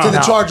to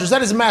the Chargers.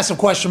 That is a massive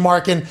question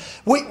mark, and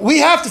we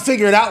have to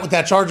figure it out with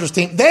that Chargers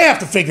team. They have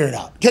to figure it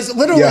out because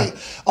literally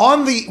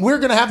we're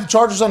going to have the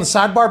Chargers on the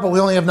sidebar, but we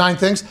only have 9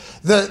 things.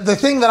 The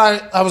thing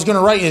that I was going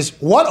to write is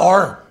what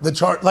are the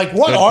Chargers? Like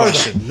what are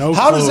they? No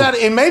How clue. does that?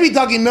 And maybe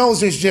Dougie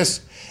Mills is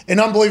just an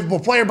unbelievable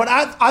player, but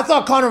I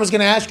thought Connor was going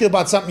to ask you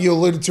about something you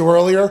alluded to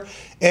earlier.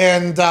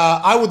 And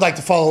I would like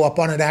to follow up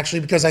on it,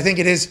 actually, because I think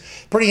it is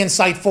pretty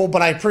insightful,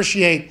 but I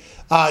appreciate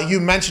you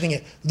mentioning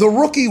it. The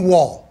rookie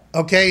wall,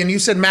 okay? And you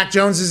said Mac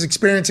Jones is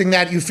experiencing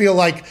that. You feel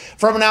like,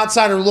 from an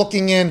outsider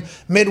looking in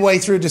midway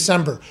through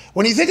December.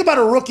 When you think about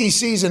a rookie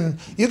season,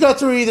 you go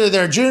through either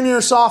their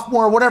junior,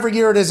 sophomore, whatever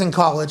year it is in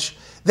college.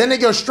 Then they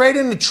go straight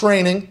into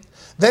training.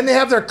 Then they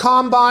have their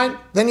combine.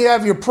 Then you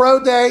have your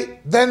pro day.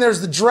 Then there's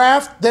the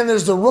draft. Then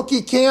there's the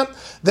rookie camp.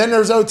 Then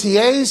there's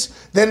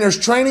OTAs. Then there's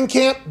training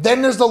camp.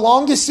 Then there's the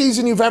longest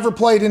season you've ever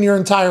played in your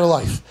entire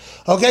life.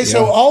 Okay,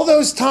 so all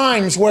those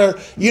times where,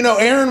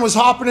 Aaron was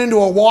hopping into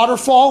a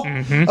waterfall,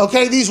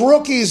 okay, these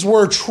rookies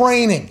were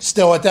training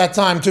still at that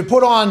time to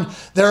put on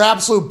their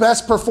absolute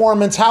best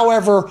performance,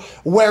 however,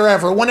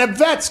 wherever. When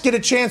vets get a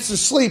chance to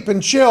sleep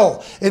and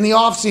chill in the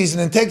offseason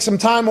and take some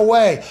time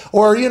away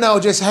or,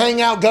 just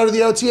hang out, go to the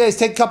OTAs,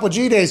 take a couple of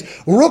G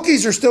days,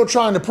 rookies are still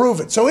trying to prove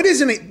it. So it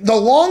isn't the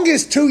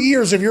longest 2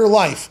 years of your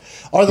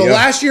life are the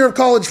last year of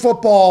college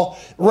football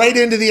right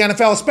into the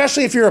NFL,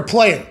 especially if you're a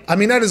player. I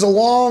mean, that is a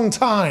long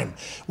time.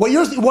 What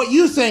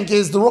you think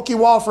is the rookie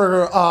wall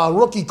for a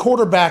rookie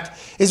quarterback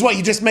is what?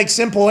 You just make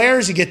simple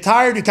errors, you get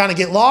tired, you kind of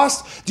get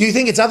lost? Do you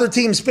think it's other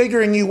teams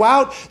figuring you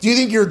out? Do you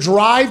think your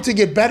drive to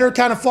get better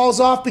kind of falls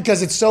off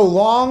because it's so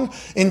long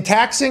and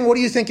taxing? What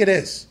do you think it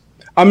is?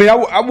 I mean,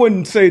 I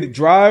wouldn't say the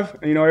drive.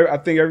 I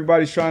think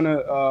everybody's trying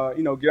to,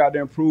 get out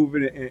there and prove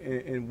it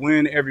and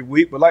win every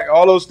week. But like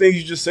all those things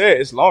you just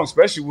said, it's long,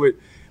 especially with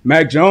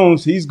Mac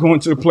Jones. He's going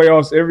to the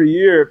playoffs every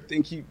year. I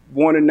think he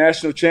won a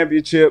national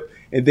championship,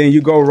 and then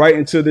you go right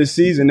into this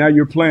season. Now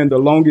you're playing the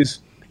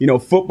longest,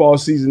 football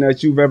season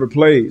that you've ever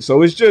played.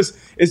 So it's just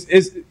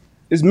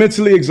it's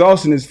mentally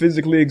exhausting. It's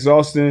physically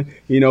exhausting.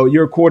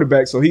 You're a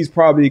quarterback, so he's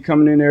probably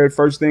coming in there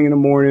first thing in the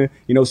morning,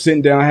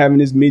 sitting down, having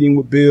his meeting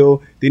with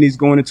Bill. Then he's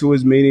going into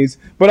his meetings.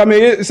 But, I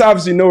mean, it's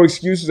obviously no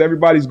excuses.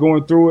 Everybody's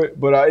going through it.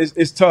 But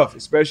it's tough,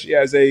 especially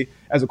as a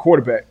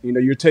quarterback.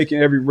 You're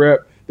taking every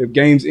rep. The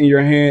game's in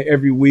your hand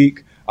every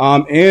week.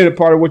 And a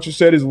part of what you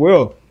said as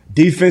well,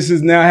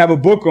 defenses now have a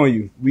book on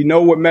you. We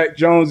know what Mac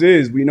Jones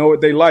is. We know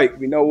what they like.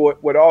 We know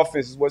what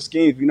offenses, what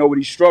schemes. We know what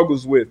he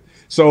struggles with.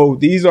 So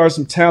these are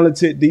some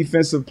talented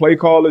defensive play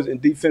callers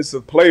and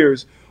defensive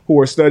players who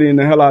are studying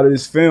the hell out of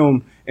this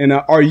film and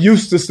are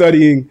used to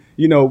studying,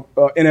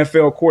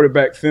 NFL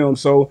quarterback film.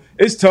 So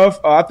it's tough.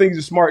 I think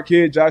he's a smart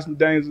kid. Josh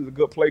McDaniels is a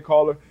good play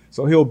caller,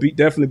 so he'll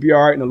definitely be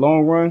all right in the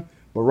long run.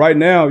 But right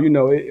now,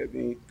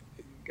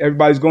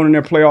 everybody's going in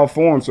their playoff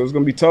form, so it's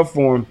going to be tough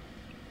for him.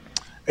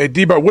 Hey,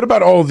 D-Bar, what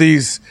about all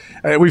these?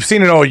 We've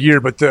seen it all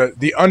year, but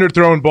the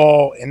underthrown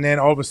ball, and then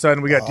all of a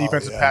sudden we got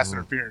defensive pass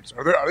interference.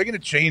 Are they going to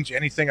change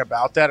anything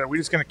about that? Or are we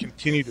just going to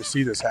continue to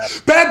see this happen?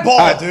 Bad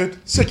ball, dude.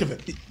 Sick of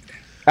it.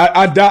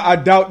 I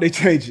doubt they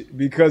change it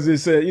because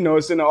it's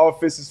it's in the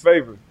offense's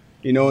favor.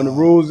 And the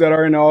rules that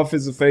are in the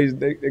offensive phase,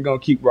 they're going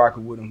to keep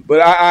rocking with them.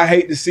 But I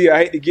hate to see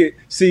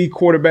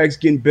quarterbacks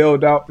getting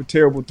bailed out for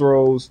terrible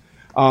throws,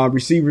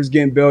 receivers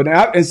getting bailed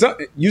out. And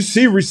you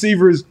see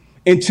receivers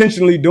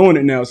intentionally doing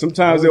it now.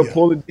 Sometimes they'll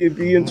pull the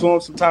DB into them.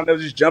 Sometimes they'll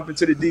just jump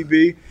into the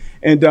DB.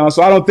 And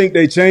so I don't think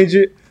they change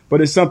it,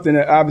 but it's something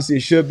that obviously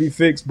should be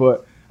fixed.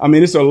 But, I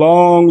mean, it's a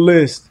long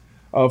list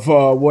of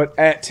what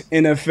at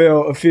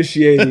NFL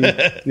officiating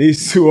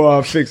needs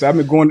to fix. I've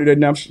been going to that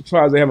now. I'm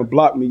surprised they haven't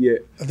blocked me yet.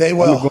 They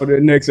will. I'm going to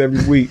the next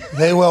every week.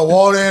 They will.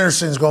 Walt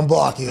Anderson's going to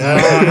block you.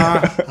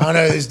 I don't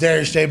know who this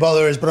Darius J.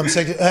 Butler is, but I'm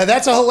sick.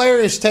 That's a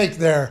hilarious take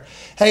there.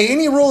 Hey,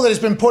 any rule that has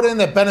been put in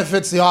that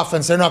benefits the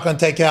offense, they're not going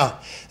to take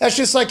out. That's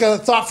just like a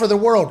thought for the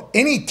world.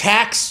 Any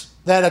tax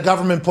that a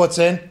government puts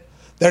in,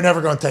 they're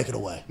never going to take it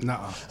away. No.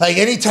 Like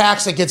any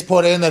tax that gets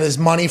put in that is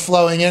money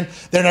flowing in,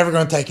 they're never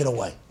going to take it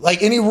away.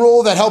 Like any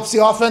rule that helps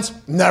the offense,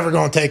 never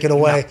going to take it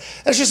away. No.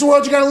 That's just the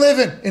world you got to live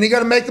in, and you got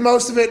to make the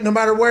most of it no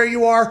matter where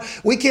you are.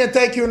 We can't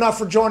thank you enough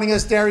for joining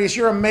us, Darius.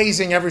 You're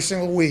amazing every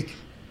single week.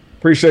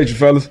 Appreciate you,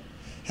 fellas.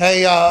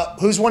 Hey,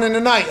 who's winning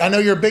tonight? I know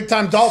you're a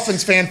big-time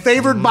Dolphins fan.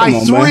 Favored by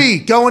 3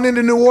 going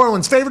into New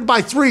Orleans. Favored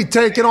by 3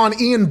 taking on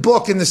Ian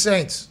Book and the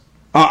Saints.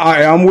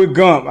 I'm with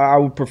Gump. I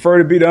would prefer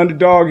to be the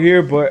underdog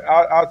here, but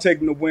I'll take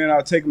them to win.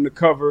 I'll take them to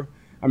cover.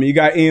 I mean, you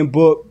got Ian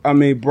Book. I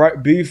mean,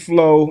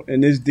 B-Flow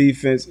and this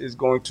defense is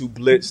going to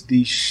blitz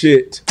the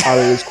shit out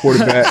of this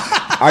quarterback.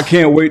 I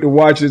can't wait to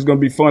watch it. It's going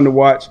to be fun to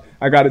watch.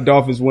 I got the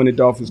Dolphins win, the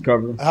Dolphins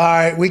cover. All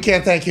right, we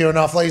can't thank you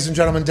enough, ladies and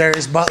gentlemen.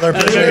 Darius Butler,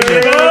 appreciate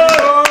you.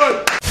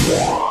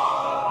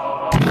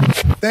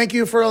 Thank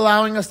you for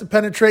allowing us to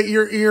penetrate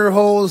your ear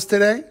holes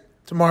today.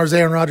 Tomorrow's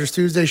Aaron Rodgers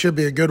Tuesday should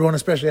be a good one,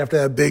 especially after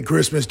that big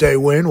Christmas Day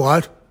win.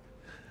 What?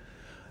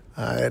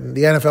 And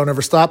the NFL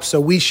never stops,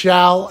 so we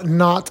shall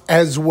not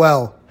as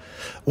well.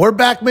 We're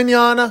back,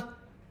 manana.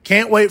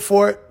 Can't wait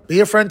for it. Be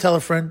a friend, tell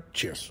a friend.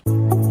 Cheers.